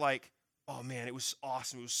 And I was like, oh man, it was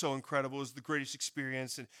awesome. It was so incredible. It was the greatest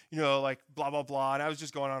experience, and like blah, blah, blah. And I was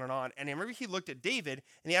just going on. And I remember he looked at David,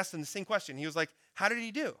 and he asked him the same question. He was like, how did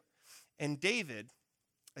he do? And David,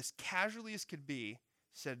 as casually as could be,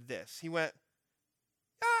 said this. He went,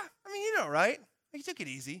 right? He took it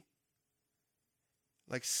easy.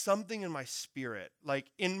 Like something in my spirit,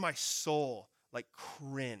 like in my soul, like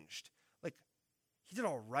cringed. Like, he did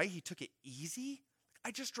all right. He took it easy.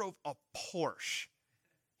 I just drove a Porsche.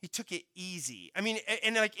 He took it easy. I mean,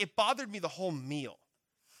 and like it bothered me the whole meal.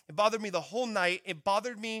 It bothered me the whole night. It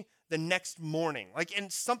bothered me the next morning. Like,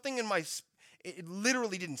 and something in it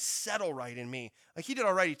literally didn't settle right in me. Like, he did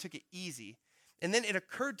all right. He took it easy. And then it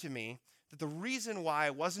occurred to me that the reason why I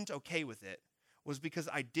wasn't okay with it was because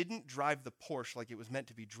I didn't drive the Porsche like it was meant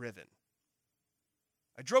to be driven.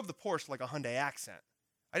 I drove the Porsche like a Hyundai Accent.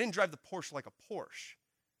 I didn't drive the Porsche like a Porsche.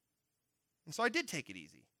 And so I did take it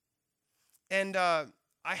easy. And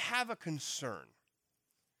I have a concern.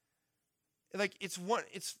 Like,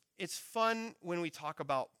 it's fun when we talk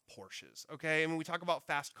about Porsches, okay? I mean, we talk about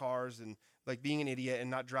fast cars and like being an idiot and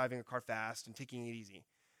not driving a car fast and taking it easy.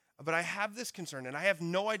 But I have this concern, and I have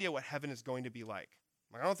no idea what heaven is going to be like.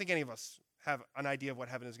 I don't think any of us have an idea of what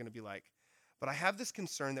heaven is going to be like. But I have this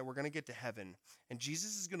concern that we're going to get to heaven, and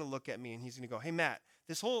Jesus is going to look at me, and he's going to go, hey, Matt,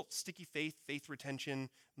 this whole sticky faith retention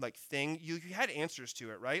like thing, you had answers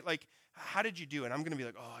to it, right? Like, how did you do? And I'm going to be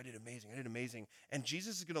like, oh, I did amazing. And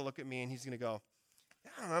Jesus is going to look at me, and he's going to go,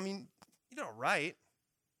 I don't know, I mean, you did all right.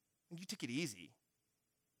 You took it easy.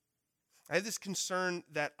 I have this concern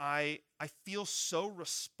that I feel so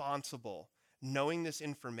responsible knowing this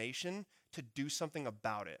information to do something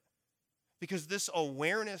about it. Because this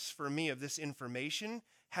awareness for me of this information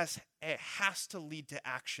has to lead to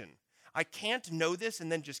action. I can't know this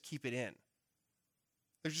and then just keep it in.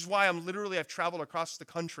 Which is why I've traveled across the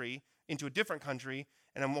country into a different country,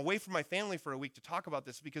 and I'm away from my family for a week to talk about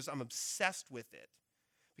this because I'm obsessed with it.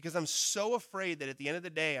 Because I'm so afraid that at the end of the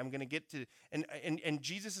day, I'm going to get to, and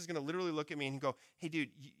Jesus is going to literally look at me and go, hey, dude,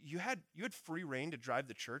 you had free reign to drive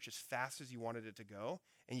the church as fast as you wanted it to go,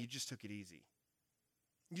 and you just took it easy.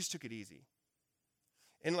 You just took it easy.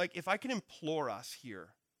 And like, if I can implore us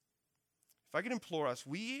here,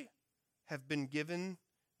 we have been given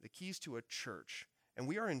the keys to a church, and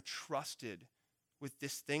we are entrusted with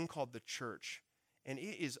this thing called the church, and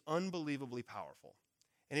it is unbelievably powerful,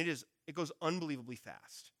 and it goes unbelievably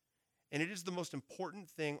fast, and it is the most important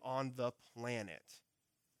thing on the planet.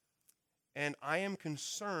 And I am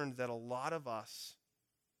concerned that a lot of us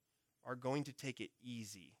are going to take it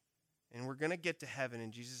easy. And we're going to get to heaven,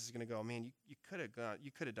 and Jesus is going to go, man, you could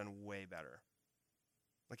have done way better.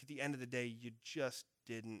 Like, at the end of the day, you just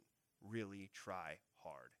didn't really try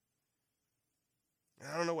hard. And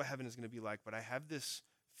I don't know what heaven is going to be like, but I have this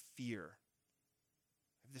fear.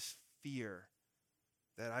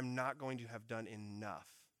 That I'm not going to have done enough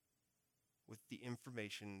with the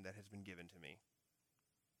information that has been given to me.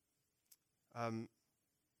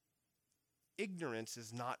 Ignorance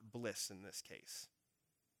is not bliss in this case.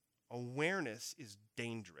 Awareness is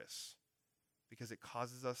dangerous because it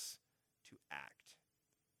causes us to act.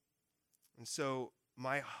 And so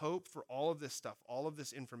my hope for all of this stuff, all of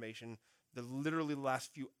this information, literally the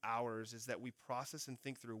last few hours, is that we process and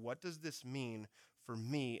think through, what does this mean for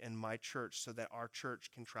me and my church so that our church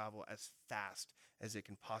can travel as fast as it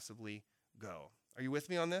can possibly go. Are you with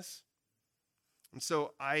me on this? And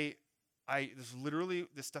so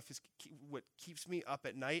this stuff is what keeps me up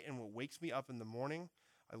at night and what wakes me up in the morning.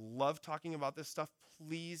 I love talking about this stuff.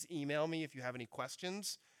 Please email me if you have any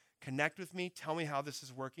questions. Connect with me. Tell me how this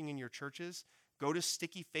is working in your churches. Go to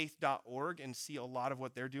stickyfaith.org and see a lot of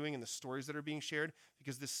what they're doing and the stories that are being shared,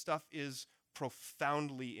 because this stuff is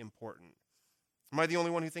profoundly important. Am I the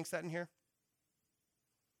only one who thinks that in here?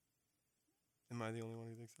 Am I the only one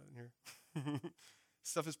who thinks that in here?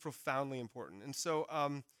 Stuff is profoundly important. And so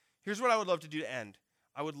here's what I would love to do to end.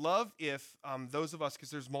 I would love if those of us, because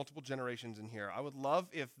there's multiple generations in here, I would love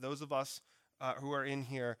if those of us who are in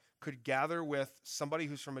here could gather with somebody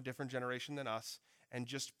who's from a different generation than us and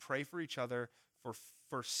just pray for each other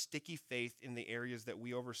for sticky faith in the areas that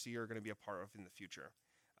we oversee are going to be a part of in the future.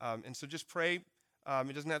 And so just pray.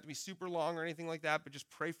 It doesn't have to be super long or anything like that, but just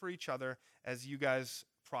pray for each other as you guys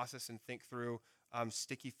process and think through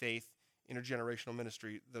sticky faith, intergenerational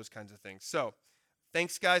ministry, those kinds of things. So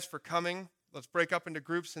thanks, guys, for coming. Let's break up into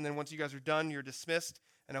groups, and then once you guys are done, you're dismissed.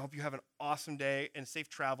 And I hope you have an awesome day and safe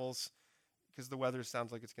travels, because the weather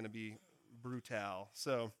sounds like it's going to be brutal.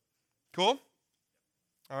 So, cool?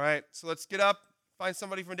 All right, so let's get up, find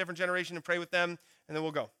somebody from a different generation and pray with them, and then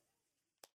we'll go.